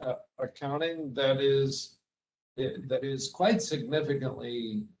methane accounting that is quite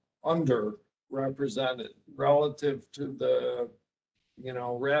significantly underrepresented relative to the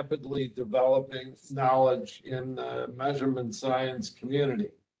rapidly developing knowledge in the measurement science community.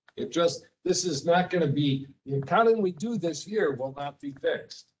 This is not going to be, the accounting we do this year will not be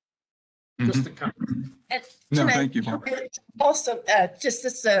fixed. Just a comment. No, thank you, Paul. Also, just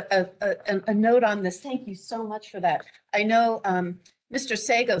as a note on this, thank you so much for that. I know, Mr.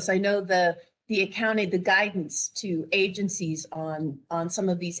 Sagos, I know the accounting, the guidance to agencies on some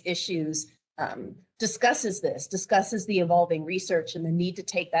of these issues discusses the evolving research and the need to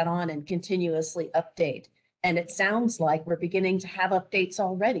take that on and continuously update. And it sounds like we're beginning to have updates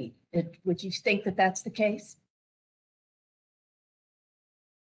already. Would you think that that's the case?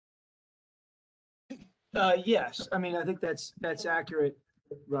 Yes, I mean, I think that's accurate,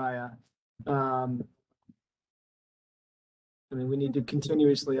 Raya. I mean, we need to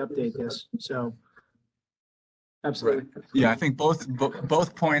continuously update this, so absolutely. Right. Yeah, I think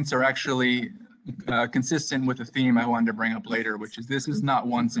both points are actually consistent with the theme I wanted to bring up later, which is this is not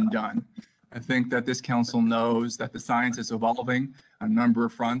once and done. I think that this council knows that the science is evolving on a number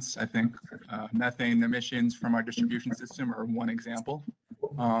of fronts. I think methane emissions from our distribution system are one example,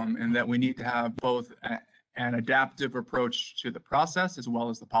 and that we need to have both an adaptive approach to the process as well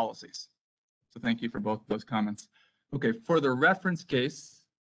as the policies. So thank you for both those comments. Okay, for the reference case,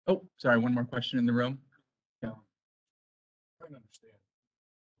 oh, sorry, one more question in the room. Yeah. trying to understand.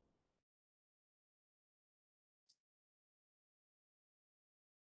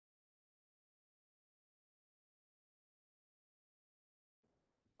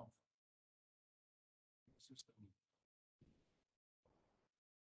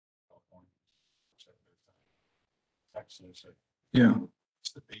 System. Yeah.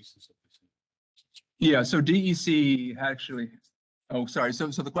 What's the basis of this? Yeah, so DEC actually, oh, sorry. So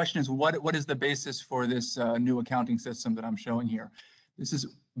the question is, what is the basis for this new accounting system that I'm showing here? This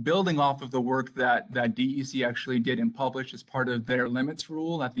is building off of the work that DEC actually did and published as part of their limits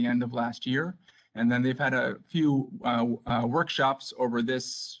rule at the end of last year. And then they've had a few workshops over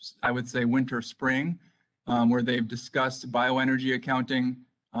this, I would say, winter, spring, where they've discussed bioenergy accounting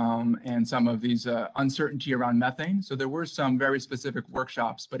and some of these uncertainty around methane. So there were some very specific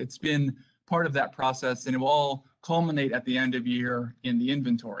workshops, but it's been part of that process, and it will all culminate at the end of year in the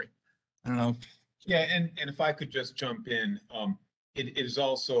inventory. I don't know. Yeah, and if I could just jump in, it is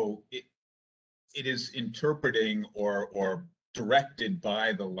also, it is interpreting or directed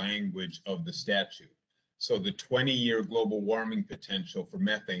by the language of the statute. So the 20-year global warming potential for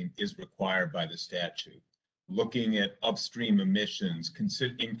methane is required by the statute. Looking at upstream emissions,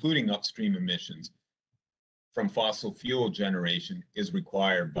 including upstream emissions from fossil fuel generation, is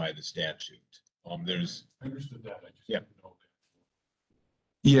required by the statute. There's. I understood that. I just yeah. didn't know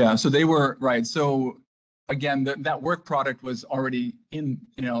that. Yeah, so they were right. So again, that work product was already in,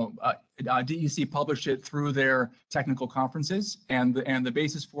 DEC published it through their technical conferences, and the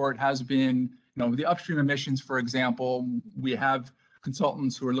basis for it has been, the upstream emissions, for example. We have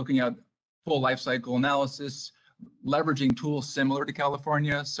consultants who are looking at full life cycle analysis, leveraging tools similar to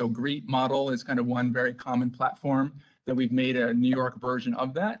California. So GREET model is kind of one very common platform that we've made a New York version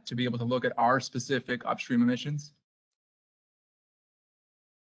of that to be able to look at our specific upstream emissions.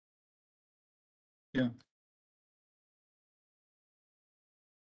 Yeah.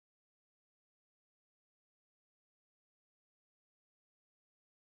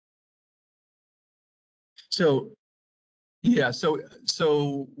 So, yeah,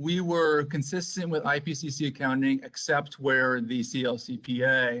 so we were consistent with IPCC accounting, except where the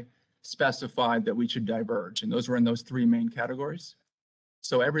CLCPA specified that we should diverge, and those were in those three main categories.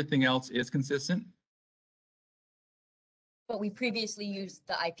 So everything else is consistent. But we previously used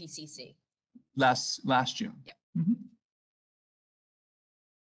the IPCC. Last June. Yeah. Mhm.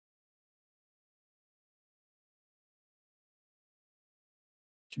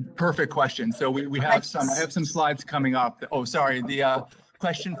 Perfect question. So we have I have some slides coming up. Oh, sorry. The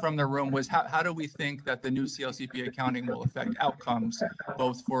question from the room was how do we think that the new CLCPA accounting will affect outcomes,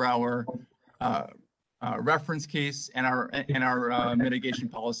 both for our reference case and our mitigation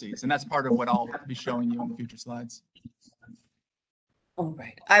policies? And that's part of what I'll be showing you in the future slides. All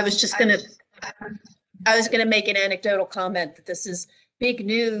right. I was gonna make an anecdotal comment that this is big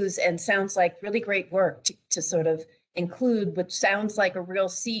news and sounds like really great work to sort of include, which sounds like a real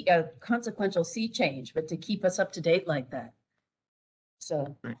consequential sea change, but to keep us up to date like that.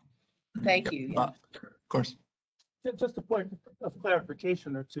 So, thank you. Of course. Just a point of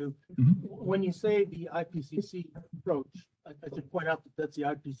clarification or two. When you say the IPCC approach, I should point out that that's the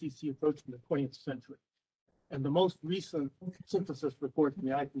IPCC approach from the 20th century. And the most recent synthesis report from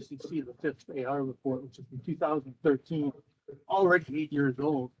the IPCC, the fifth AR report, which is from 2013, already 8 years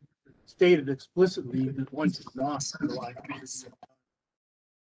old, stated explicitly that one should not rely on IPCC.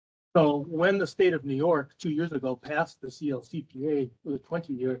 So when the state of New York 2 years ago passed the CLCPA for the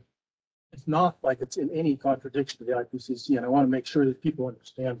 20-year, it's not like it's in any contradiction to the IPCC, and I want to make sure that people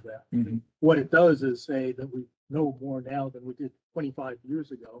understand that. What it does is say that we know more now than we did 25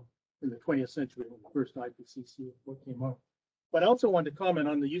 years ago in the 20th century when the first IPCC report came out. But I also wanted to comment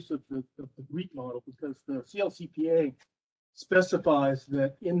on the use of the GREET model, because the CLCPA specifies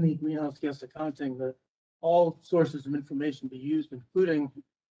that in the greenhouse gas accounting that all sources of information be used, including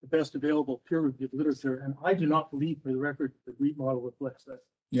the best available peer-reviewed literature. And I do not believe, for the record, the GREET model reflects that.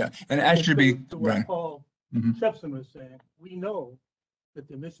 Yeah, and actually to what Paul Shepson was saying, we know that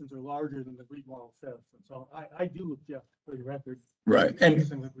the emissions are larger than the GREET model says. And so I do object, for the record. Right,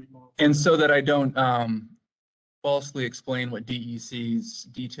 and so that I don't falsely explain what DEC's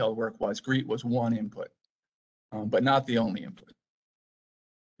detailed work was, GREET was one input, but not the only input.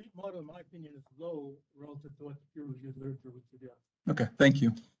 GREET model, in my opinion, is low relative to what the peer-reviewed literature would suggest. Okay, thank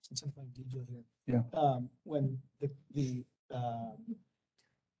you. Yeah. Yeah. When the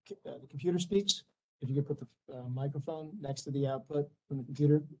computer speaks, if you could put the microphone next to the output from the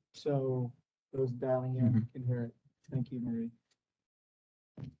computer, so those dialing in can hear it. Thank you, Marie.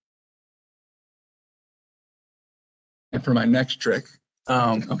 And for my next trick,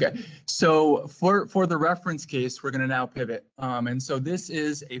 Okay, so for the reference case, we're going to now pivot. And so this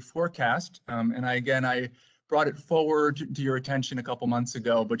is a forecast. And I brought it forward to your attention a couple months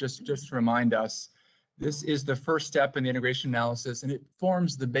ago, but just to remind us, this is the first step in the integration analysis, and it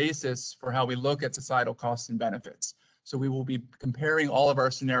forms the basis for how we look at societal costs and benefits. So we will be comparing all of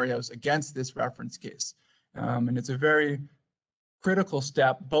our scenarios against this reference case. And it's a very critical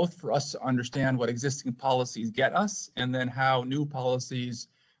step, both for us to understand what existing policies get us, and then how new policies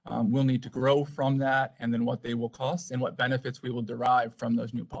will need to grow from that, and then what they will cost and what benefits we will derive from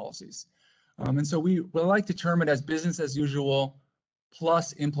those new policies. And so we would like to term it as business as usual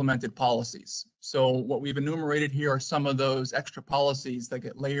plus implemented policies. So what we've enumerated here are some of those extra policies that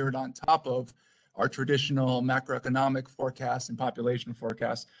get layered on top of our traditional macroeconomic forecasts and population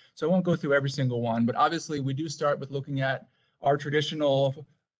forecasts. So I won't go through every single one, but obviously we do start with looking at our traditional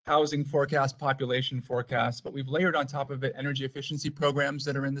housing forecast, population forecast, but we've layered on top of it energy efficiency programs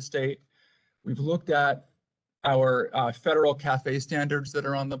that are in the state. We've looked at our federal CAFE standards that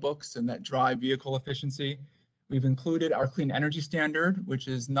are on the books and that drive vehicle efficiency. We've included our clean energy standard, which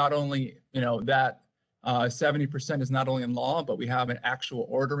is not only, that 70% is not only in law, but we have an actual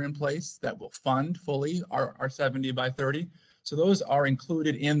order in place that will fund fully our 70 by 30. So those are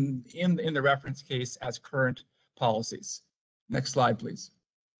included in the reference case as current policies. Next slide, please.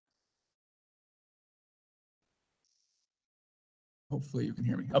 Hopefully you can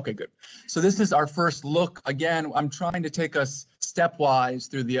hear me. Okay, good. So this is our first look. Again, I'm trying to take us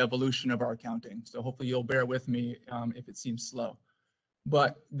stepwise through the evolution of our accounting. So hopefully you'll bear with me if it seems slow.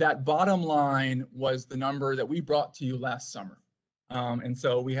 But that bottom line was the number that we brought to you last summer. And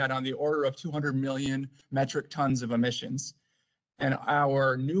so we had on the order of 200 million metric tons of emissions. And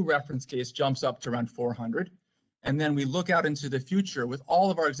our new reference case jumps up to around 400. And then we look out into the future with all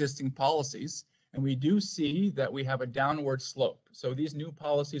of our existing policies, and we do see that we have a downward slope. So these new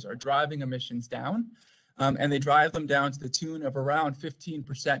policies are driving emissions down, and they drive them down to the tune of around 15%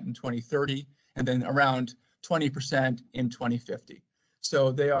 in 2030, and then around 20% in 2050.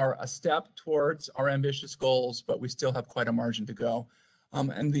 So they are a step towards our ambitious goals, but we still have quite a margin to go.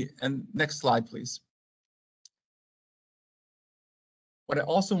 And next slide, please. What I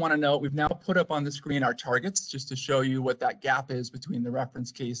also want to note, we've now put up on the screen our targets just to show you what that gap is between the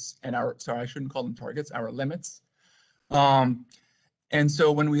reference case and our, sorry, I shouldn't call them targets, our limits. And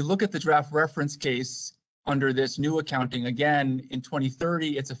so when we look at the draft reference case under this new accounting, again, in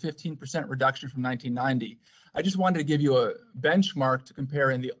 2030, it's a 15% reduction from 1990. I just wanted to give you a benchmark to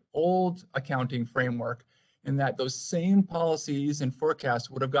compare in the old accounting framework, in that those same policies and forecasts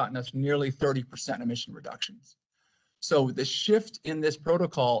would have gotten us nearly 30% emission reductions. So the shift in this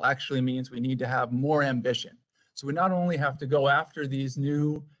protocol actually means we need to have more ambition. So we not only have to go after these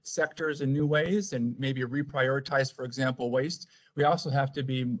new sectors in new ways and maybe reprioritize, for example, waste, we also have to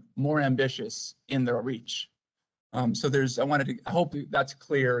be more ambitious in their reach. So I hope that's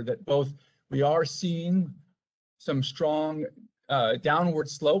clear that both we are seeing some strong downward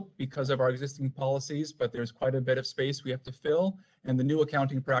slope because of our existing policies, but there's quite a bit of space we have to fill, and the new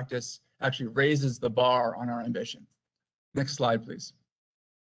accounting practice actually raises the bar on our ambition. Next slide, please.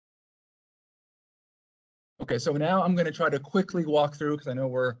 Okay, so now I'm going to try to quickly walk through, because I know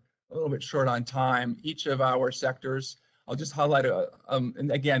we're a little bit short on time, each of our sectors. I'll just highlight,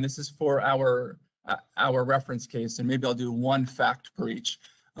 and again, this is for our reference case, and maybe I'll do one fact per each.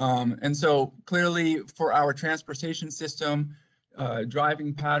 And so clearly for our transportation system,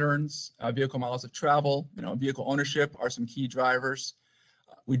 driving patterns, vehicle miles of travel, vehicle ownership are some key drivers.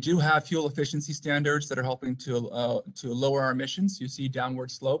 We do have fuel efficiency standards that are helping to lower our emissions. You see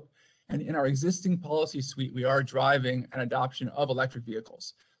downward slope. And in our existing policy suite, we are driving an adoption of electric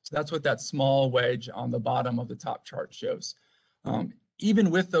vehicles. So that's what that small wedge on the bottom of the top chart shows. Even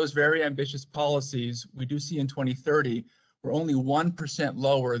with those very ambitious policies, we do see in 2030, we're only 1%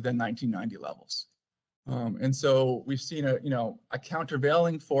 lower than 1990 levels. And so we've seen a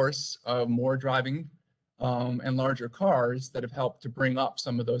countervailing force of more driving and larger cars that have helped to bring up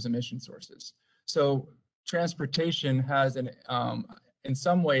some of those emission sources. So transportation has, in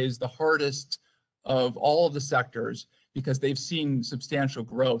some ways, the hardest of all of the sectors, because they've seen substantial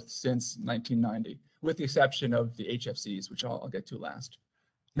growth since 1990, with the exception of the HFCs, which I'll get to last.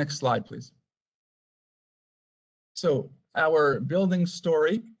 Next slide, please. So our building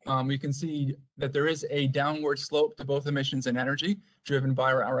story, we can see that there is a downward slope to both emissions and energy, driven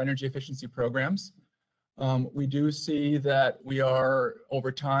by our energy efficiency programs. We do see that we are,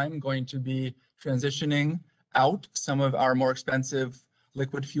 over time, going to be transitioning out some of our more expensive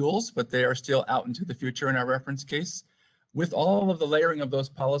liquid fuels, but they are still out into the future in our reference case. With all of the layering of those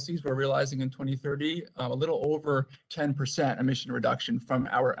policies, we're realizing in 2030 a little over 10% emission reduction from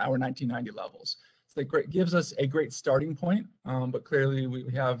our 1990 levels. So that gives us a great starting point, but clearly we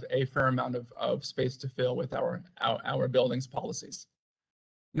have a fair amount of space to fill with our buildings policies.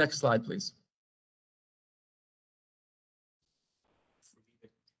 Next slide, please.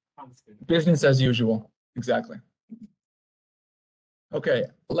 Business as usual, exactly. Okay,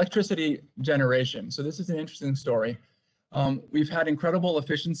 electricity generation. So this is an interesting story. We've had incredible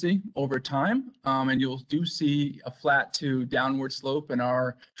efficiency over time, and you'll do see a flat to downward slope in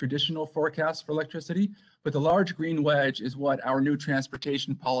our traditional forecast for electricity. But the large green wedge is what our new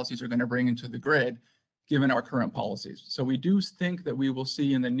transportation policies are going to bring into the grid, given our current policies. So we do think that we will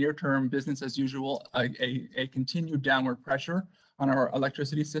see in the near term business as usual a continued downward pressure on our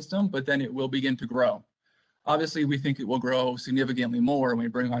electricity system, but then it will begin to grow. Obviously, we think it will grow significantly more when we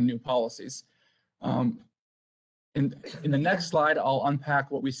bring on new policies. In the next slide, I'll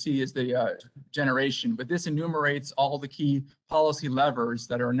unpack what we see as the generation, but this enumerates all the key policy levers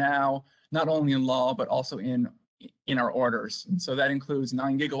that are now not only in law, but also in our orders. And so that includes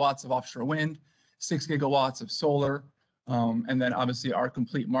 9 gigawatts of offshore wind, 6 gigawatts of solar, and then obviously our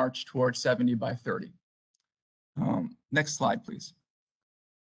complete march towards 70 by 30. Next slide, please.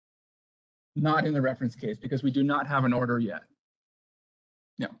 Not in the reference case because we do not have an order yet.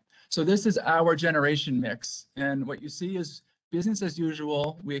 No. So this is our generation mix. And what you see is business as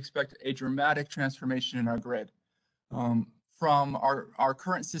usual. We expect a dramatic transformation in our grid. From our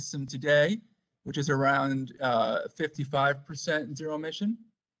current system today, which is around 55% zero emission,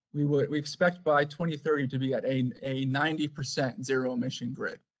 we expect by 2030 to be at a 90% zero emission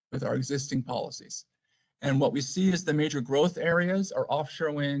grid with our existing policies. And what we see is the major growth areas are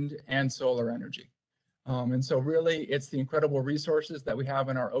offshore wind and solar energy. And so really it's the incredible resources that we have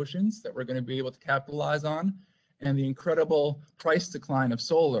in our oceans that we're going to be able to capitalize on, and the incredible price decline of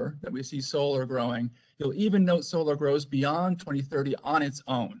solar that we see solar growing. You'll even note solar grows beyond 2030 on its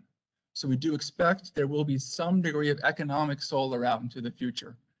own. So we do expect there will be some degree of economic solar out into the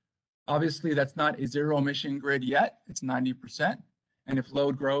future. Obviously, that's not a zero emission grid yet, it's 90%. And if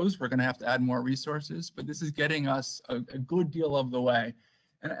load grows, we're going to have to add more resources, but this is getting us a good deal of the way.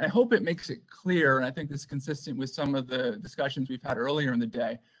 And I hope it makes it clear, and I think this is consistent with some of the discussions we've had earlier in the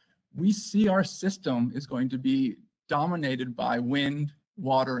day. We see our system is going to be dominated by wind,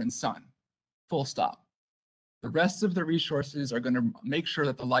 water, and sun, full stop. The rest of the resources are going to make sure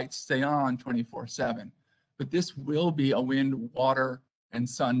that the lights stay on 24/7, but this will be a wind, water, and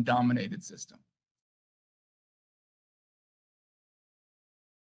sun dominated system.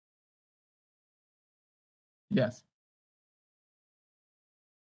 Yes.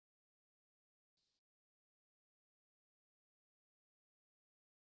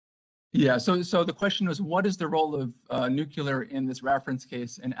 Yeah, so the question was, what is the role of nuclear in this reference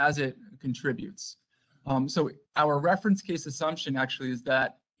case and as it contributes? So our reference case assumption actually is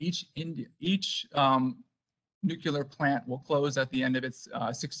that each nuclear plant will close at the end of its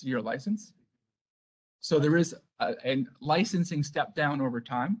 60-year license. So there is a licensing step down over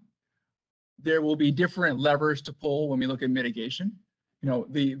time. There will be different levers to pull when we look at mitigation. You know,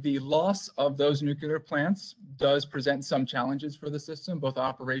 the loss of those nuclear plants does present some challenges for the system, both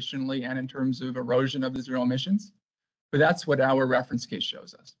operationally and in terms of erosion of the zero emissions. But that's what our reference case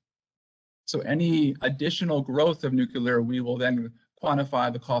shows us. So any additional growth of nuclear, we will then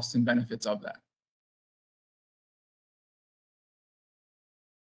quantify the costs and benefits of that.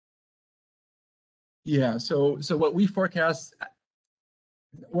 Yeah, so what we forecast,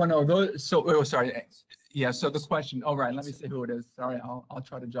 well, no, those, so, oh, sorry. Yeah, so the question, oh, right, let me say who it is. Sorry, I'll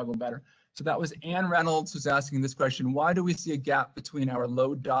try to juggle better. So that was Ann Reynolds who's asking this question. Why do we see a gap between our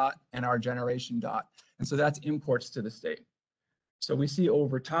load dot and our generation dot? And so that's imports to the state. So we see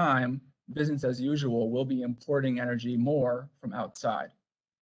over time, business as usual will be importing energy more from outside.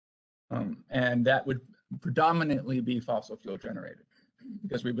 And that would predominantly be fossil fuel generated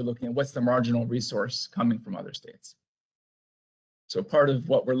because we'd be looking at what's the marginal resource coming from other states. So part of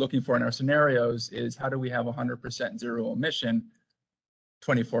what we're looking for in our scenarios is how do we have 100% zero emission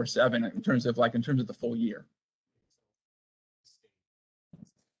 24/7 in terms of the full year.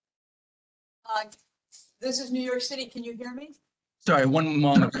 This is New York City. Can you hear me? Sorry, one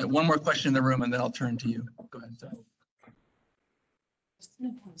moment. One more question in the room, and then I'll turn to you. Go ahead. Sorry.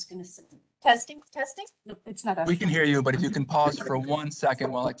 Testing. No, it's not us. We can hear you, but if you can pause for 1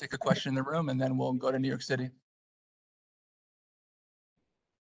 second while I take a question in the room, and then we'll go to New York City.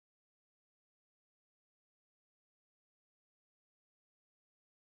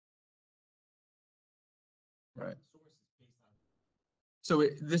 Right. So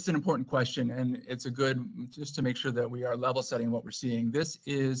this is an important question, and it's a good, just to make sure that we are level setting what we're seeing. This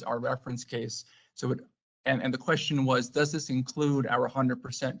is our reference case. So and the question was, does this include our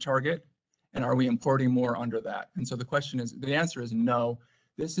 100% target? And are we importing more under that? And so the answer is no.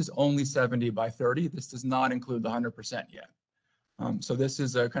 This is only 70 by 30. This does not include the 100% yet. So this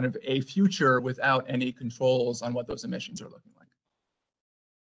is a kind of a future without any controls on what those emissions are looking like.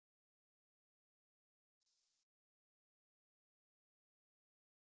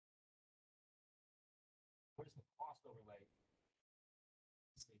 What is the cost overlay?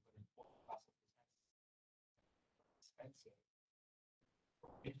 Expensive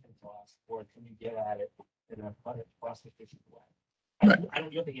cost, or can you get at it in a cost efficient way? I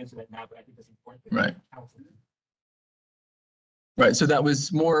don't know the answer to that now, but I think that's important. Right. Right. So that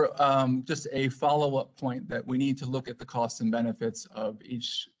was more just a follow-up point that we need to look at the costs and benefits of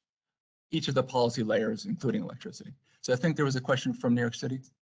each of the policy layers, including electricity. So I think there was a question from New York City.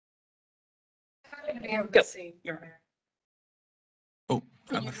 Oh,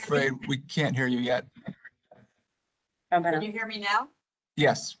 I'm afraid we can't hear you yet. Can you hear me now?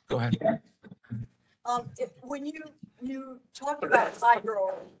 Yes, go ahead. When you talk about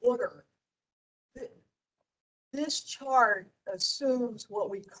hydro water, this chart assumes what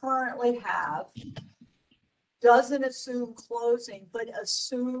we currently have, doesn't assume closing, but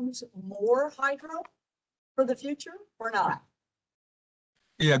assumes more hydro for the future or not?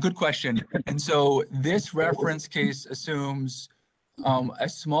 Yeah, good question. And so this reference case assumes a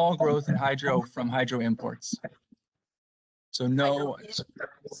small growth in hydro from hydro imports. So no.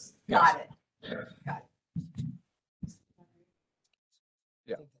 Got it. Got it.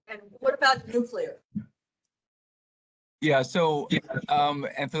 Yeah. And what about nuclear? Yeah, so,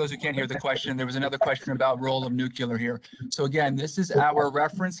 and for those who can't hear the question, there was another question about role of nuclear here. So again, this is our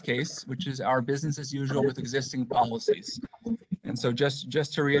reference case, which is our business as usual with existing policies. And so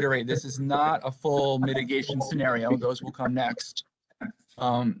just to reiterate, this is not a full mitigation scenario. Those will come next.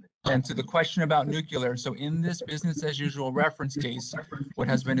 And to the question about nuclear, so in this business as usual reference case, what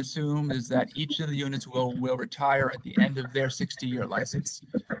has been assumed is that each of the units will retire at the end of their 60-year license.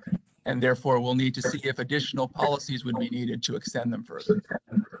 And therefore, we'll need to see if additional policies would be needed to extend them further.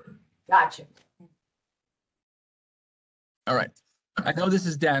 Gotcha. All right. I know this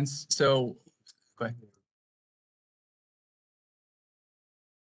is dense, so go ahead.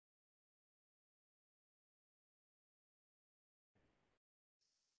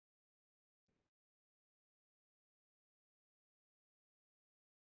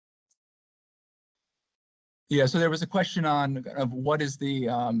 Yeah, so there was a question on of what is the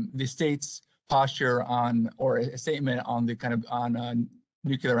state's posture on, or a statement on the kind of on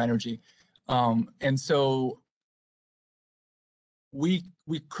nuclear energy. And so we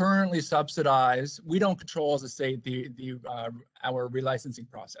currently subsidize, we don't control as a state our relicensing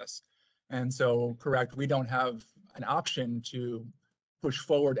process. And so correct, we don't have an option to push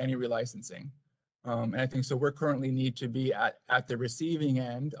forward any relicensing. And I think so we're currently need to be at the receiving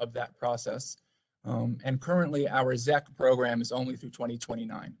end of that process. And currently our ZEC program is only through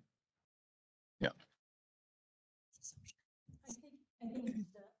 2029. Yeah.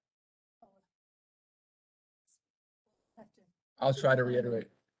 I'll try to reiterate.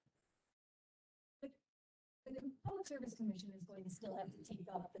 The Public Service Commission is going to still have to take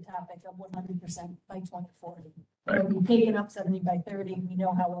up the topic of 100% by 2040. Right. We've taken up 70 by 30. We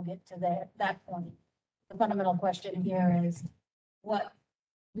know how we'll get to that point. The fundamental question here is what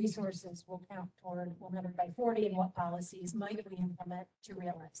resources will count toward 100 by 40 and what policies might we implement to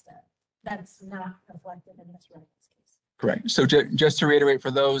realize that? That's not reflected in this reference case. Correct. So just to reiterate for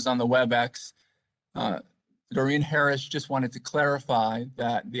those on the WebEx, Doreen Harris just wanted to clarify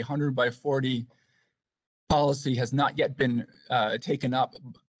that the 100 by 40 policy has not yet been taken up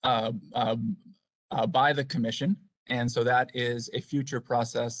by the commission. And so that is a future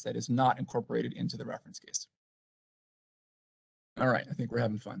process that is not incorporated into the reference case. All right, I think we're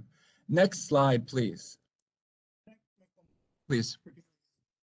having fun. Next slide, please. Please.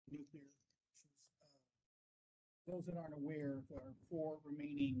 Those that aren't aware, our 4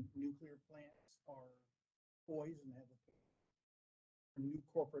 remaining nuclear plants are poised and have a new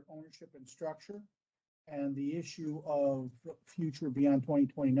corporate ownership and structure. And the issue of future beyond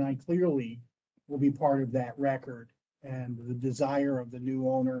 2029 clearly will be part of that record. And the desire of the new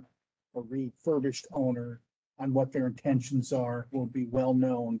owner or refurbished owner on what their intentions are will be well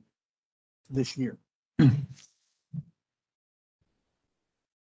known this year.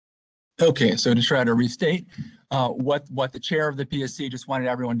 Okay, so to try to restate, what the chair of the PSC just wanted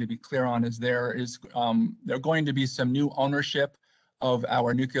everyone to be clear on is there going to be some new ownership of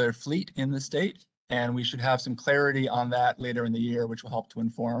our nuclear fleet in the state. and we should have some clarity on that later in the year, which will help to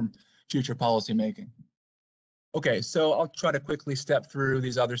inform future policy making. Okay, so I'll try to quickly step through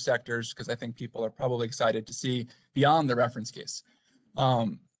these other sectors because I think people are probably excited to see beyond the reference case. I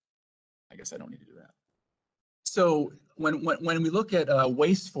guess I don't need to do that. So when we look at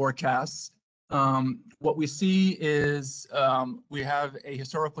waste forecasts, what we see is we have a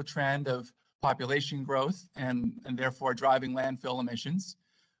historical trend of population growth and therefore driving landfill emissions.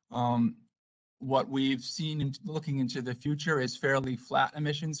 What we've seen in looking into the future is fairly flat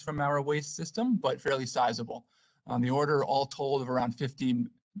emissions from our waste system, but fairly sizable. On the order, all told, of around 50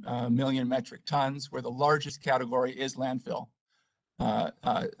 million metric tons, where the largest category is landfill.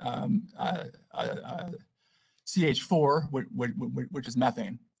 CH4, which is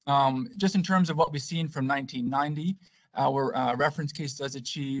methane. Just in terms of what we've seen from 1990, our reference case does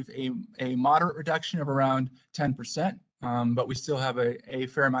achieve a moderate reduction of around 10%, but we still have a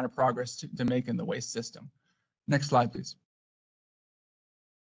fair amount of progress to make in the waste system. Next slide, please.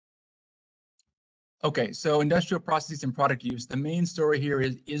 Okay, so industrial processes and product use. The main story here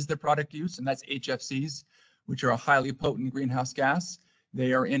is the product use, and that's HFCs, which are a highly potent greenhouse gas.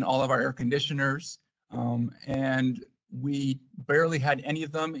 They are in all of our air conditioners, and we barely had any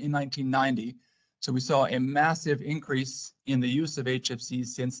of them in 1990. So we saw a massive increase in the use of HFCs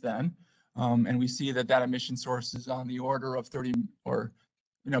since then. And we see that emission source is on the order of 30 or,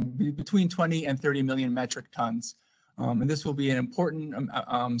 between 20 and 30 million metric tons. And this will be an important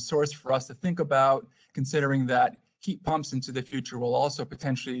source for us to think about, considering that heat pumps into the future will also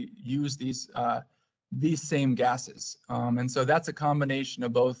potentially use these same gases. And so that's a combination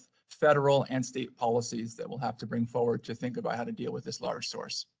of both federal and state policies that we'll have to bring forward to think about how to deal with this large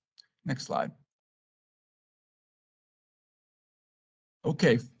source. Next slide.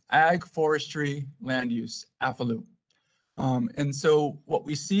 Okay, ag, forestry, land use, AFLU. And so what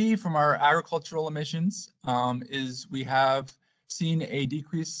we see from our agricultural emissions is we have seen a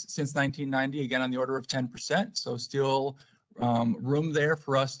decrease since 1990, again on the order of 10%. So still room there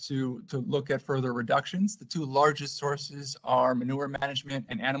for us to look at further reductions. The two largest sources are manure management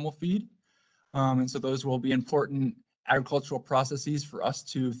and animal feed. And so those will be important agricultural processes for us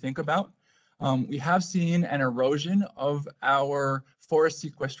to think about. We have seen an erosion of our forest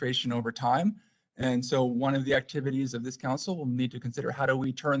sequestration over time. And so one of the activities of this council will need to consider how do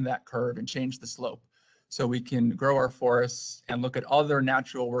we turn that curve and change the slope so we can grow our forests and look at other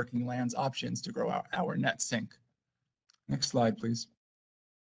natural working lands options to grow our net sink. Next slide, please.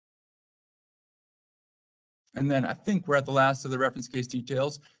 And then I think we're at the last of the reference case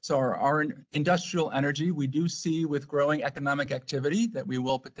details. So our industrial energy, we do see with growing economic activity that we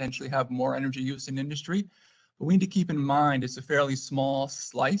will potentially have more energy use in industry. But we need to keep in mind it's a fairly small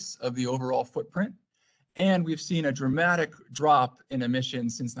slice of the overall footprint. And we've seen a dramatic drop in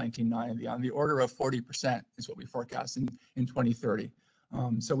emissions since 1990, on the order of 40% is what we forecast in 2030.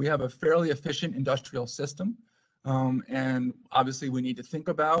 So we have a fairly efficient industrial system. And obviously we need to think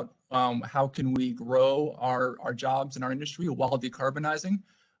about how can we grow our jobs in our industry while decarbonizing.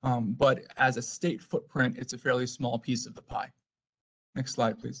 But as a state footprint, it's a fairly small piece of the pie. Next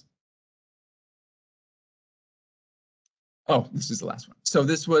slide, please. Oh, this is the last one. So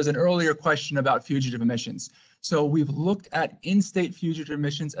this was an earlier question about fugitive emissions. So we've looked at in-state fugitive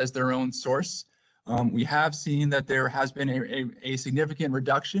emissions as their own source. We have seen that there has been a significant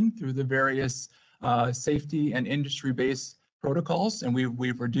reduction through the various safety and industry-based protocols, and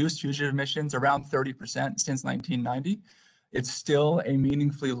we've reduced fugitive emissions around 30% since 1990. It's still a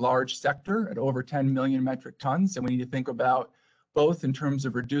meaningfully large sector at over 10 million metric tons, and we need to think about both in terms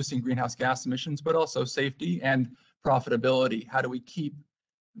of reducing greenhouse gas emissions, but also safety and profitability. How do we keep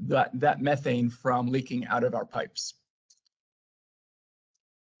that methane from leaking out of our pipes?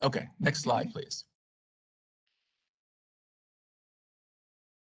 Okay, next slide, please.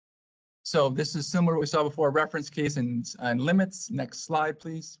 So this is similar to what we saw before, reference case and limits. Next slide,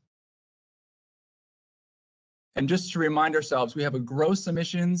 please. And just to remind ourselves, we have a gross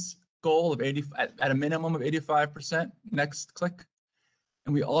emissions goal of at a minimum of 85%. Next, click.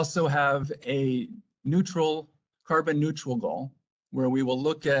 And we also have a carbon neutral goal, where we will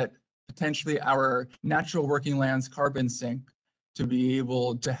look at potentially our natural working lands carbon sink to be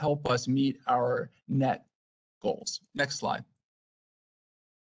able to help us meet our net goals. Next slide.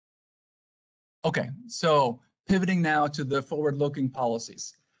 Okay, so pivoting now to the forward-looking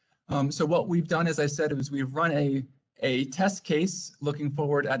policies. So what we've done, as I said, is we've run a test case looking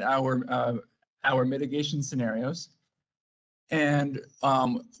forward at our mitigation scenarios. And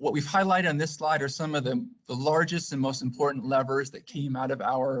what we've highlighted on this slide are some of the largest and most important levers that came out of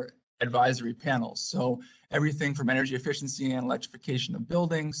our advisory panels. So everything from energy efficiency and electrification of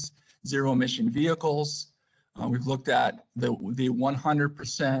buildings zero emission vehicles. We've looked at the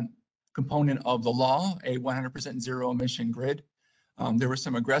 100% component of the law, a 100% zero emission grid. There were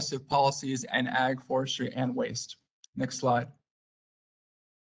some aggressive policies in ag, forestry, and waste. Next slide.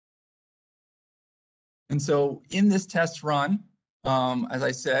 And so in this test run, as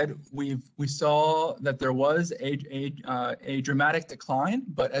I said, we saw that there was a dramatic decline,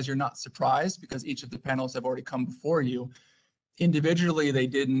 but as you're not surprised, because each of the panels have already come before you, individually they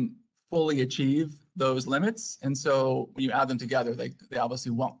didn't fully achieve those limits, and so when you add them together, they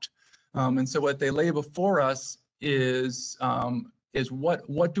obviously won't. And so what they lay before us is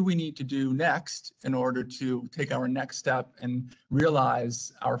what do we need to do next in order to take our next step and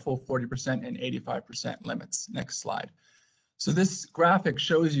realize our full 40% and 85% limits. Next slide. So this graphic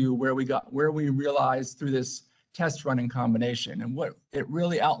shows you where we realized through this test running combination. And what it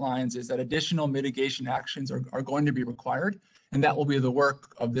really outlines is that additional mitigation actions are going to be required. And that will be the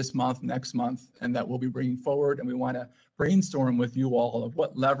work of this month, next month, and that we'll be bringing forward. And we want to brainstorm with you all of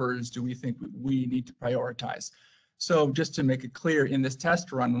what levers do we think we need to prioritize. So just to make it clear, in this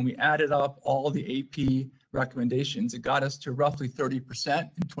test run, when we added up all the AP recommendations, it got us to roughly 30%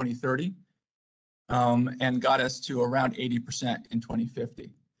 in 2030 and got us to around 80% in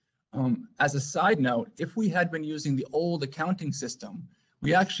 2050. As a side note, if we had been using the old accounting system,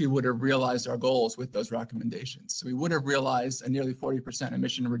 we actually would have realized our goals with those recommendations. So we would have realized a nearly 40%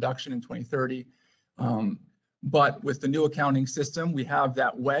 emission reduction in 2030. But with the new accounting system, we have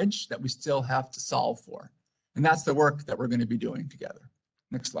that wedge that we still have to solve for. And that's the work that we're going to be doing together.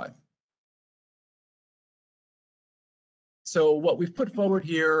 Next slide. So what we've put forward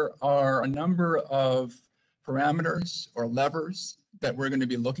here are a number of parameters or levers that we're going to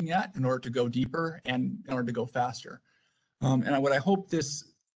be looking at in order to go deeper and in order to go faster. And what I hope this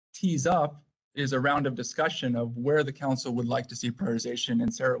tees up is a round of discussion of where the council would like to see prioritization,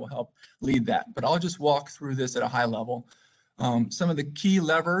 and Sarah will help lead that. But I'll just walk through this at a high level. Some of the key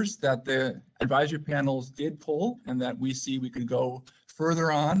levers that the advisory panels did pull and that we see we could go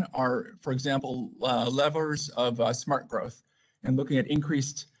further on are, for example, levers of smart growth and looking at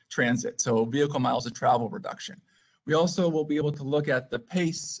increased transit, so vehicle miles of travel reduction. We also will be able to look at the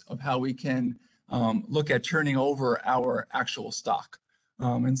pace of how we can look at turning over our actual stock.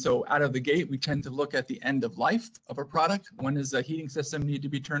 And so out of the gate, we tend to look at the end of life of a product. When does a heating system need to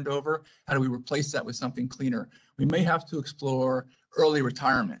be turned over? How do we replace that with something cleaner? We may have to explore early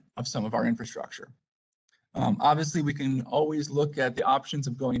retirement of some of our infrastructure. Obviously, we can always look at the options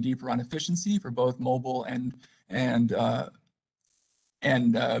of going deeper on efficiency for both mobile and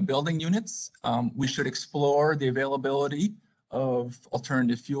building units. We should explore the availability of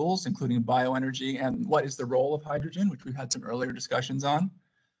alternative fuels, including bioenergy, and what is the role of hydrogen, which we've had some earlier discussions on.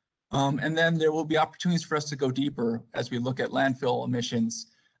 And then there will be opportunities for us to go deeper as we look at landfill emissions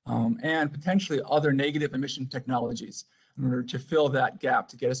and potentially other negative emission technologies in order to fill that gap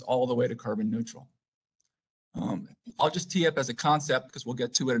to get us all the way to carbon neutral. I'll just tee up as a concept because we'll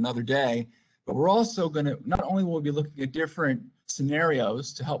get to it another day, but we're also going to, not only will we be looking at different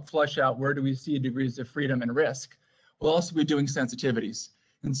scenarios to help flush out where do we see degrees of freedom and risk, we'll also be doing sensitivities.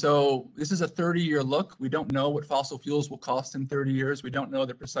 And so this is a 30-year look. We don't know what fossil fuels will cost in 30 years. We don't know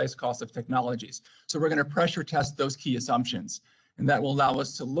the precise cost of technologies. So we're going to pressure test those key assumptions. And that will allow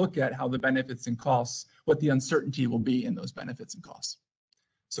us to look at how the benefits and costs, what the uncertainty will be in those benefits and costs.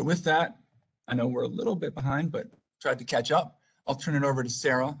 So with that, I know we're a little bit behind, but tried to catch up. I'll turn it over to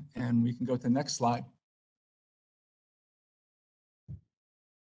Sarah and we can go to the next slide.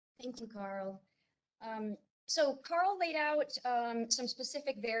 Thank you, Carl. So Carl laid out some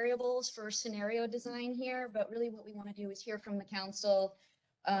specific variables for scenario design here, but really what we want to do is hear from the council.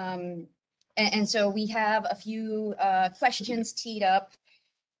 And so we have a few questions teed up.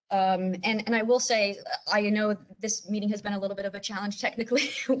 And I will say, I know this meeting has been a little bit of a challenge technically.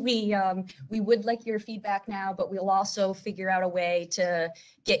 We would like your feedback now, but we'll also figure out a way to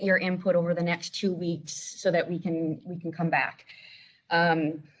get your input over the next 2 weeks so that we can come back.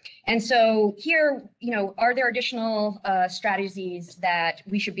 And so here, are there additional strategies that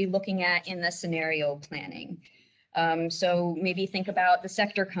we should be looking at in the scenario planning? So maybe think about the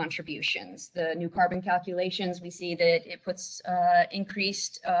sector contributions, the new carbon calculations. We see that it puts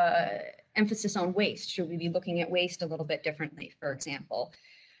increased emphasis on waste. Should we be looking at waste a little bit differently, for example?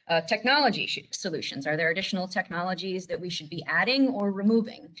 Technology solutions. Are there additional technologies that we should be adding or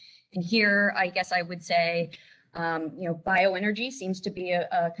removing? And here, I guess I would say, bioenergy seems to be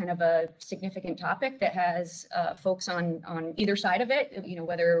a kind of a significant topic that has folks on either side of it,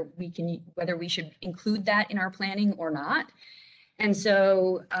 whether we should include that in our planning or not. And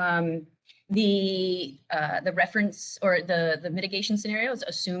so The reference or the mitigation scenarios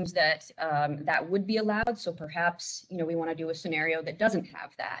assumes that that would be allowed. So perhaps, we want to do a scenario that doesn't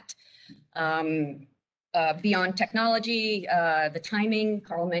have that. Beyond technology, the timing,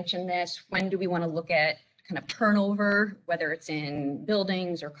 Carl mentioned this, when do we want to look at kind of turnover, whether it's in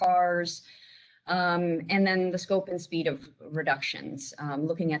buildings or cars, and then the scope and speed of reductions,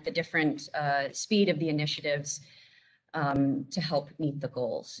 looking at the different speed of the initiatives to help meet the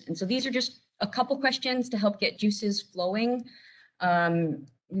goals. And so these are just a couple questions to help get juices flowing.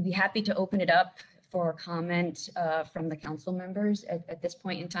 We'd be happy to open it up for comment from the council members at this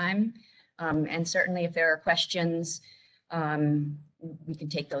point in time. And certainly if there are questions, we can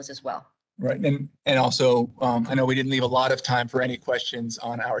take those as well. Right, and also, I know we didn't leave a lot of time for any questions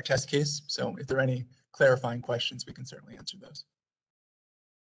on our test case. So if there are any clarifying questions, we can certainly answer those.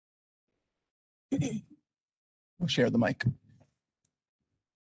 We'll share the mic. This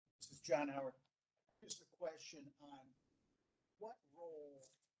is John Howard. Just a question on what role,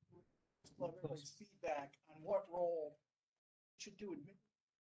 everybody's feedback on what role should do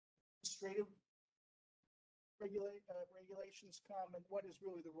administrative regulations come, and what is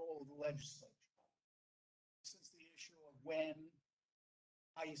really the role of the legislature? Since the issue of when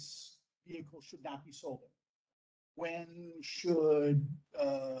ICE vehicles should not be sold, when should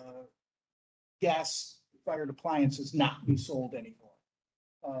gas-fired appliances not be sold anymore,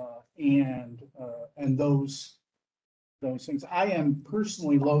 and those things. I am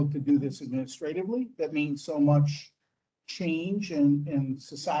personally loath to do this administratively. That means so much change in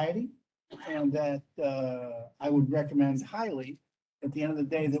society, and that I would recommend highly at the end of the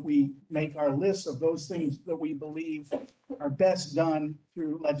day that we make our list of those things that we believe are best done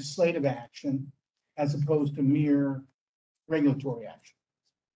through legislative action as opposed to mere regulatory action.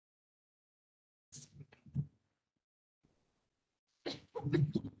 Do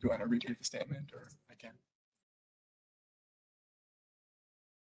you want to read the statement, or I can?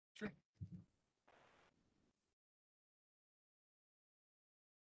 Sure.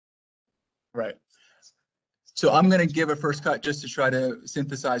 Right. So I'm going to give a first cut just to try to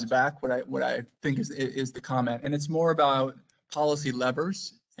synthesize back what I think is the comment, and it's more about policy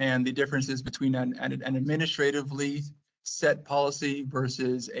levers and the differences between an administratively set policy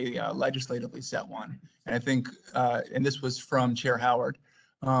versus a legislatively set one. And I think, and this was from Chair Howard,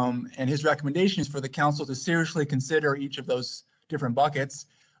 and his recommendation is for the council to seriously consider each of those different buckets,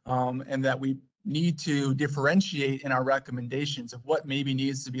 and that we need to differentiate in our recommendations of what maybe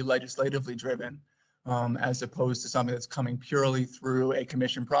needs to be legislatively driven, as opposed to something that's coming purely through a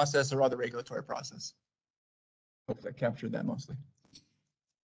commission process or other regulatory process. Hope I captured that mostly.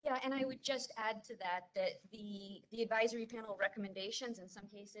 Yeah, and I would just add to that the advisory panel recommendations, in some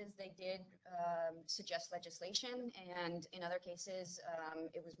cases, they did suggest legislation, and in other cases,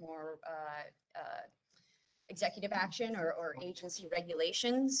 it was more executive action or agency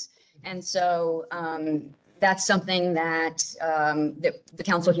regulations. And so that's something that, that the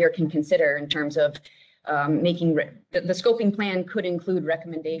council here can consider in terms of making the scoping plan could include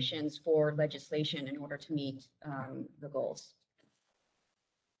recommendations for legislation in order to meet the goals.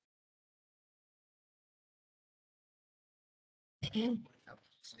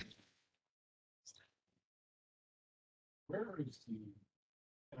 Where is the,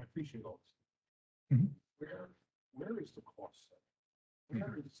 and I appreciate all this. Mm-hmm. Where is the cost?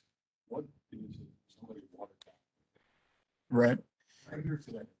 Where is, what is somebody water down? Right. Right here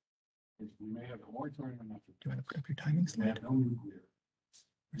today, is we may have a moratorium on natural. Do you want to grab your timing We may slide? have no nuclear.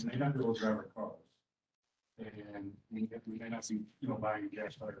 We may not be able to drive our cars. And we may not be, buying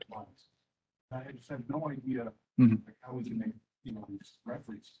gas fired appliances. I just have no idea like how we can make, these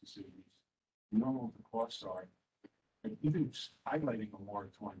reference decisions. We don't know what the costs are. And even just highlighting a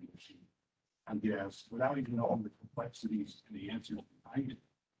moratorium machine on gas without even knowing the complexities and the answers behind it.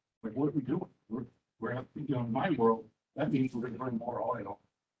 Like, what are we doing? We're in my world, that means we're going to burn more oil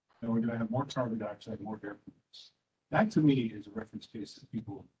and we're going to have more carbon dioxide, more air pollutants. That to me is a reference case that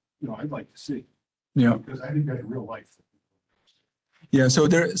people, I'd like to see. Yeah. Because I think that's real life. Yeah, so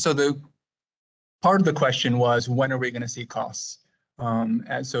the part of the question was, when are we going to see costs?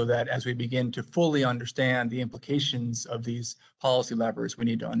 And so that as we begin to fully understand the implications of these policy levers, we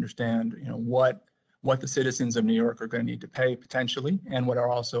need to understand, what the citizens of New York are going to need to pay potentially, and what are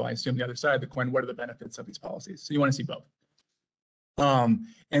also, I assume, the other side of the coin, what are the benefits of these policies? So you want to see both.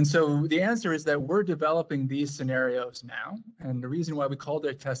 And so the answer is that we're developing these scenarios now. And the reason why we called it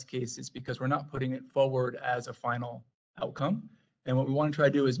a test case is because we're not putting it forward as a final outcome. And what we want to try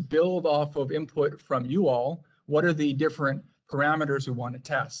to do is build off of input from you all. What are the different parameters we want to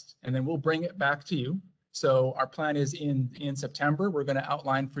test? And then we'll bring it back to you So our plan is in September, we're going to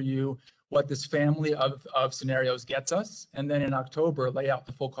outline for you what this family of scenarios gets us. And then in October, lay out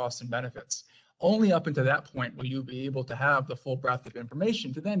the full costs and benefits. Only up until that point will you be able to have the full breadth of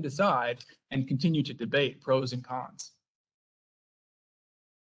information to then decide and continue to debate pros and cons.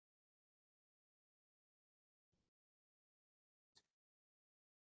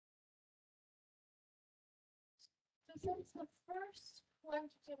 So since the first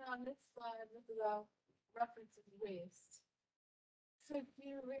question on this slide was about references waste, so can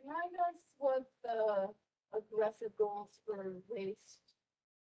you remind us what the aggressive goals for waste?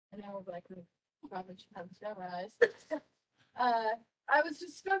 I know I could probably should have memorized. I was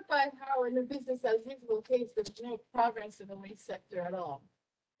just struck by how in the business as usual case, there's no progress in the waste sector at all.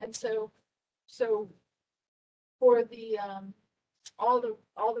 And so for the all the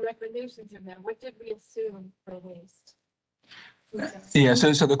recommendations in there, what did we assume for waste? Yeah,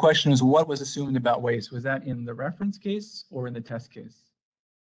 so the question is, what was assumed about waste? Was that in the reference case or in the test case?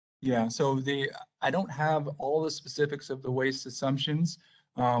 Yeah, so I don't have all the specifics of the waste assumptions.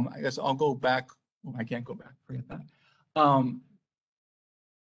 I guess I'll go back. Oh, I can't go back, forget that.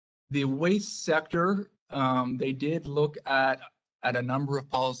 The waste sector, they did look at a number of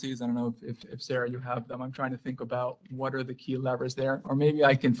policies. I don't know if Sarah, you have them. I'm trying to think about what are the key levers there, or maybe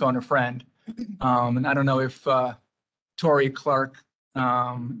I can phone a friend. And I don't know if Tori Clark,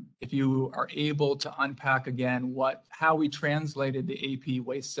 if you are able to unpack again how we translated the AP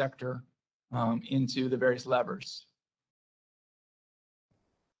waste sector into the various levers.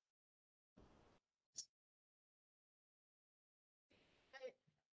 The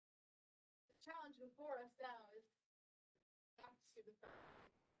challenge before us now is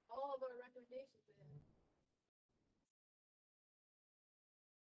all of our recommendations in.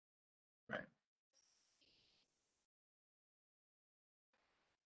 Right.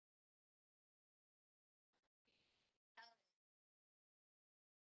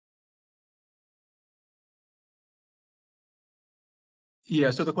 Yeah,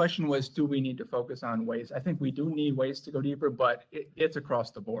 so the question was, do we need to focus on waste? I think we do need waste to go deeper, but it's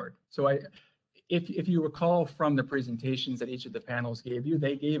across the board. So if you recall from the presentations that each of the panels gave you,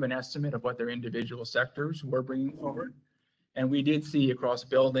 they gave an estimate of what their individual sectors were bringing forward. And we did see across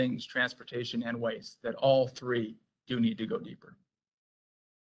buildings, transportation, and waste that all three do need to go deeper.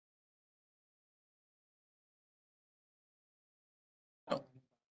 Oh.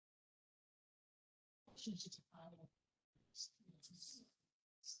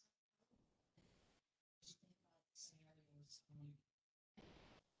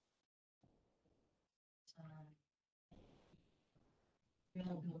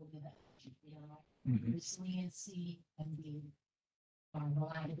 Resiliency and the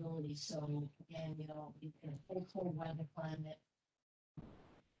reliability. So again, you can pull forward weather climate,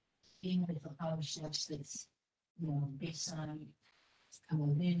 being with the power source that's, based on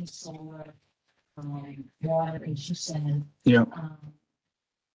wind, solar, water, as you said. Yeah.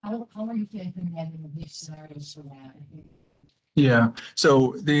 How are you thinking having these scenarios for that? Yeah.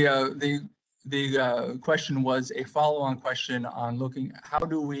 So the question was a follow-on question on looking how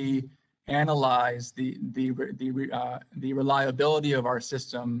do we analyze the reliability of our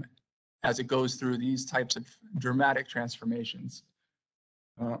system as it goes through these types of dramatic transformations,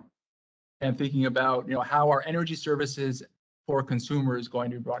 and thinking about how our energy services for consumers is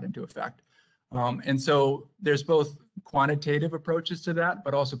going to be brought into effect. And so there's both quantitative approaches to that,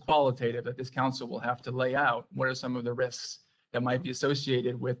 but also qualitative that this council will have to lay out. What are some of the risks that might be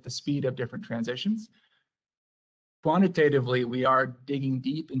associated with the speed of different transitions? Quantitatively, we are digging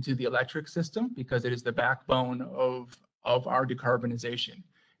deep into the electric system because it is the backbone of our decarbonization.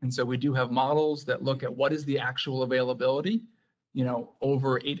 And so we do have models that look at what is the actual availability,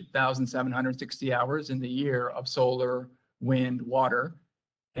 over 8,760 hours in the year of solar, wind, water.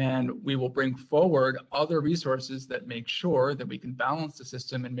 And we will bring forward other resources that make sure that we can balance the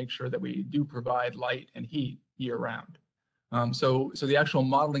system and make sure that we do provide light and heat year round. So the actual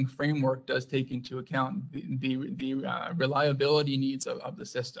modeling framework does take into account the reliability needs of the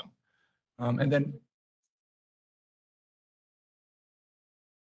system. And then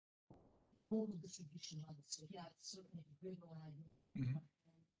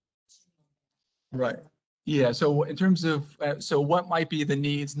right. Yeah, so in terms of, so what might be the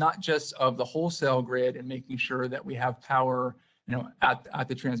needs, not just of the wholesale grid and making sure that we have power, at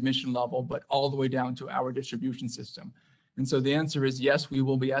the transmission level, but all the way down to our distribution system. And so the answer is yes, we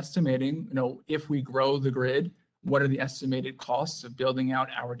will be estimating, if we grow the grid, what are the estimated costs of building out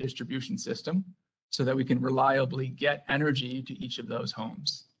our distribution system so that we can reliably get energy to each of those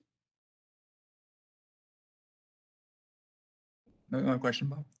homes. Another question,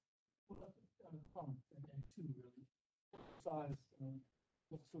 Bob? two really. Size,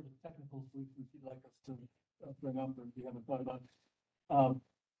 what sort of technical solutions you'd like us to bring up or if you haven't thought about.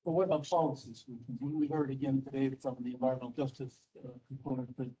 But what about policy solutions? We heard again today from the environmental justice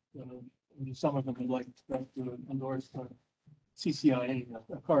component that some of them would like us to endorse CCIA,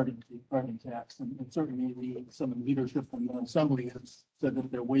 a carbon tax, and certainly some of the leadership in the assembly has said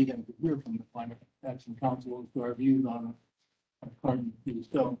that they're waiting to hear from the Climate Action Council as to our views on carbon fee.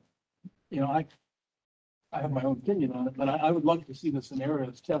 So, I have my own opinion on it, but I would like to see the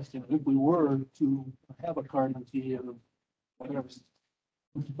scenarios tested. If we were to have a carbon fee of whatever,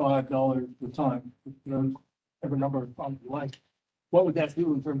 $55 per ton, every number of tons you like, what would that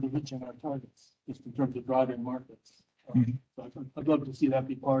do in terms of reaching our targets, just in terms of driving markets? So I'd love to see that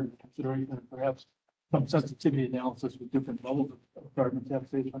be part of the consideration, and perhaps some sensitivity analysis with different levels of carbon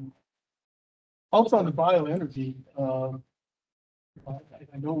taxation. Also on the bioenergy,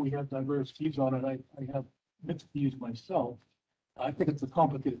 I know we have diverse views on it. I have mixed views myself. I think it's a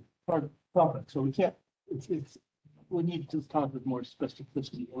complicated topic, so we need to talk with more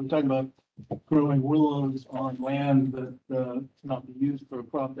specificity. We're talking about growing willows on land that cannot be used for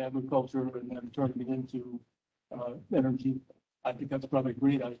crop agriculture and then turning it into energy. I think that's probably a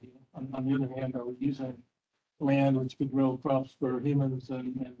great idea. On the other hand, are we using land which could grow crops for humans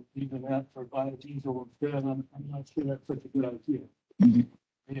and using that for biodiesel instead? I'm not sure that's such a good idea.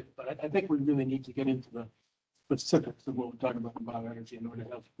 Yeah, but I think we really need to get into the specifics of what we're talking about in bioenergy in order to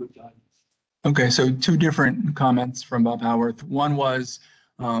have good guidance. Okay, so two different comments from Bob Howarth. One was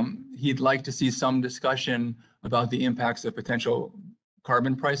he'd like to see some discussion about the impacts of potential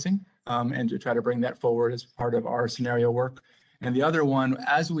carbon pricing and to try to bring that forward as part of our scenario work. And the other one,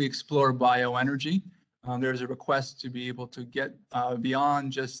 as we explore bioenergy, there's a request to be able to get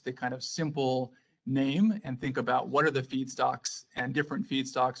beyond just the kind of simple name and think about what are the feedstocks, and different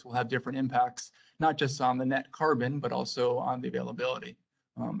feedstocks will have different impacts, not just on the net carbon, but also on the availability.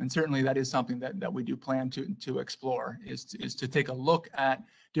 And certainly that is something that we do plan to explore, is to take a look at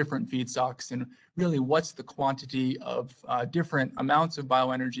different feedstocks and really what's the quantity of different amounts of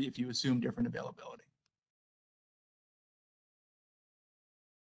bioenergy if you assume different availability.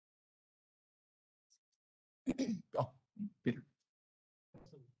 Oh, Peter. Some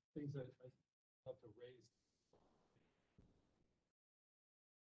things that I have to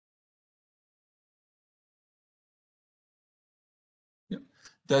raise.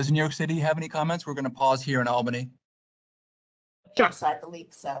 Does New York City have any comments? We're going to pause here in Albany. Yes, I believe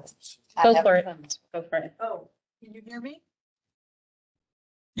so. Go for it. Go for it. Oh, can you hear me?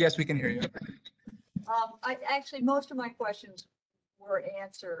 Yes, we can hear you. Actually, most of my questions were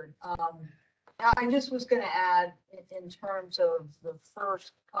answered. I just was going to add in terms of the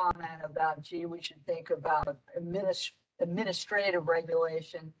first comment about, gee, we should think about administrative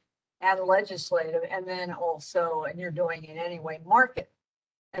regulation and legislative, and then also, and you're doing it anyway, market,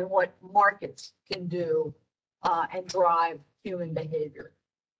 and what markets can do and drive human behavior.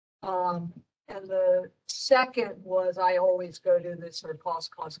 And the second was, I always go to this sort of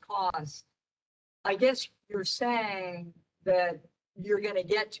cost. I guess you're saying that you're going to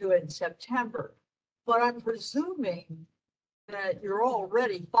get to it in September, but I'm presuming that you're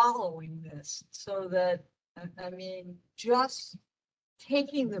already following this, so that, I mean, just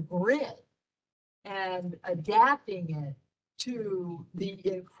taking the grid and adapting it to the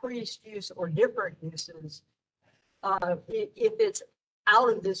increased use or different uses, if it's out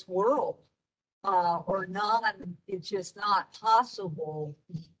of this world or not, it's just not possible,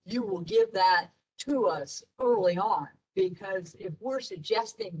 you will give that to us early on. Because if we're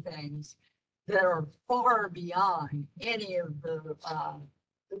suggesting things that are far beyond any of the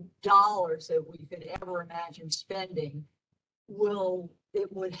dollars that we could ever imagine spending,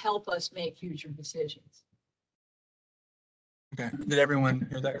 it would help us make future decisions. Okay, did everyone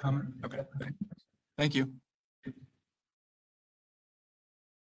hear that comment? Okay, thank you.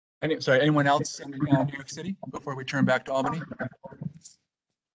 Sorry, anyone else in New York City before we turn back to Albany?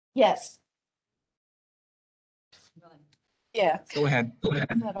 Yes. Yeah. Go ahead.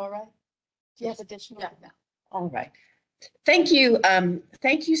 Is that all right? Do you have additional? Yeah. All right. Thank you.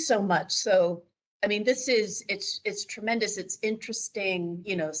 Thank you so much. So, I mean, it's tremendous. It's interesting,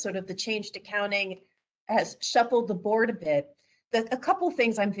 sort of the changed accounting has shuffled the board a bit. A couple of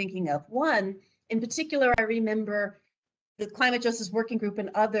things I'm thinking of. One, in particular, I remember the Climate Justice Working Group and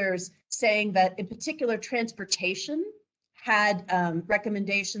others saying that in particular transportation had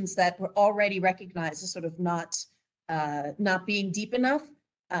recommendations that were already recognized as sort of not being deep enough.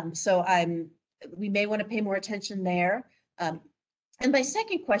 So we may want to pay more attention there. And my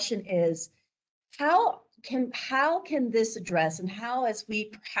second question is, how how can this address, and how, as we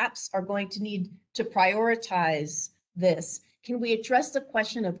perhaps are going to need to prioritize this, can we address the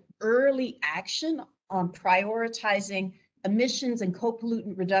question of early action on prioritizing emissions and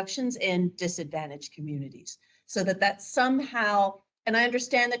co-pollutant reductions in disadvantaged communities? So that somehow, and I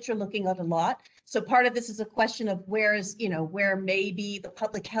understand that you're looking at a lot. So part of this is a question of where maybe the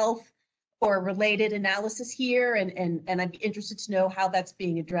public health or related analysis here, and I'd be interested to know how that's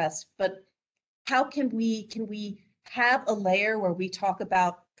being addressed. But how can we have a layer where we talk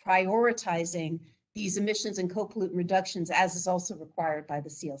about prioritizing these emissions and co-pollutant reductions as is also required by the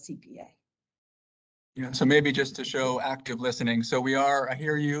CLCPA? Yeah, so maybe just to show active listening. So I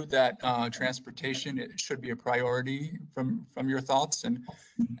hear you that transportation, it should be a priority from your thoughts, and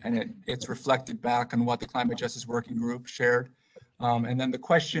it's reflected back on what the Climate Justice Working Group shared. And then the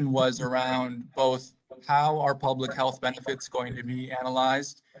question was around both how are public health benefits going to be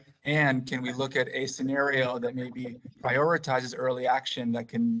analyzed, and can we look at a scenario that maybe prioritizes early action that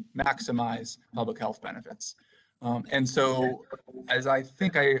can maximize public health benefits? And so, as I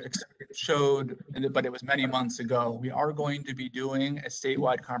think I showed, but it was many months ago, we are going to be doing a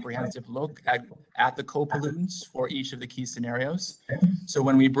statewide comprehensive look at the co-pollutants for each of the key scenarios. So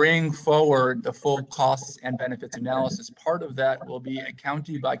when we bring forward the full costs and benefits analysis, part of that will be a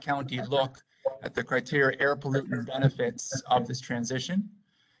county by county look at the criteria air pollutant benefits of this transition.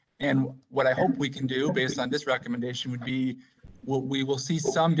 And what I hope we can do based on this recommendation would be we will see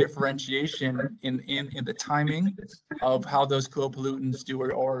some differentiation in the timing of how those co-pollutants do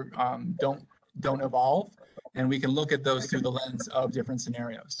or don't evolve, and we can look at those through the lens of different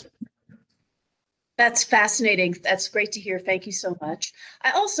scenarios. That's fascinating. That's great to hear. Thank you so much.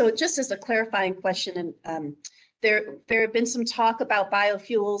 I also, just as a clarifying question, and there have been some talk about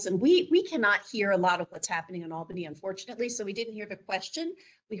biofuels, and we cannot hear a lot of what's happening in Albany, unfortunately, so we didn't hear the question.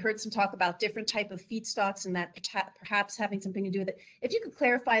 We heard some talk about different type of feedstocks and that perhaps having something to do with it. If you could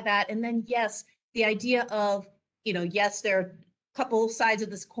clarify that, and then yes, the idea of, yes, there are a couple sides of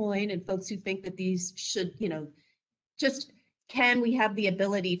this coin and folks who think that these should, just can we have the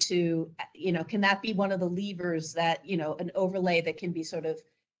ability to, can that be one of the levers that, an overlay that can be sort of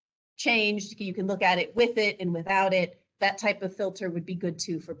changed? You can look at it with it and without it. That type of filter would be good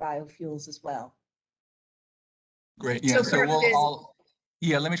too for biofuels as well. Great. Yeah. So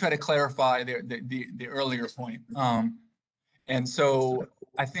let me try to clarify the earlier point. And so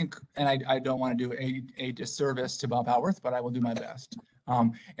I think, and I don't want to do a disservice to Bob Howarth, but I will do my best.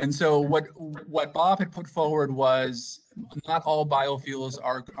 And so what Bob had put forward was not all biofuels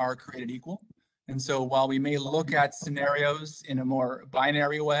are created equal. And so while we may look at scenarios in a more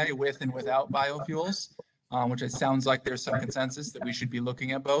binary way with and without biofuels, which it sounds like there's some consensus that we should be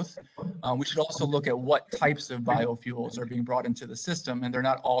looking at both, we should also look at what types of biofuels are being brought into the system, and they're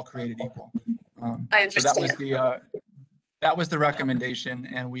not all created equal. I understand. So that was the recommendation,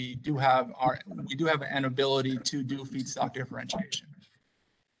 and we do have an ability to do feedstock differentiation.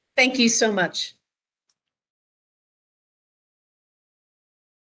 Thank you so much.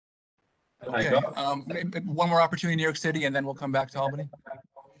 Okay, one more opportunity in New York City, and then we'll come back to Albany.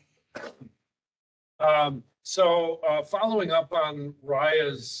 So following up on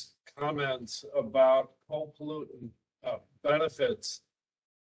Raya's comments about co-pollutant benefits,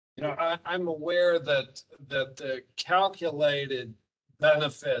 I'm aware that the calculated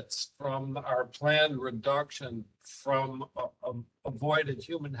benefits from our planned reduction from avoided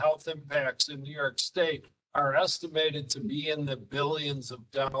human health impacts in New York State are estimated to be in the billions of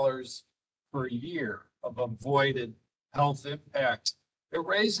dollars per year of avoided health impacts. It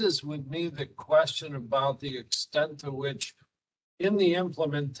raises with me the question about the extent to which in the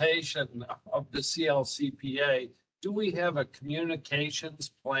implementation of the CLCPA, do we have a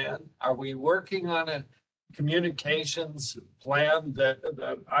communications plan? Are we working on a communications plan that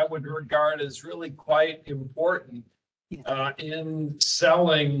I would regard as really quite important in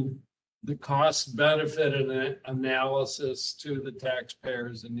selling the cost benefit analysis to the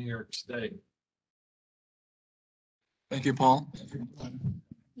taxpayers in New York State? Thank you, Paul.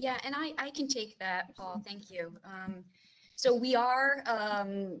 Yeah, and I can take that, Paul. Thank you. So we are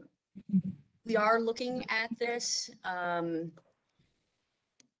looking at this.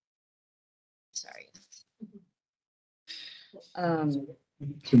 Sorry.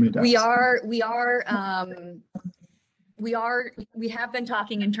 We have been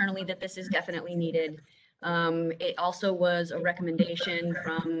talking internally that this is definitely needed. It also was a recommendation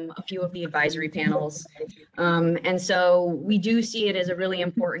from a few of the advisory panels. And so we do see it as a really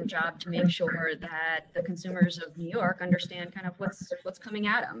important job to make sure that the consumers of New York understand kind of what's coming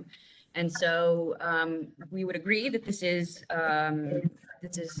at them. And so we would agree that this is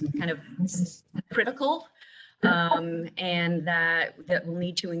kind of critical, and that we'll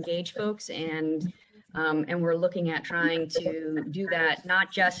need to engage folks, and we're looking at trying to do that,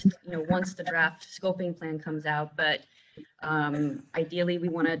 not just, once the draft scoping plan comes out, but ideally we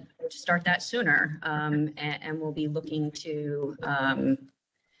want to start that sooner, and we'll be looking to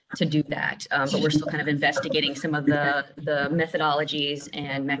do that. But we're still kind of investigating some of the methodologies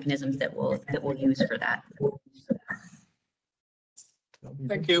and mechanisms that we'll use for that.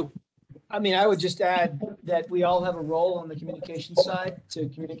 Thank you. I mean, I would just add that we all have a role on the communication side to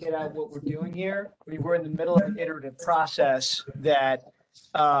communicate out what we're doing here. We're in the middle of an iterative process that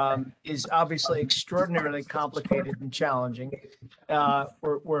is obviously extraordinarily complicated and challenging.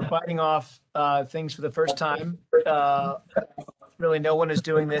 We're biting off things for the first time. Really, no one is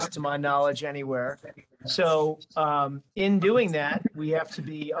doing this, to my knowledge, anywhere. So in doing that, we have to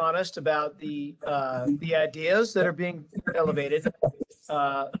be honest about the ideas that are being elevated,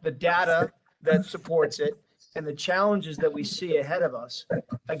 the data that supports it, and the challenges that we see ahead of us.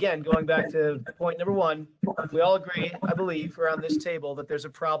 Again, going back to point number one, we all agree, I believe, around this table that there's a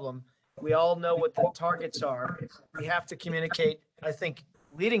problem. We all know what the targets are. We have to communicate, I think,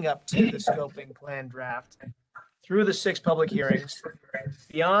 leading up to the scoping plan draft, through the 6 public hearings,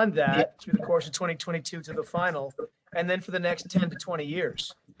 beyond that, through the course of 2022 to the final, and then for the next 10 to 20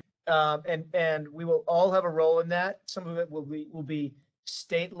 years. And we will all have a role in that. Some of it will be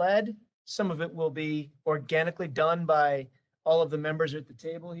state-led. Some of it will be organically done by all of the members at the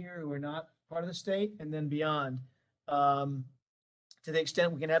table here who are not part of the state, and then beyond. To the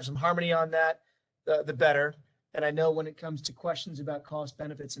extent we can have some harmony on that, the better. And I know when it comes to questions about cost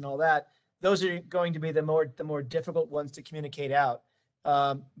benefits and all that, those are going to be the more difficult ones to communicate out.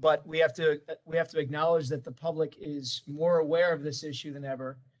 But we have to acknowledge that the public is more aware of this issue than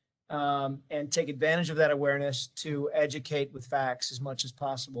ever, and take advantage of that awareness to educate with facts as much as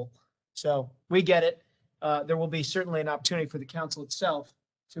possible. So we get it. There will be certainly an opportunity for the council itself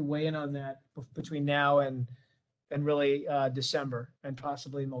to weigh in on that between now and really December, and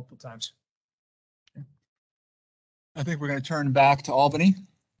possibly multiple times. I think we're going to turn back to Albany.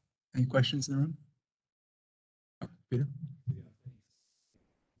 Any questions in the room? Peter?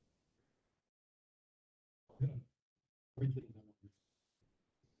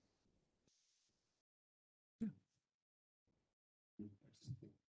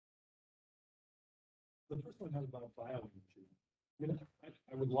 The first one has about bioenergy. I mean,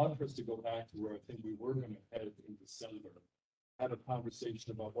 I would love for us to go back to where I think we were going to head in December, have a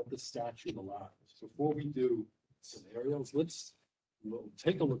conversation about what the statute allows. Before we do scenarios, we'll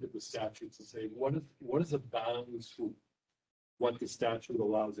take a look at the statutes and say, what is the bounds to what the statute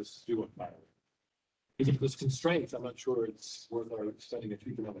allows us to do on bioenergy? If there's constraints, I'm not sure it's worth our spending a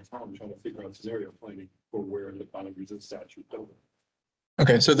huge amount of time trying to figure out scenario planning for where the boundaries of statute go.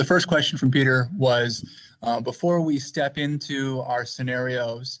 Okay, so the first question from Peter was, before we step into our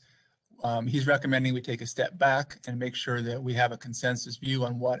scenarios, he's recommending we take a step back and make sure that we have a consensus view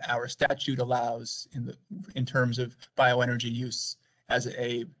on what our statute allows in terms of bioenergy use as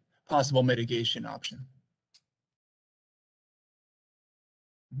a possible mitigation option.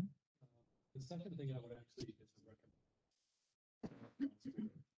 The second thing I would actually recommend,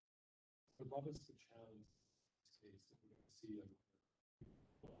 I'd love us to challenge this case if we're going to see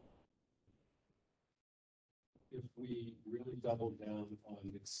if we really double down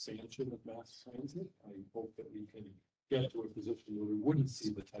on expansion of mass transit. I hope that we can get to a position where we wouldn't see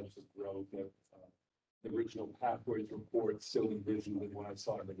the types of growth that the original Pathways report still envisioned and what I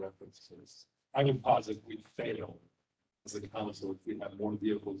saw in the references. I would posit we'd fail as a council if we have more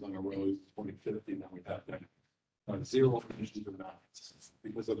vehicles on our roads in 2050 than we have then. Zero emissions or not,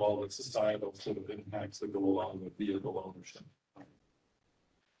 because of all the societal sort of impacts that go along with vehicle ownership.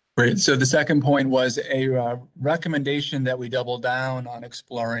 Great. So the second point was a recommendation that we double down on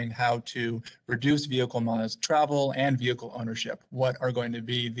exploring how to reduce vehicle miles travel and vehicle ownership. What are going to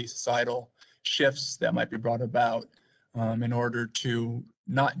be the societal shifts that might be brought about in order to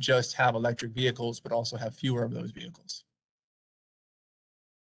not just have electric vehicles, but also have fewer of those vehicles?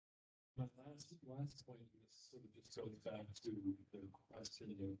 My last point sort of just goes back to the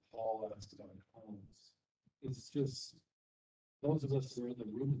question that Paul asked about homes. It's just, those of us who are in the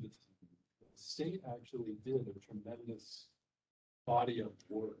room at the time, the state actually did a tremendous body of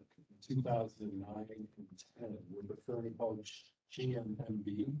work in 2009 and 10 with a firm called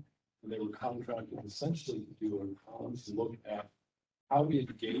GMMB. And they were contracted essentially to do a honest look at how we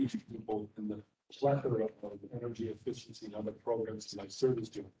engage people in the plethora of energy efficiency and other programs like service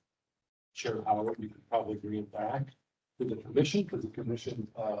doing. Chair Howard, you could probably bring it back. to the commission, because the commission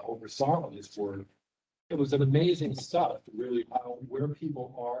oversaw this work. It was an amazing stuff, really, where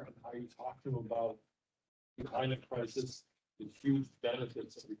people are and how you talk to them about the climate crisis, the huge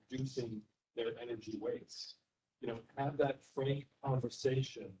benefits of reducing their energy waste. You know, have that frank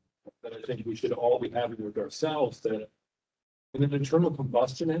conversation that I think we should all be having with ourselves, that in an internal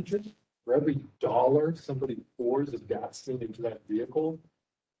combustion engine, for every dollar somebody pours of gasoline into that vehicle,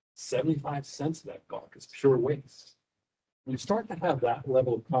 75 cents of that gawk is pure waste. When you start to have that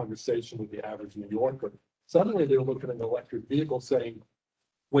level of conversation with the average New Yorker, suddenly they're looking at an electric vehicle saying,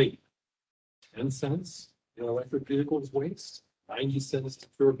 wait, 10 cents in an electric vehicle is waste, 90 cents to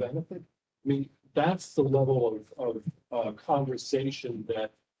pure benefit? I mean, that's the level of conversation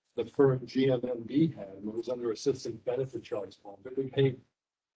that the firm GMMB had, and it was under assistant benefit charge form. But we paid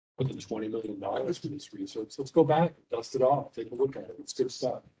more than $20 million for this research. Let's go back, dust it off, take a look at it. It's good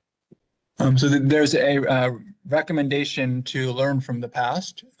stuff. So there's a recommendation to learn from the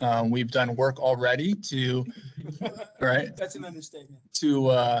past. We've done work already to, right? That's an understatement.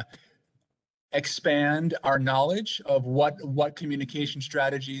 To expand our knowledge of what communication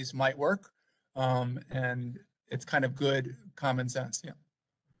strategies might work. And it's kind of good common sense, yeah.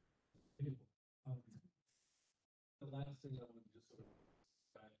 The last thing I want to just sort of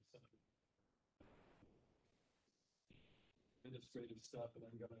administrative stuff, and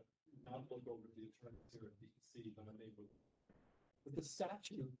I'm gonna not look over the attorneys here at DEC, but I'm able. But the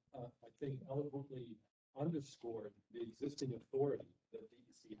statute, I think, eloquently underscored the existing authority that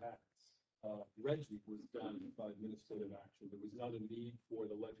DEC has. RGGI was done by administrative action. There was not a need for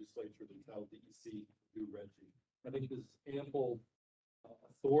the legislature to tell DEC to do RGGI. I think there's ample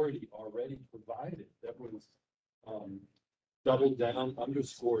authority already provided that was doubled down,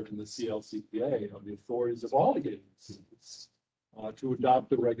 underscored in the CLCPA of the authorities of all the agencies to adopt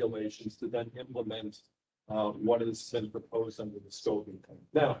the regulations to then implement what has been proposed under the scoping plan.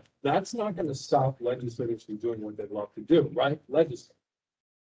 Now, that's not going to stop legislators from doing what they love to do, right? Legislate.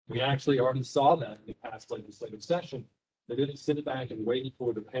 We actually already saw that in the past legislative session. They didn't sit back and wait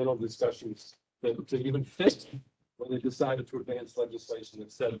for the panel discussions to even fit when they decided to advance legislation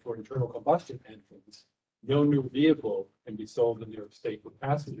that said for internal combustion engines, no new vehicle can be sold in New York State for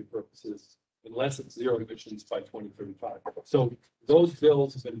passenger purposes unless it's zero emissions by 2035. So those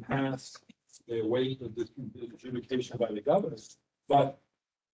bills have been passed. They await the adjudication by the governor. But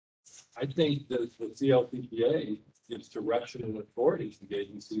I think that the CLCPA gives direction and authority to the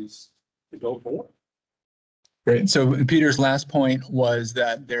agencies to go forward. Great. So Peter's last point was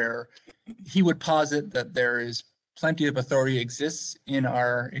that he would posit that there is plenty of authority exists in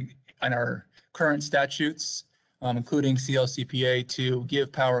our current statutes, including CLCPA, to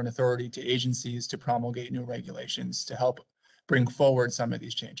give power and authority to agencies to promulgate new regulations to help bring forward some of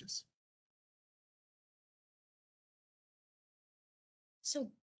these changes. So,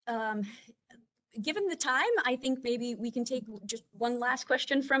 given the time, I think maybe we can take just one last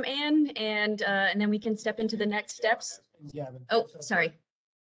question from Anne, and then we can step into the next steps. Yeah. Oh, sorry.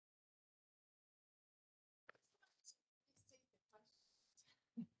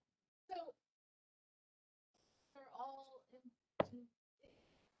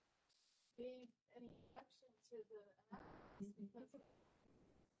 Any objection to the analysis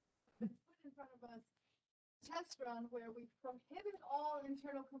put in front of us test run where we prohibit all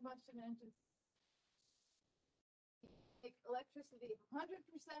internal combustion engines, make electricity 100%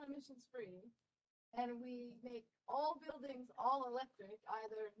 emissions free, and we make all buildings all electric,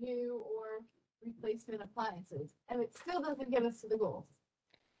 either new or replacement appliances, and it still doesn't get us to the goals.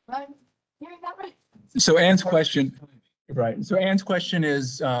 Right? Hearing that right? So Anne's question. Right. So Anne's question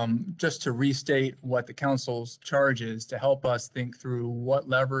is just to restate what the council's charge is to help us think through what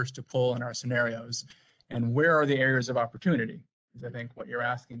levers to pull in our scenarios and where are the areas of opportunity, is I think what you're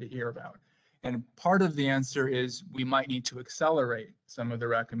asking to hear about. And part of the answer is we might need to accelerate some of the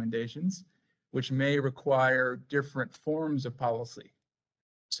recommendations, which may require different forms of policy.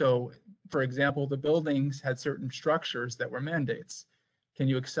 So, for example, the buildings had certain structures that were mandates. Can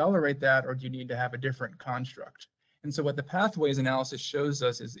you accelerate that, or do you need to have a different construct? And so what the pathways analysis shows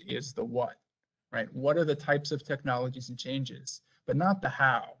us is the what, right? What are the types of technologies and changes, but not the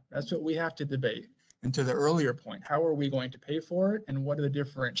how. That's what we have to debate. And to the earlier point, how are we going to pay for it, and what are the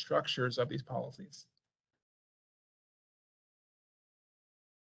different structures of these policies?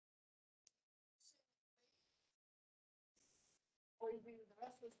 Or you do the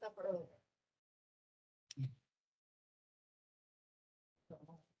rest of the stuff earlier.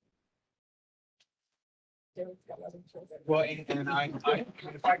 Well, and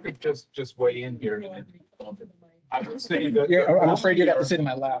if I could just weigh in here. I would say that. Yeah, I'm afraid you'd have to sit in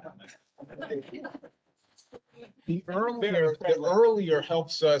my lap. The earlier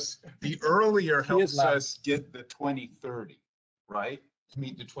helps us get the 2030, right? To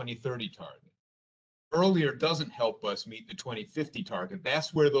meet the 2030 target. Earlier doesn't help us meet the 2050 target.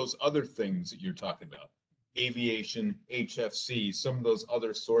 That's where those other things that you're talking about, aviation, HFC, some of those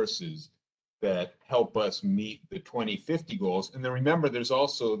other sources that help us meet the 2050 goals. And then remember, there's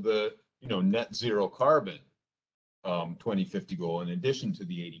also the, net zero carbon 2050 goal in addition to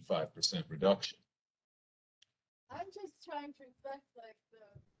the 85% reduction. I'm just trying to reflect like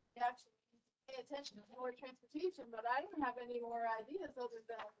the actual pay attention to more transportation, but I don't have any more ideas other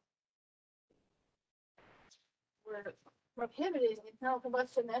than we're prohibiting internal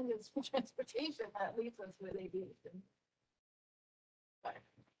combustion engines for transportation. That leaves us with aviation.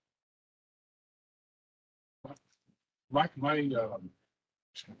 My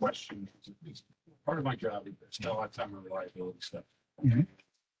question is part of my job is spend a lot of time on reliability stuff.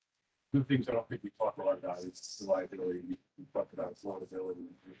 The things I don't think we talk a lot about is reliability. We talked about affordability.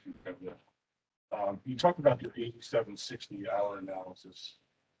 You talked about your 87-60 hour analysis.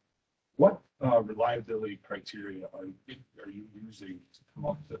 What reliability criteria are you using to come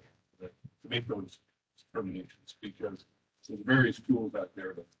up to make those determinations? Because there's various tools out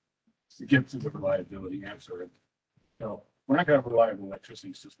there to get to the reliability answer. And, we're not going to have a reliable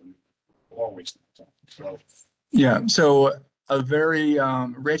electricity system always. So Yeah, so a very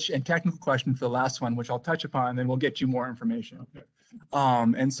rich and technical question for the last one, which I'll touch upon, and then we'll get you more information. Okay.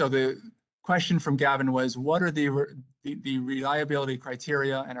 And so the question from Gavin was, what are the reliability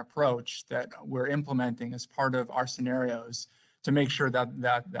criteria and approach that we're implementing as part of our scenarios to make sure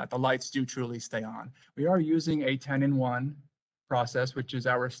that the lights do truly stay on? We are using a 10-in-1 process, which is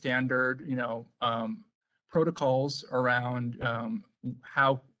our standard, protocols around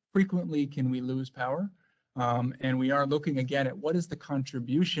how frequently can we lose power. And we are looking again at what is the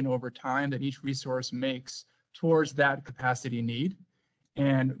contribution over time that each resource makes towards that capacity need.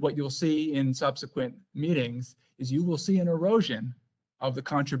 And what you'll see in subsequent meetings is you will see an erosion of the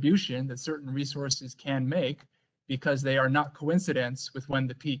contribution that certain resources can make because they are not coincidence with when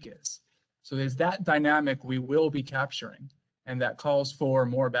the peak is. So there's that dynamic we will be capturing, and that calls for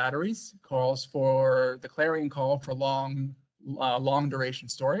more batteries, calls for the clarion call for long duration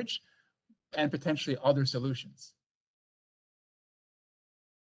storage, and potentially other solutions.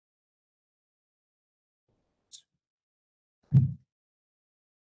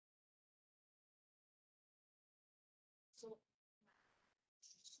 So,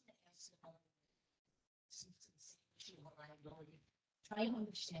 reliability, try to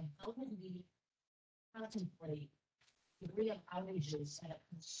understand how can we contemplate degree of outages at a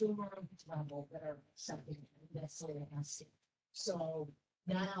consumer level that are accepting necessarily nasty. So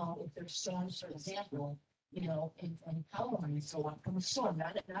now, if there's storms, for example, and power lines go up from a storm,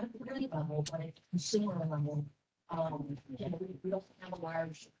 not at the community level, but at the consumer level, we don't have a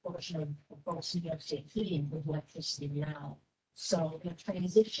large portion of folks in New York State heating with electricity now. So in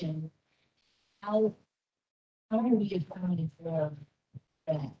transition, how do we define for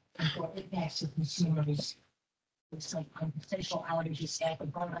that and for impacts to consumers? It's like potential outages at the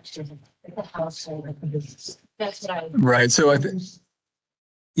products or at the household, at the business. That's what I. Right. So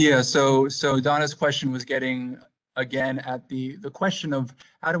so Donna's question was getting again at the question of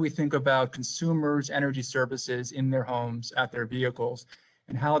how do we think about consumers' energy services in their homes, at their vehicles,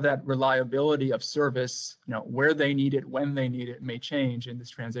 and how that reliability of service, where they need it, when they need it, may change in this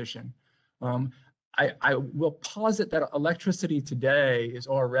transition. I will posit that electricity today is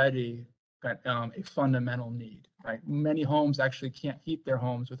already a fundamental need, right? Many homes actually can't heat their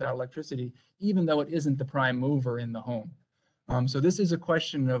homes without electricity, even though it isn't the prime mover in the home. So this is a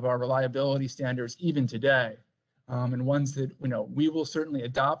question of our reliability standards even today, and ones that, we will certainly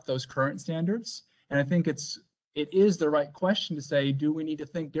adopt those current standards. And I think it is the right question to say, do we need to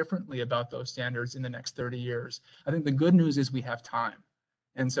think differently about those standards in the next 30 years? I think the good news is we have time.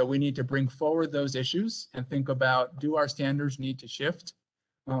 And so we need to bring forward those issues and think about, do our standards need to shift?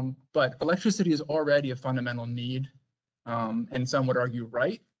 But electricity is already a fundamental need, and some would argue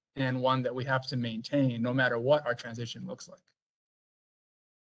right, and one that we have to maintain no matter what our transition looks like.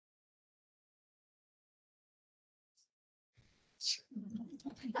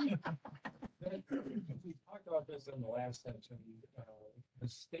 We talked about this in the last section. The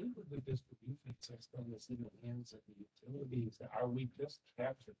state of the distribution system is in the hands of the utilities. Are we just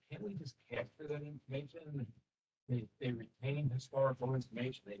capture? Can we just capture that information? They retain historical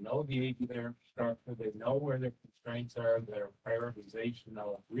information. They know the age of their infrastructure. They know where their constraints are, their prioritization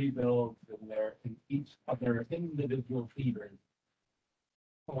of rebuilds, and in each of their individual feeders.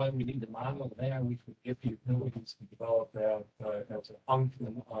 When we need to model that, we should get the utilities to develop that as a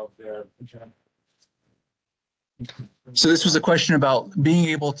function of their project. So this was a question about being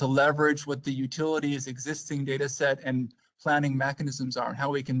able to leverage what the utilities' existing data set and planning mechanisms are and how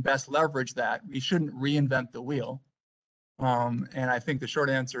we can best leverage that. We shouldn't reinvent the wheel. And I think the short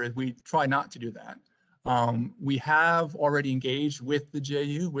answer is we try not to do that. We have already engaged with the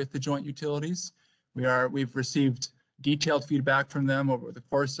JU, with the joint utilities. We've received detailed feedback from them over the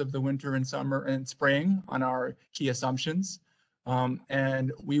course of the winter and summer and spring on our key assumptions.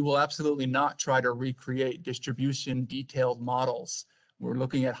 And we will absolutely not try to recreate distribution detailed models. We're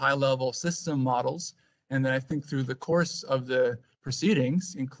looking at high-level system models. And then I think through the course of the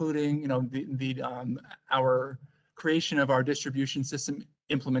proceedings, including our creation of our distribution system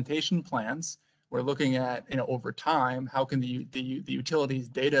implementation plans, we're looking at over time, how can the utilities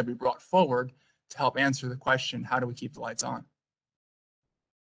data be brought forward to help answer the question, how do we keep the lights on?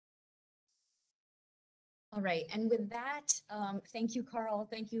 All right, and with that, thank you, Carl.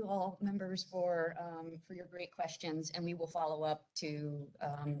 Thank you all members for your great questions, and we will follow up to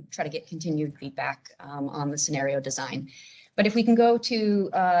try to get continued feedback on the scenario design. But if we can go to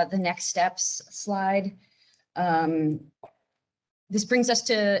the next steps slide. This brings us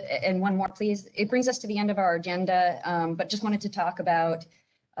to, and one more please, it brings us to the end of our agenda, but just wanted to talk about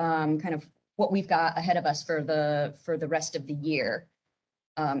kind of what we've got ahead of us for the rest of the year.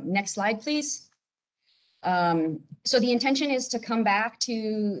 Next slide, please. So the intention is to come back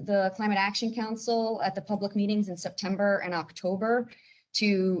to the Climate Action Council at the public meetings in September and October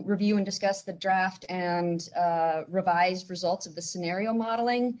to review and discuss the draft and revised results of the scenario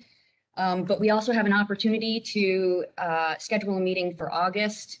modeling. But we also have an opportunity to schedule a meeting for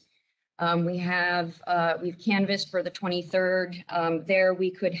August. We've canvassed for the 23rd. There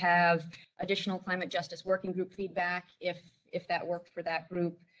we could have additional climate justice working group feedback if that worked for that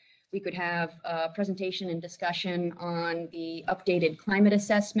group. We could have a presentation and discussion on the updated climate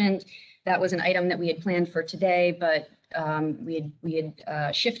assessment. That was an item that we had planned for today, but we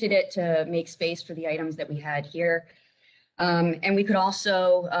had shifted it to make space for the items that we had here. And we could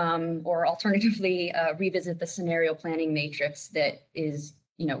also, or alternatively, revisit the scenario planning matrix that is,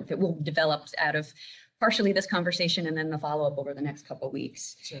 that will be developed out of partially this conversation and then the follow-up over the next couple of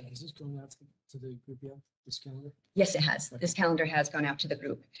weeks. Sarah, is this going out to the group yet, this calendar? Yes, it has. This calendar has gone out to the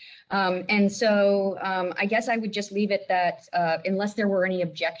group. And so I guess I would just leave it that unless there were any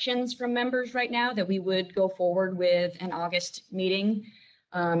objections from members right now, that we would go forward with an August meeting.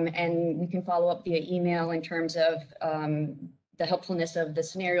 And we can follow up via email in terms of the helpfulness of the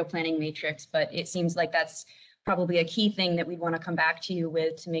scenario planning matrix, but it seems like that's probably a key thing that we'd want to come back to you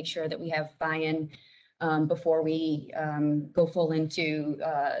with to make sure that we have buy-in before we go full into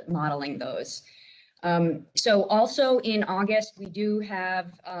modeling those. So also in August, we do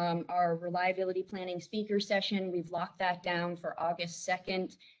have our reliability planning speaker session. We've locked that down for August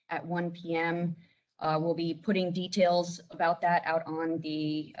 2nd at 1 p.m. We'll be putting details about that out on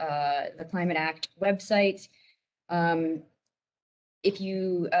the Climate Act website. If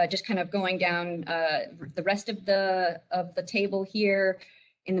you just kind of going down the rest of the table here,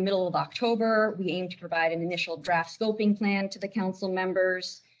 in the middle of October, we aim to provide an initial draft scoping plan to the council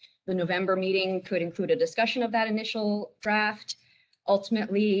members. The November meeting could include a discussion of that initial draft.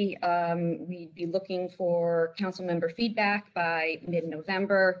 Ultimately, we'd be looking for council member feedback by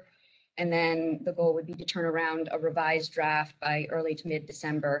mid-November. And then the goal would be to turn around a revised draft by early to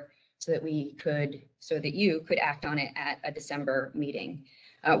mid-December so that you could act on it at a December meeting.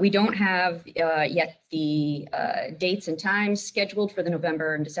 We don't have yet the dates and times scheduled for the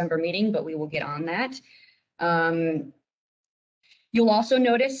November and December meeting, but we will get on that. You'll also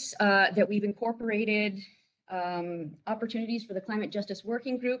notice that we've incorporated opportunities for the Climate Justice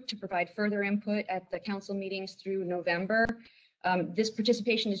Working Group to provide further input at the council meetings through November. This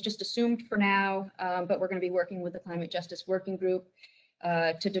participation is just assumed for now, but we're going to be working with the Climate Justice Working Group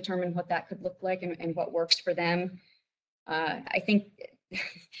to determine what that could look like and what works for them. I think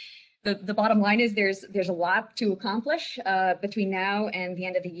the bottom line is there's a lot to accomplish between now and the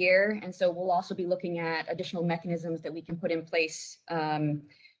end of the year. And so we'll also be looking at additional mechanisms that we can put in place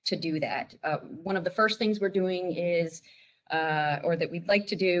to do that. One of the first things we're doing is, or that we'd like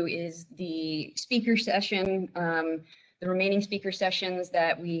to do, is the speaker session. The remaining speaker sessions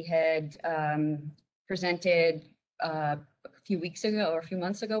that we had presented a few weeks ago or a few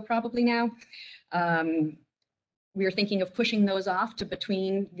months ago, probably now. We are thinking of pushing those off to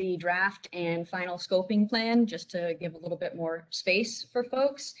between the draft and final scoping plan, just to give a little bit more space for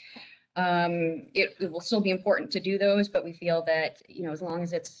folks. It will still be important to do those, but we feel that, as long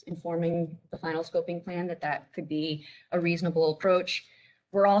as it's informing the final scoping plan, that could be a reasonable approach.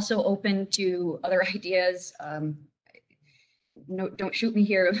 We're also open to other ideas. no, don't shoot me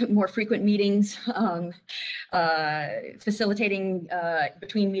here, more frequent meetings, facilitating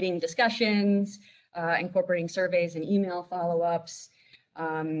between meeting discussions, incorporating surveys and email follow-ups.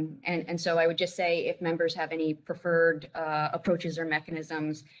 And so I would just say if members have any preferred approaches or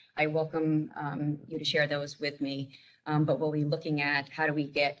mechanisms, I welcome you to share those with me. But we'll be looking at how do we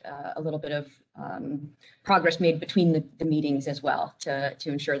get a little bit of progress made between the meetings as well to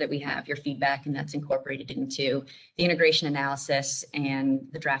ensure that we have your feedback and that's incorporated into the integration analysis and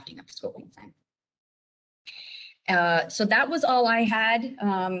the drafting of the scoping plan. So that was all I had.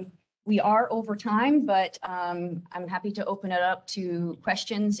 We are over time, but I'm happy to open it up to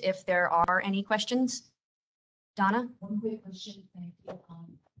questions if there are any questions. Donna? One quick question, thank you.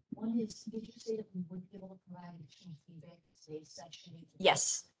 One is, did you say that we would be able to provide additional feedback in today's section?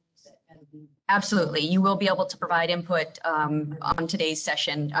 Yes. That'll be Absolutely. You will be able to provide input on today's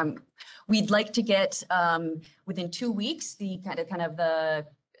session. We'd like to get within 2 weeks the kind of the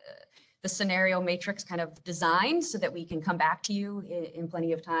scenario matrix kind of designed so that we can come back to you in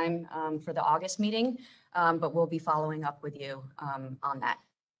plenty of time for the August meeting. But we'll be following up with you on that.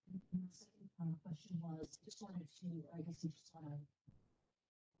 My second question was, just wanted to, I guess you just want to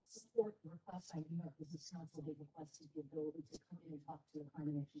support the request I New York Business Council. They requested the ability to come in and talk to the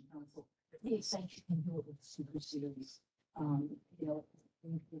Climate Action Council. To the extent you can do it with the super series, you know,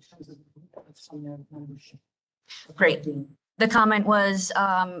 in terms of some membership. Great. The comment was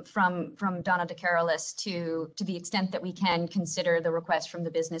from Donna DeCarolis to the extent that we can consider the request from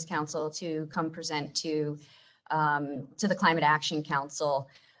the Business Council to come present to the Climate Action Council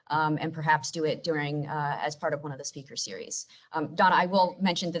and perhaps do it during as part of one of the speaker series. Donna, I will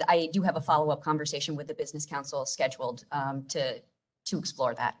mention that I do have a follow-up conversation with the Business Council scheduled to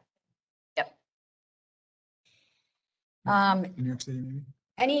explore that. Yep. New York City, maybe?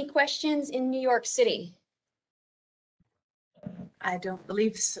 Any questions in New York City? I don't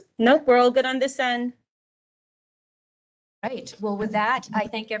believe so. Nope, we're all good on this end. Right. Well, with that, I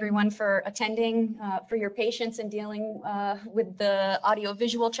thank everyone for attending, for your patience in dealing with the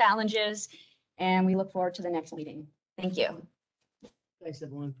audio-visual challenges, and we look forward to the next meeting. Thank you. Thanks,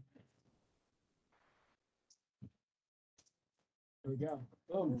 everyone. There we go.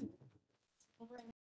 Boom.